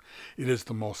truth. It is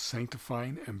the most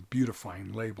sanctifying and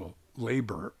beautifying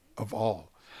labor of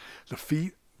all. The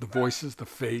feet, the voices, the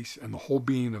face, and the whole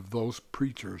being of those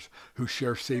preachers who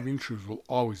share saving truths will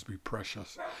always be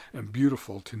precious and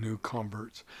beautiful to new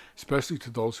converts, especially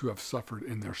to those who have suffered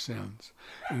in their sins.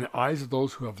 In the eyes of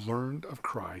those who have learned of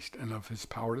Christ and of his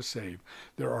power to save,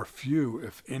 there are few,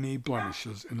 if any,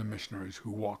 blemishes in the missionaries who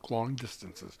walk long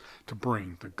distances to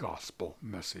bring the gospel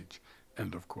message.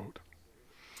 End of quote.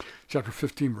 Chapter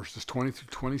 15, verses 20 through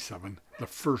 27, the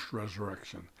first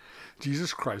resurrection.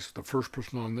 Jesus Christ was the first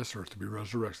person on this earth to be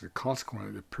resurrected.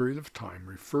 Consequently, the period of time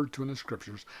referred to in the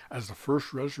Scriptures as the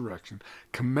first resurrection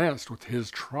commenced with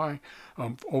his triumph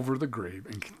over the grave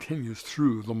and continues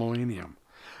through the millennium.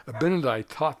 Abinadi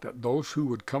taught that those who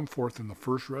would come forth in the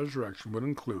first resurrection would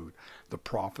include the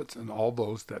prophets and all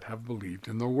those that have believed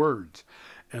in the words,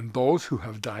 and those who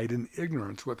have died in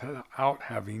ignorance without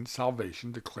having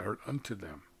salvation declared unto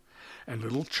them, and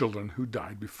little children who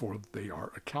died before they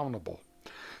are accountable.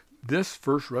 This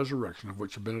first resurrection of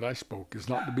which Abinadi spoke is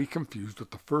not to be confused with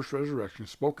the first resurrection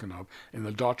spoken of in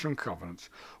the Doctrine and Covenants,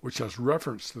 which has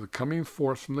reference to the coming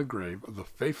forth from the grave of the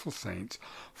faithful saints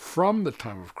from the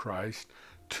time of Christ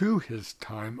to his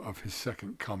time of his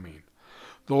second coming.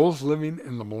 Those living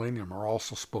in the millennium are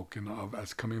also spoken of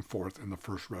as coming forth in the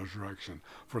first resurrection,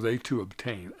 for they too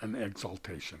obtain an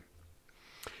exaltation.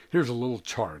 Here's a little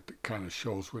chart that kind of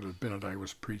shows what Abinadi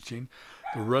was preaching.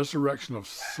 The resurrection of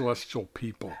celestial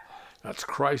people. That's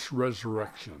Christ's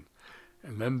resurrection.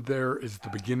 And then there is the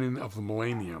beginning of the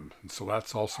millennium. And so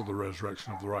that's also the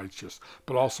resurrection of the righteous.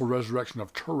 But also resurrection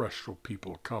of terrestrial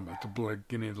people come at the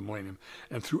beginning of the millennium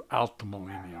and throughout the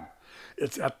millennium.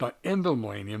 It's at the end of the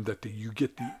millennium that you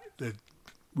get the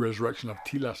resurrection of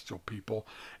telestial people.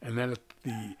 And then at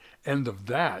the end of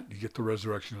that, you get the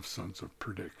resurrection of sons of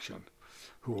perdition,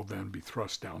 who will then be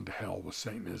thrust down to hell with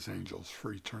Satan and his angels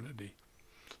for eternity.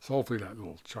 So hopefully that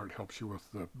little chart helps you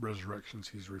with the resurrections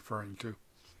he's referring to.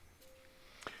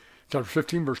 Chapter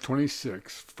 15, verse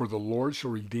 26, "For the Lord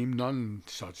shall redeem none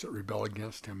such that rebel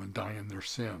against him and die in their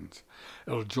sins."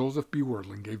 Elder Joseph B.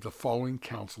 Wordling gave the following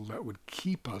counsel that would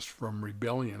keep us from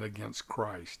rebellion against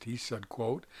Christ. He said,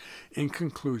 quote, "In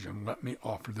conclusion, let me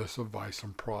offer this advice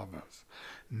and promise.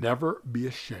 Never be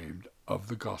ashamed of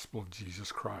the gospel of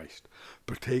Jesus Christ.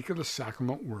 Partake of the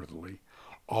sacrament worthily.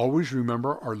 Always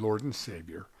remember our Lord and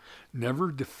Savior.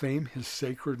 Never defame his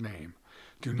sacred name.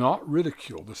 Do not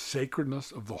ridicule the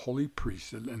sacredness of the holy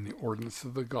priesthood and the ordinance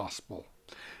of the gospel.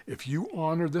 If you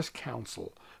honor this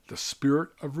counsel, the spirit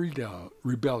of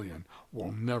rebellion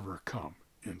will never come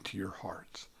into your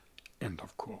hearts." End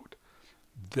of quote.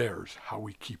 There's how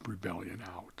we keep rebellion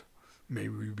out. May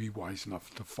we be wise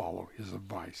enough to follow his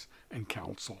advice and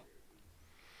counsel.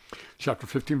 Chapter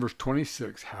 15, verse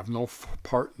 26, "Have no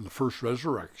part in the first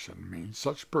resurrection," means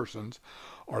such persons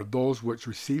are those which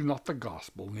receive not the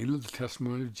gospel, neither the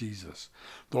testimony of Jesus,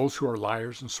 those who are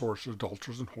liars and sorcerers,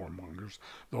 adulterers and whoremongers,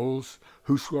 those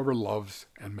whosoever loves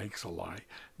and makes a lie,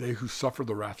 they who suffer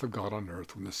the wrath of God on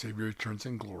earth when the Savior returns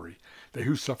in glory, they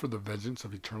who suffer the vengeance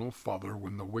of eternal Father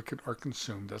when the wicked are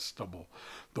consumed as stubble,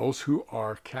 those who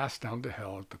are cast down to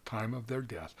hell at the time of their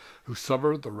death, who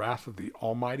suffer the wrath of the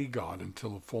Almighty God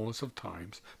until the fullness of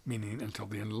times, meaning until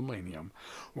the end of the millennium,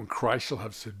 when Christ shall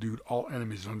have subdued all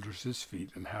enemies under his feet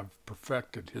and have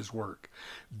perfected his work.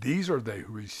 These are they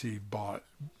who receive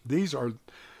these are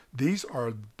These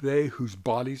are they whose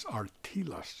bodies are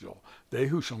telestial, they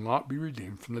who shall not be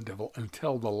redeemed from the devil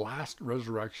until the last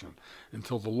resurrection,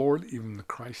 until the Lord, even the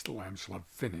Christ the Lamb, shall have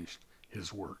finished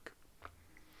his work.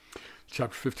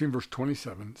 Chapter 15, verse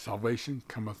 27, salvation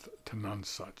cometh to none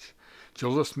such.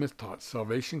 Joseph Smith taught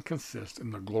salvation consists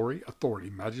in the glory, authority,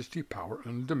 majesty, power,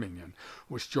 and dominion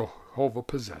which Jehovah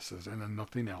possesses, and in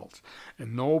nothing else.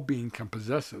 And no being can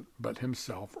possess it but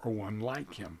himself or one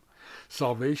like him.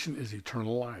 Salvation is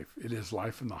eternal life. It is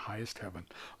life in the highest heaven,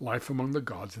 life among the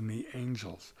gods and the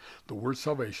angels. The word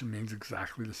salvation means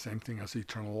exactly the same thing as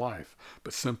eternal life,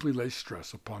 but simply lays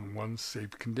stress upon one's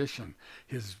saved condition,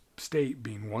 his state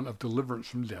being one of deliverance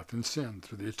from death and sin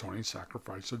through the atoning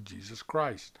sacrifice of Jesus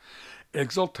Christ.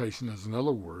 Exaltation is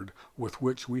another word with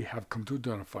which we have come to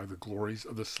identify the glories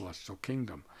of the celestial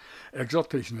kingdom.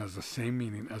 Exaltation has the same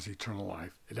meaning as eternal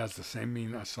life. It has the same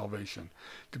meaning as salvation.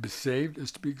 To be saved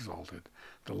is to be exalted.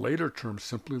 The later term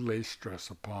simply lays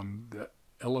stress upon the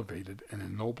elevated and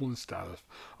ennobled status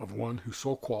of one who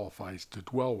so qualifies to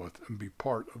dwell with and be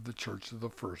part of the church of the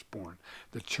firstborn,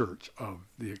 the church of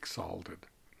the exalted.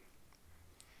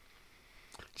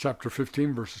 Chapter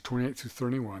 15, verses 28 through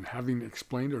 31, having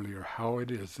explained earlier how it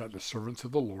is that the servants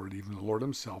of the Lord, even the Lord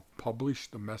himself,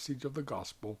 published the message of the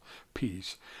gospel,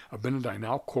 peace, Abinadi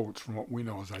now quotes from what we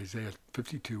know as Isaiah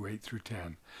 52, 8 through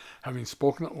 10. Having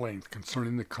spoken at length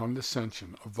concerning the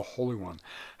condescension of the Holy One,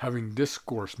 having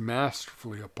discoursed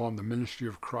masterfully upon the ministry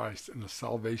of Christ and the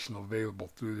salvation available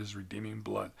through his redeeming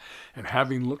blood, and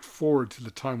having looked forward to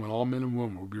the time when all men and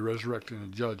women will be resurrected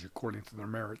and judged according to their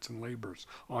merits and labors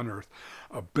on earth,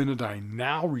 Abinadi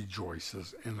now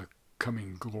rejoices in the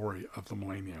coming glory of the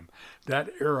millennium, that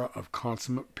era of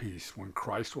consummate peace when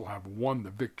Christ will have won the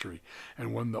victory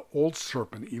and when the old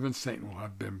serpent, even Satan, will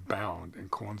have been bound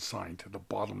and consigned to the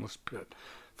bottomless pit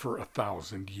for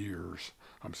 1,000 years.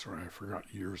 I'm sorry, I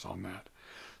forgot years on that.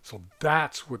 So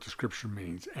that's what the scripture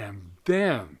means. And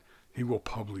then he will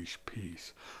publish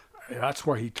peace. That's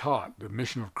why he taught the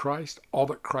mission of Christ, all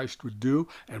that Christ would do,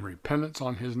 and repentance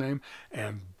on his name.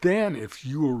 And then, if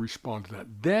you will respond to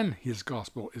that, then his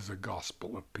gospel is a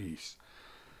gospel of peace.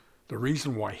 The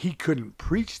reason why he couldn't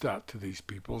preach that to these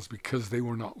people is because they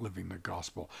were not living the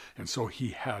gospel. And so he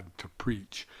had to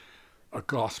preach a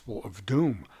gospel of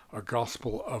doom, a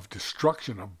gospel of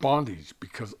destruction, of bondage,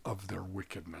 because of their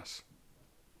wickedness.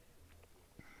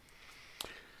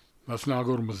 Let's now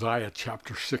go to Mosiah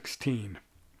chapter 16.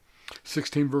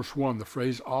 16 verse 1, the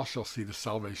phrase, all shall see the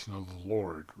salvation of the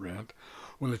Lord, rent.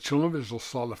 When the children of Israel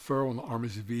saw the Pharaoh and the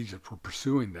armies of Egypt were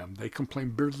pursuing them, they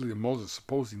complained bitterly to Moses,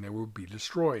 supposing they would be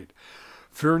destroyed.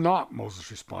 Fear not,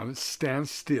 Moses responded, stand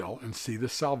still and see the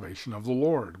salvation of the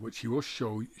Lord, which he will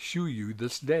shew you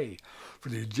this day. For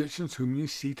the Egyptians whom ye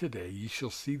see today, ye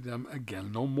shall see them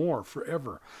again no more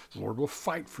forever. The Lord will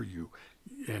fight for you,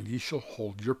 and ye shall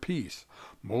hold your peace.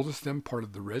 Moses then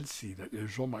parted the Red Sea, that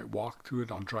Israel might walk through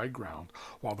it on dry ground,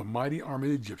 while the mighty army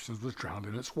of the Egyptians was drowned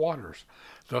in its waters.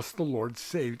 Thus the Lord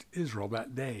saved Israel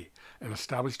that day, and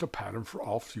established a pattern for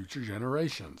all future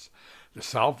generations. The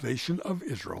salvation of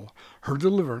Israel, her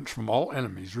deliverance from all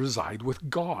enemies, reside with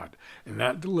God, and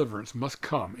that deliverance must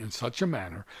come in such a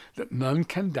manner that none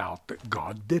can doubt that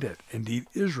God did it. Indeed,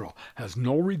 Israel has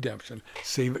no redemption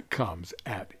save it comes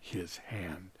at his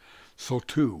hand. So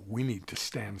too, we need to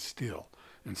stand still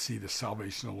and see the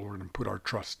salvation of the Lord and put our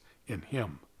trust in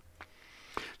him.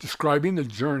 Describing the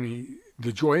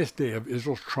joyous day of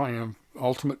Israel's triumph,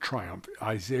 ultimate triumph,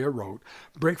 Isaiah wrote,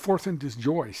 break forth into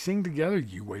joy, sing together,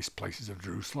 ye waste places of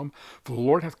Jerusalem, for the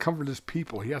Lord hath comforted his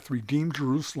people, he hath redeemed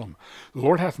Jerusalem. The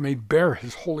Lord hath made bare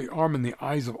his holy arm in the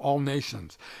eyes of all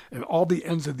nations, and all the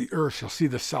ends of the earth shall see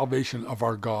the salvation of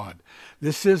our God.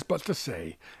 This is but to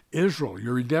say, Israel,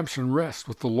 your redemption rests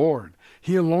with the Lord.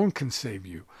 He alone can save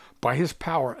you. By his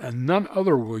power and none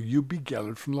other will you be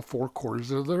gathered from the four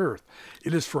quarters of the earth.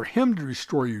 It is for him to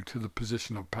restore you to the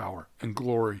position of power and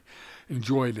glory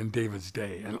enjoyed in David's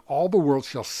day, and all the world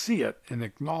shall see it and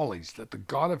acknowledge that the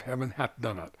God of heaven hath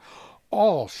done it.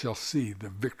 All shall see the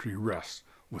victory rests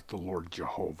with the Lord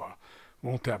Jehovah.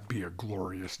 Won't that be a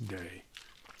glorious day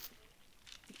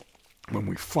when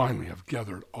we finally have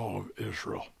gathered all of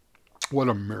Israel? What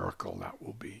a miracle that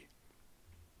will be.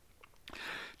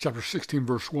 Chapter 16,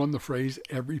 verse 1, the phrase,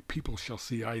 every people shall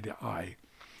see eye to eye.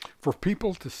 For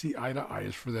people to see eye to eye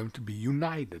is for them to be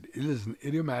united. It is an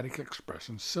idiomatic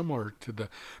expression similar to the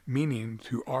meaning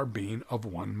to our being of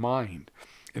one mind.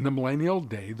 In the millennial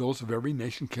day, those of every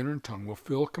nation, kindred, and tongue will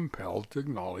feel compelled to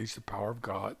acknowledge the power of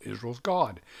God, Israel's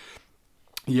God.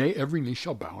 Yea, every knee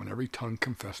shall bow, and every tongue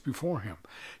confess before him.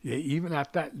 Yea, even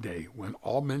at that day, when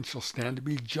all men shall stand to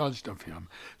be judged of him,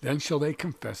 then shall they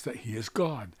confess that he is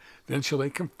God. Then shall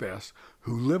they confess,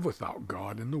 who live without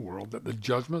God in the world, that the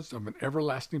judgments of an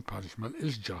everlasting punishment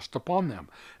is just upon them.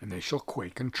 And they shall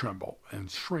quake and tremble,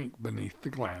 and shrink beneath the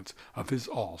glance of his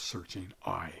all-searching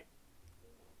eye.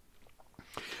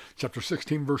 Chapter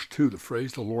 16, verse 2, the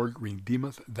phrase, the Lord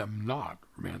redeemeth them not,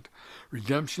 meant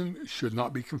redemption should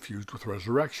not be confused with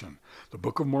resurrection. The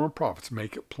Book of Mormon prophets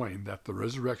make it plain that the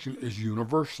resurrection is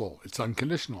universal, it's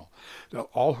unconditional, that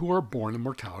all who are born in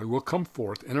mortality will come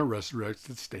forth in a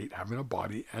resurrected state, having a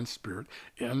body and spirit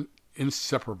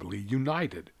inseparably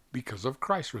united because of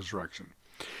Christ's resurrection.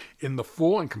 In the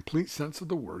full and complete sense of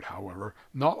the word, however,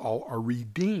 not all are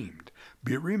redeemed.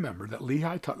 Be it remembered that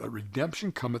Lehi taught that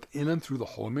redemption cometh in and through the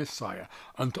Holy Messiah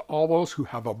unto all those who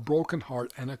have a broken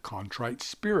heart and a contrite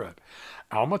spirit.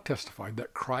 Alma testified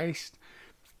that Christ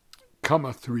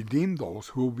cometh to redeem those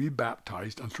who will be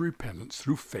baptized unto repentance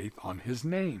through faith on his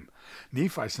name.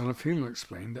 Nephi, son of Helaman,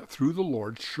 explained that through the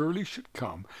Lord surely should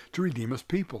come to redeem his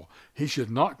people. He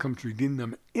should not come to redeem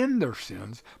them in their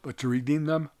sins, but to redeem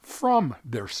them from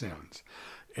their sins.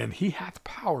 And he hath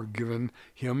power given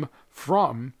him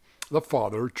from the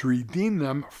Father to redeem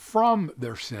them from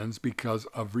their sins because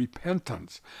of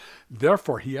repentance.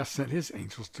 Therefore he hath sent his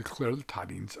angels to declare the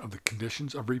tidings of the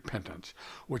conditions of repentance,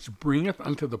 which bringeth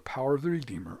unto the power of the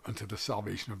Redeemer unto the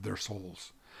salvation of their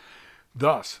souls.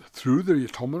 Thus, through the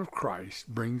atonement of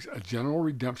Christ brings a general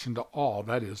redemption to all,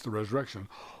 that is, the resurrection.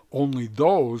 Only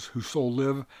those who so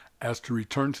live as to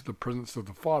return to the presence of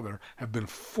the Father have been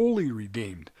fully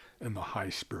redeemed in the high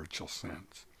spiritual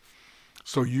sense.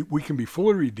 So we can be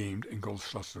fully redeemed and go to the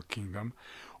celestial kingdom,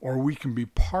 or we can be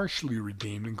partially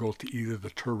redeemed and go to either the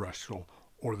terrestrial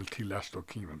or the telestial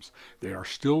kingdoms. They are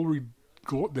still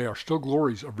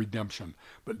glories of redemption,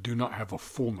 but do not have a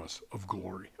fullness of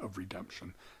glory of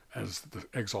redemption, as the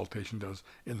exaltation does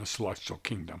in the celestial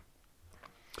kingdom.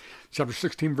 Chapter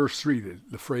 16, verse 3,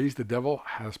 the phrase, the devil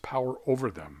has power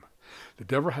over them. The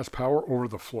devil has power over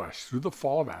the flesh through the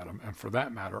fall of Adam, and for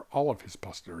that matter, all of his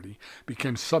posterity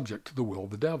became subject to the will of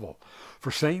the devil. For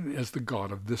Satan is the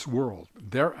god of this world.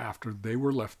 Thereafter they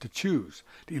were left to choose,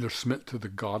 to either submit to the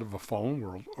god of a fallen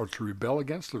world, or to rebel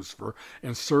against Lucifer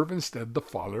and serve instead the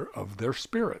father of their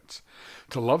spirits.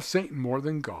 To love Satan more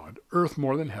than God, earth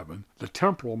more than heaven, the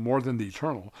temporal more than the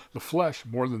eternal, the flesh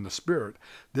more than the spirit,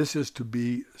 this is to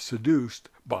be seduced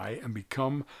by and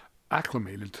become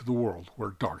acclimated to the world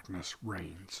where darkness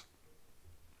reigns.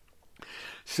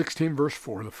 16 verse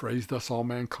 4, the phrase, thus all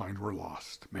mankind were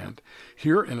lost, meant,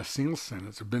 here in a single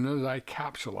sentence, Abinadi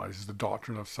capsulizes the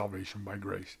doctrine of salvation by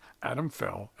grace. Adam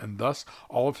fell, and thus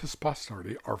all of his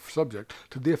posterity are subject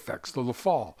to the effects of the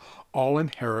fall. All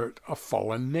inherit a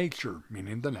fallen nature,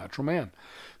 meaning the natural man.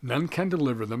 None can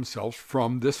deliver themselves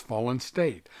from this fallen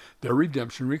state. Their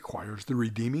redemption requires the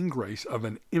redeeming grace of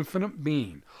an infinite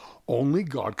being. Only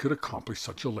God could accomplish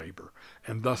such a labor,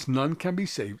 and thus none can be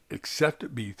saved except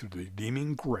it be through the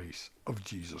redeeming grace of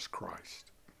Jesus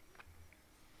Christ.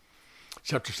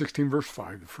 Chapter 16, verse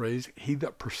 5, the phrase, he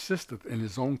that persisteth in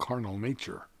his own carnal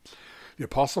nature. The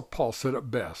Apostle Paul said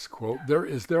it best, quote, there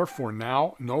is therefore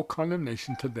now no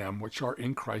condemnation to them which are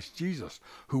in Christ Jesus,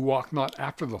 who walk not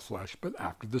after the flesh, but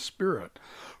after the Spirit.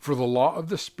 For the law of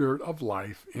the Spirit of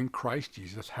life in Christ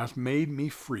Jesus hath made me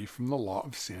free from the law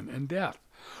of sin and death.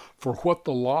 For what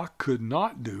the law could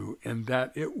not do, in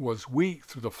that it was weak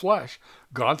through the flesh,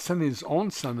 God sending his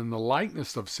own Son in the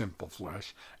likeness of sinful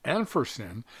flesh, and for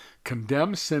sin,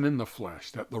 condemned sin in the flesh,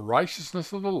 that the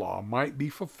righteousness of the law might be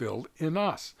fulfilled in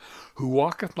us, who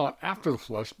walketh not after the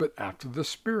flesh, but after the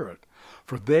Spirit.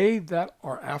 For they that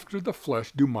are after the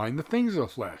flesh do mind the things of the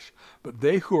flesh, but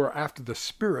they who are after the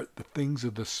Spirit, the things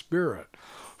of the Spirit.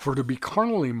 For to be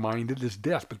carnally minded is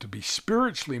death, but to be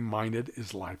spiritually minded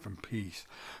is life and peace.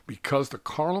 Because the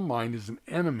carnal mind is an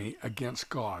enemy against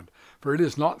God, for it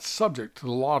is not subject to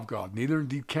the law of God, neither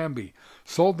indeed can be.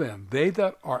 So then, they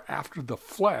that are after the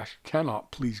flesh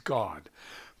cannot please God.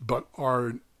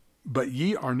 But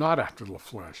ye are not after the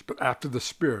flesh, but after the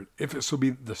Spirit, if it so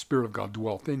be the Spirit of God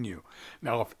dwelleth in you.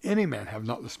 Now if any man have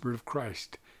not the Spirit of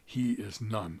Christ, he is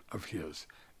none of his.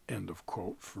 End of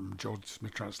quote from Joseph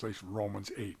Smith translation, Romans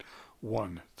 8,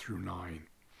 1 through 9.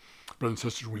 Brothers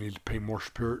and sisters, we need to pay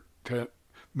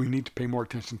more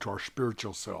attention to our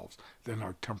spiritual selves than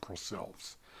our temporal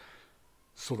selves,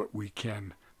 so that we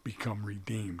can become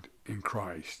redeemed in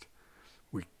Christ.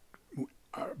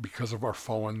 Because of our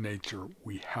fallen nature,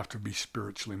 we have to be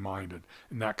spiritually minded,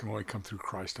 and that can only come through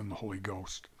Christ and the Holy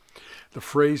Ghost. The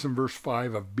phrase in verse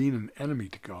 5 of being an enemy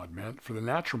to God meant, for the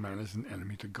natural man is an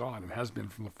enemy to God and has been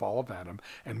from the fall of Adam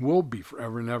and will be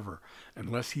forever and ever,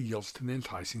 unless he yields to the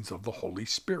enticings of the Holy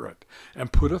Spirit,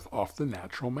 and putteth off the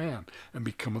natural man, and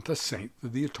becometh a saint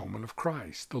through the atonement of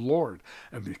Christ, the Lord,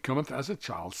 and becometh as a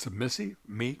child, submissive,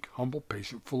 meek, humble,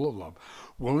 patient, full of love,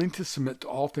 willing to submit to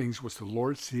all things which the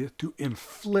Lord seeth to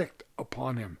inflict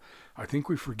upon him. I think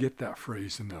we forget that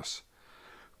phrase in this.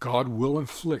 God will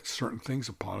inflict certain things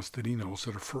upon us that he knows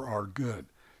that are for our good.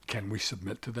 Can we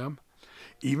submit to them?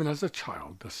 Even as a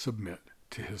child does submit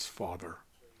to his father.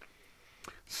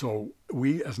 So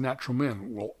we as natural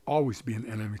men will always be an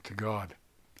enemy to God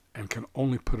and can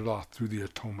only put it off through the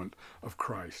atonement of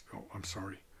Christ.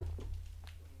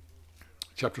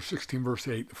 Chapter 16, verse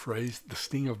 8, the phrase, the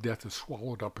sting of death is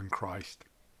swallowed up in Christ.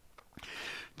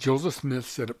 Joseph Smith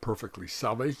said it perfectly.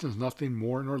 Salvation is nothing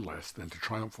more nor less than to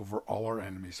triumph over all our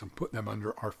enemies and put them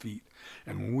under our feet.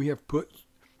 And when we have put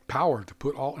power to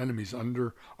put all enemies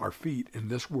under our feet in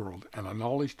this world, and a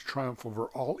knowledge to triumph over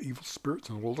all evil spirits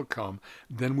in the world to come,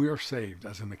 then we are saved,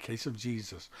 as in the case of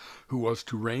Jesus, who was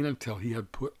to reign until he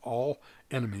had put all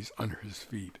enemies under his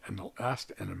feet, and the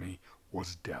last enemy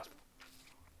was death.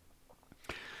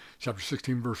 Chapter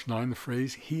 16, verse 9, the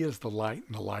phrase, he is the light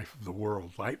and the life of the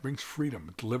world. Light brings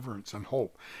freedom, deliverance, and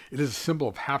hope. It is a symbol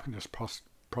of happiness,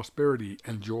 prosperity,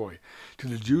 and joy. To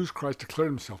the Jews, Christ declared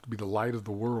himself to be the light of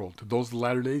the world. To those of the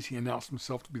latter days, he announced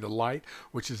himself to be the light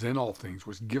which is in all things,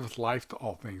 which giveth life to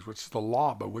all things, which is the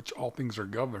law by which all things are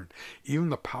governed, even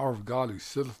the power of God who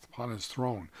sitteth upon his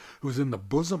throne, who is in the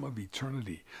bosom of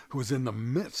eternity, who is in the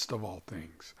midst of all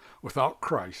things. Without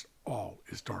Christ, all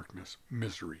is darkness,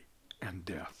 misery, and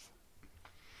death.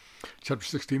 Chapter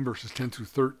 16, verses 10 through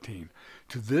 13.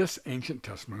 To this ancient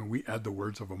testimony we add the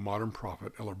words of a modern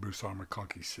prophet, Eller Busar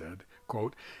McConkie said,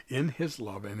 quote, in his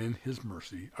love and in his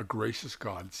mercy, a gracious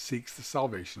God seeks the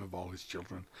salvation of all his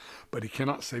children, but he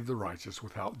cannot save the righteous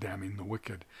without damning the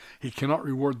wicked. He cannot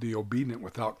reward the obedient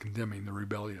without condemning the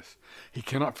rebellious. He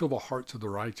cannot fill the hearts of the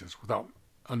righteous without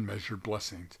unmeasured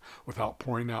blessings, without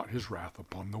pouring out his wrath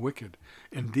upon the wicked.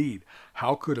 Indeed,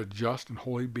 how could a just and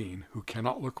holy being, who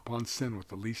cannot look upon sin with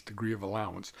the least degree of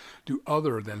allowance, do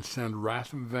other than send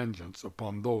wrath and vengeance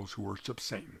upon those who worship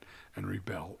Satan and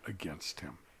rebel against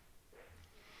him?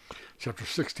 Chapter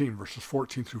 16, verses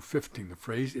 14 through 15, the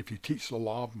phrase, if you teach the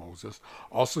law of Moses,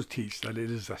 also teach that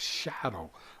it is a shadow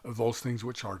of those things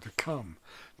which are to come.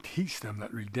 Teach them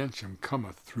that redemption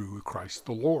cometh through Christ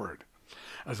the Lord.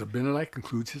 As Abinadi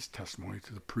concludes his testimony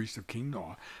to the priest of King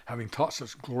Noah, having taught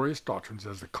such glorious doctrines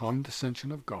as the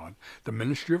condescension of God, the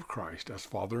ministry of Christ as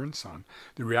Father and Son,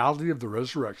 the reality of the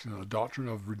resurrection and the doctrine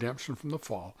of redemption from the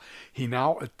fall, he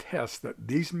now attests that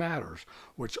these matters,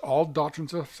 which all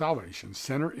doctrines of salvation,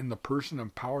 center in the person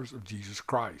and powers of Jesus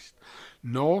Christ.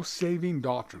 No saving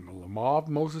doctrine, the law of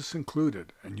Moses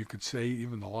included, and you could say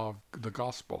even the law of the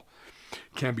gospel,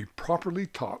 can be properly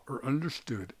taught or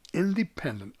understood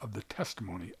independent of the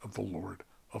testimony of the Lord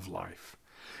of life.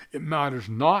 It matters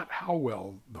not how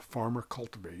well the farmer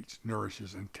cultivates,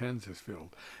 nourishes, and tends his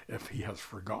field if he has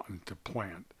forgotten to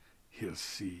plant his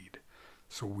seed.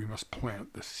 So we must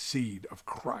plant the seed of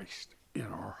Christ in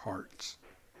our hearts.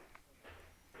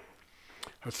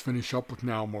 Let's finish up with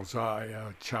now Mosiah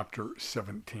chapter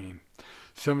 17.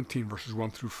 17 verses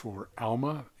 1 through 4.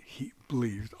 Alma, he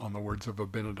believed on the words of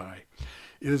Abinadi.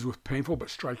 It is with painful but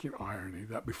striking irony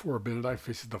that before Abinadi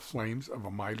faces the flames of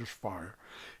a miser's fire,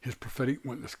 his prophetic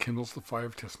witness kindles the fire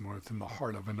of testimony within the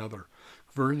heart of another.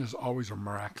 Conversion is always a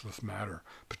miraculous matter,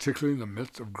 particularly in the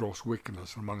midst of gross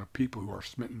wickedness among a people who are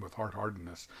smitten with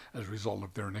hard-heartedness as a result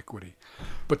of their iniquity.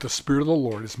 But the Spirit of the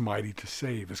Lord is mighty to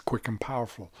save, is quick and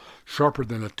powerful, sharper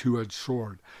than a two-edged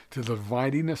sword, to the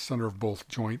dividing asunder of both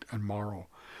joint and marrow.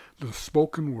 The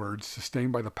spoken word,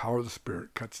 sustained by the power of the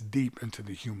Spirit, cuts deep into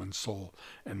the human soul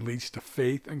and leads to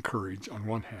faith and courage on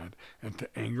one hand and to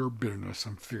anger, bitterness,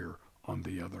 and fear on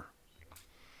the other.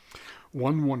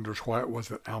 One wonders why it was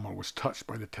that Alma was touched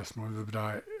by the testimony of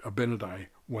Abinadi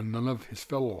when none of his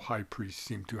fellow high priests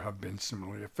seemed to have been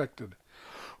similarly affected.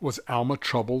 Was Alma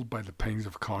troubled by the pangs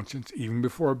of conscience even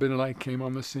before Abinadi came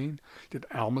on the scene? Did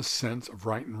Alma's sense of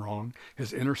right and wrong,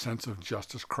 his inner sense of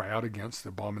justice, cry out against the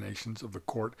abominations of the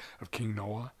court of King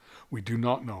Noah? We do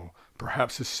not know.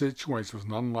 Perhaps his situation was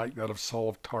none like that of Saul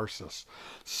of Tarsus.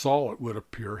 Saul, it would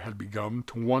appear, had begun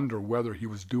to wonder whether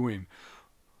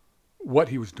what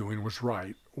he was doing was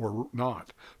right or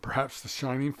not. Perhaps the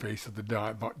shining face of the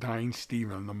dying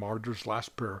Stephen in the martyr's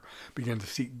last prayer began to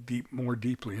seek more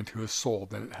deeply into his soul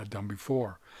than it had done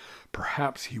before.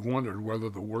 Perhaps he wondered whether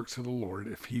the works of the Lord,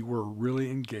 if he were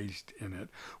really engaged in it,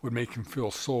 would make him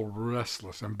feel so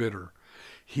restless and bitter.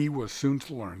 He was soon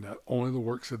to learn that only the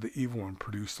works of the evil one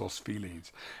produce those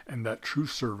feelings, and that true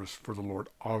service for the Lord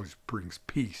always brings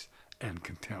peace and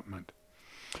contentment.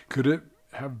 Could it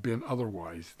have been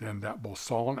otherwise than that both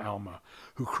Saul and Alma,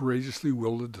 who courageously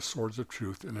wielded the swords of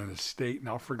truth in an estate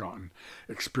now forgotten,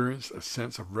 experienced a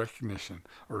sense of recognition,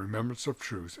 a remembrance of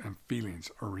truths and feelings,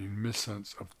 a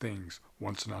reminiscence of things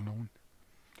once unknown,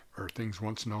 or things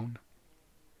once known?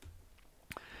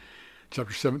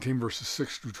 Chapter 17, verses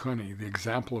 6 through 20, the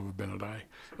example of Abinadi.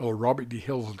 Elder Robert D.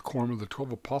 Hill's and quorum of the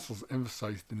 12 apostles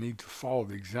emphasized the need to follow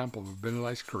the example of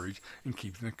Abinadi's courage in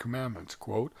keeping the commandments.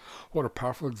 Quote, "What a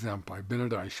powerful example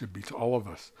Abinadi should be to all of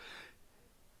us.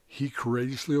 He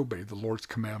courageously obeyed the Lord's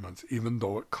commandments, even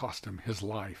though it cost him his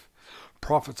life.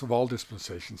 Prophets of all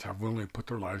dispensations have willingly put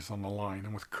their lives on the line,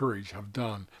 and with courage have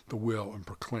done the will and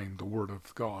proclaimed the word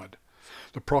of God.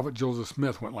 The prophet Joseph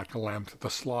Smith went like a lamb to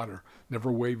the slaughter,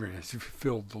 never wavering as he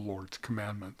fulfilled the Lord's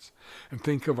commandments. And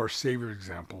think of our Savior's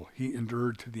example. He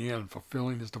endured to the end,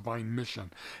 fulfilling his divine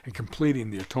mission and completing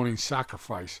the atoning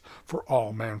sacrifice for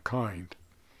all mankind.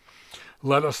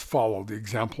 Let us follow the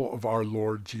example of our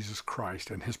Lord Jesus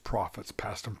Christ and his prophets,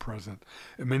 past and present.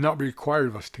 It may not be required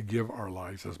of us to give our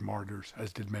lives as martyrs,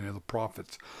 as did many of the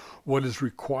prophets. What is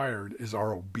required is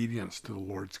our obedience to the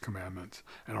Lord's commandments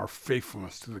and our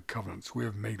faithfulness to the covenants we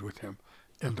have made with him."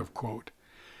 End of quote.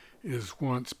 It has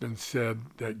once been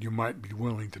said that you might be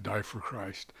willing to die for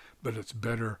Christ, but it's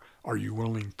better, are you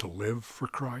willing to live for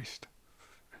Christ?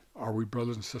 Are we,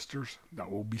 brothers and sisters?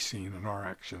 That will be seen in our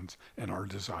actions and our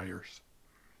desires.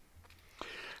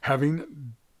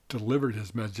 Having delivered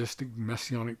his majestic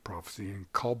messianic prophecy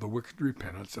and called the wicked to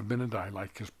repentance, Abinadi,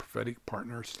 like his prophetic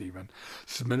partner Stephen,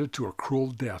 submitted to a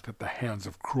cruel death at the hands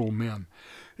of cruel men.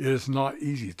 It is not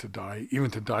easy to die,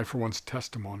 even to die for one's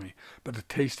testimony, but the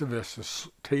taste of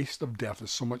death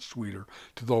is so much sweeter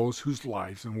to those whose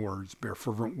lives and words bear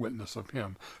fervent witness of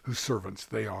him whose servants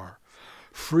they are.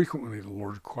 Frequently the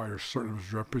Lord requires certain of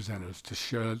his representatives to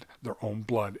shed their own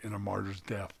blood in a martyr's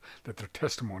death, that their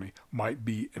testimony might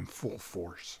be in full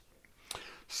force.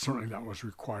 Certainly that was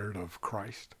required of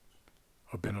Christ,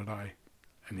 Abinadi,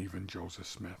 and even Joseph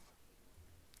Smith.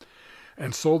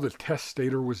 And so the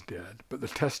testator was dead, but the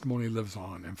testimony lives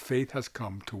on, and faith has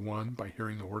come to one by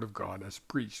hearing the word of God as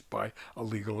preached by a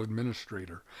legal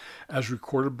administrator. As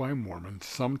recorded by Mormon,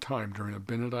 sometime during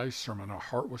Abinadi's sermon, a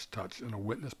heart was touched and a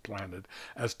witness planted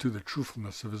as to the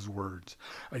truthfulness of his words.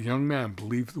 A young man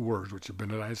believed the words which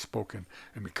Abinadi had spoken,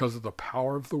 and because of the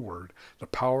power of the word, the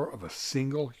power of a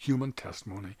single human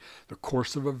testimony, the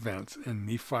course of events in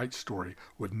Nephite's story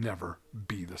would never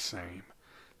be the same.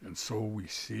 And so we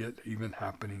see it even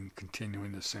happening,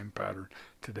 continuing the same pattern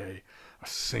today. A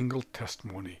single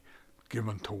testimony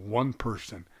given to one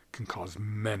person can cause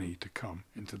many to come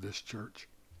into this church.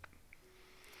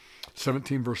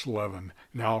 17 verse 11,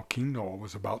 now King Noah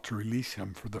was about to release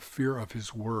him for the fear of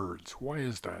his words. Why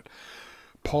is that?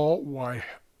 Paul Y.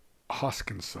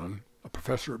 Hoskinson, a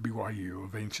professor at BYU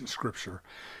of ancient scripture,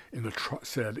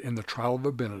 said, in the trial of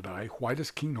Abinadi, why does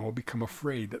King Noah become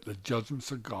afraid that the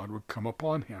judgments of God would come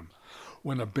upon him,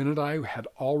 when Abinadi had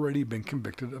already been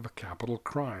convicted of a capital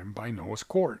crime by Noah's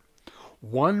court?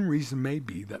 One reason may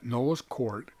be that Noah's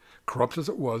court, corrupt as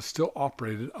it was, still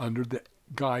operated under the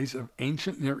guise of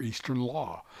ancient Near Eastern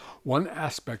law. One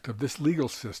aspect of this legal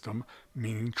system,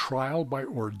 meaning trial by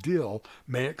ordeal,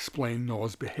 may explain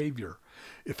Noah's behavior.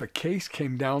 If a case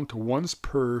came down to one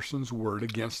person's word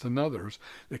against another's,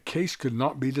 the case could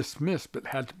not be dismissed but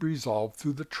had to be resolved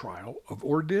through the trial of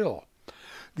ordeal.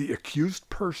 The accused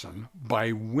person,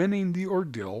 by winning the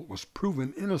ordeal, was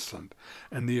proven innocent,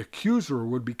 and the accuser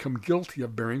would become guilty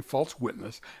of bearing false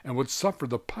witness and would suffer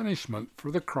the punishment for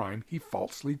the crime he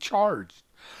falsely charged.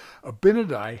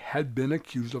 Abinadi had been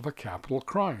accused of a capital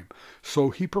crime,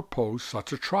 so he proposed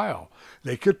such a trial.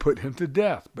 They could put him to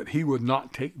death, but he would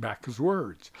not take back his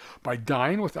words. By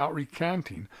dying without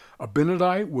recanting,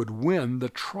 Abinadi would win the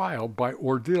trial by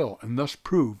ordeal and thus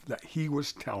prove that he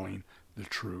was telling the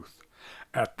truth.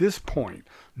 At this point,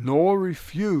 Noah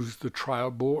refused the trial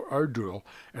by ordeal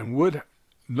and would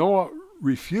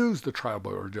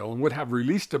have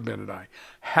released Abinadi,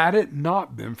 had it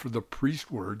not been for the priest's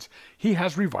words, "He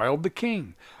has reviled the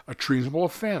king," a treasonable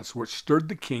offense which stirred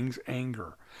the king's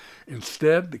anger.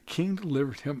 Instead, the king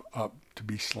delivered him up to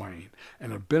be slain,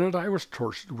 and Abinadi was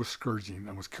tortured with scourging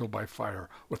and was killed by fire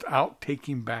without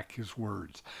taking back his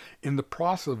words. In the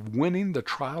process of winning the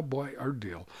trial by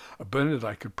ordeal,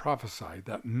 Abinadi could prophesy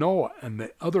that Noah and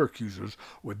the other accusers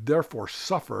would therefore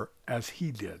suffer as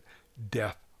he did,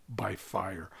 death by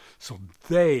fire. So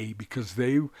they, because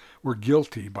they were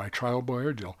guilty by trial by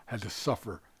ordeal, had to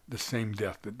suffer the same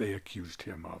death that they accused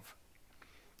him of.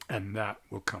 And that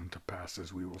will come to pass,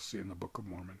 as we will see in the Book of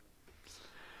Mormon.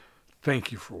 Thank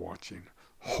you for watching.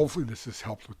 Hopefully this has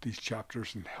helped with these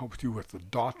chapters and helped you with the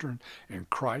doctrine and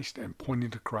Christ and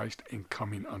pointing to Christ and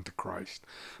coming unto Christ.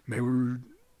 May we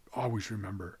always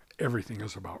remember, everything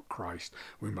is about Christ.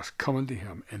 We must come unto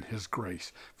him and his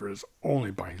grace, for it is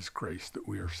only by his grace that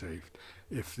we are saved.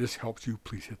 If this helps you,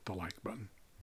 please hit the like button.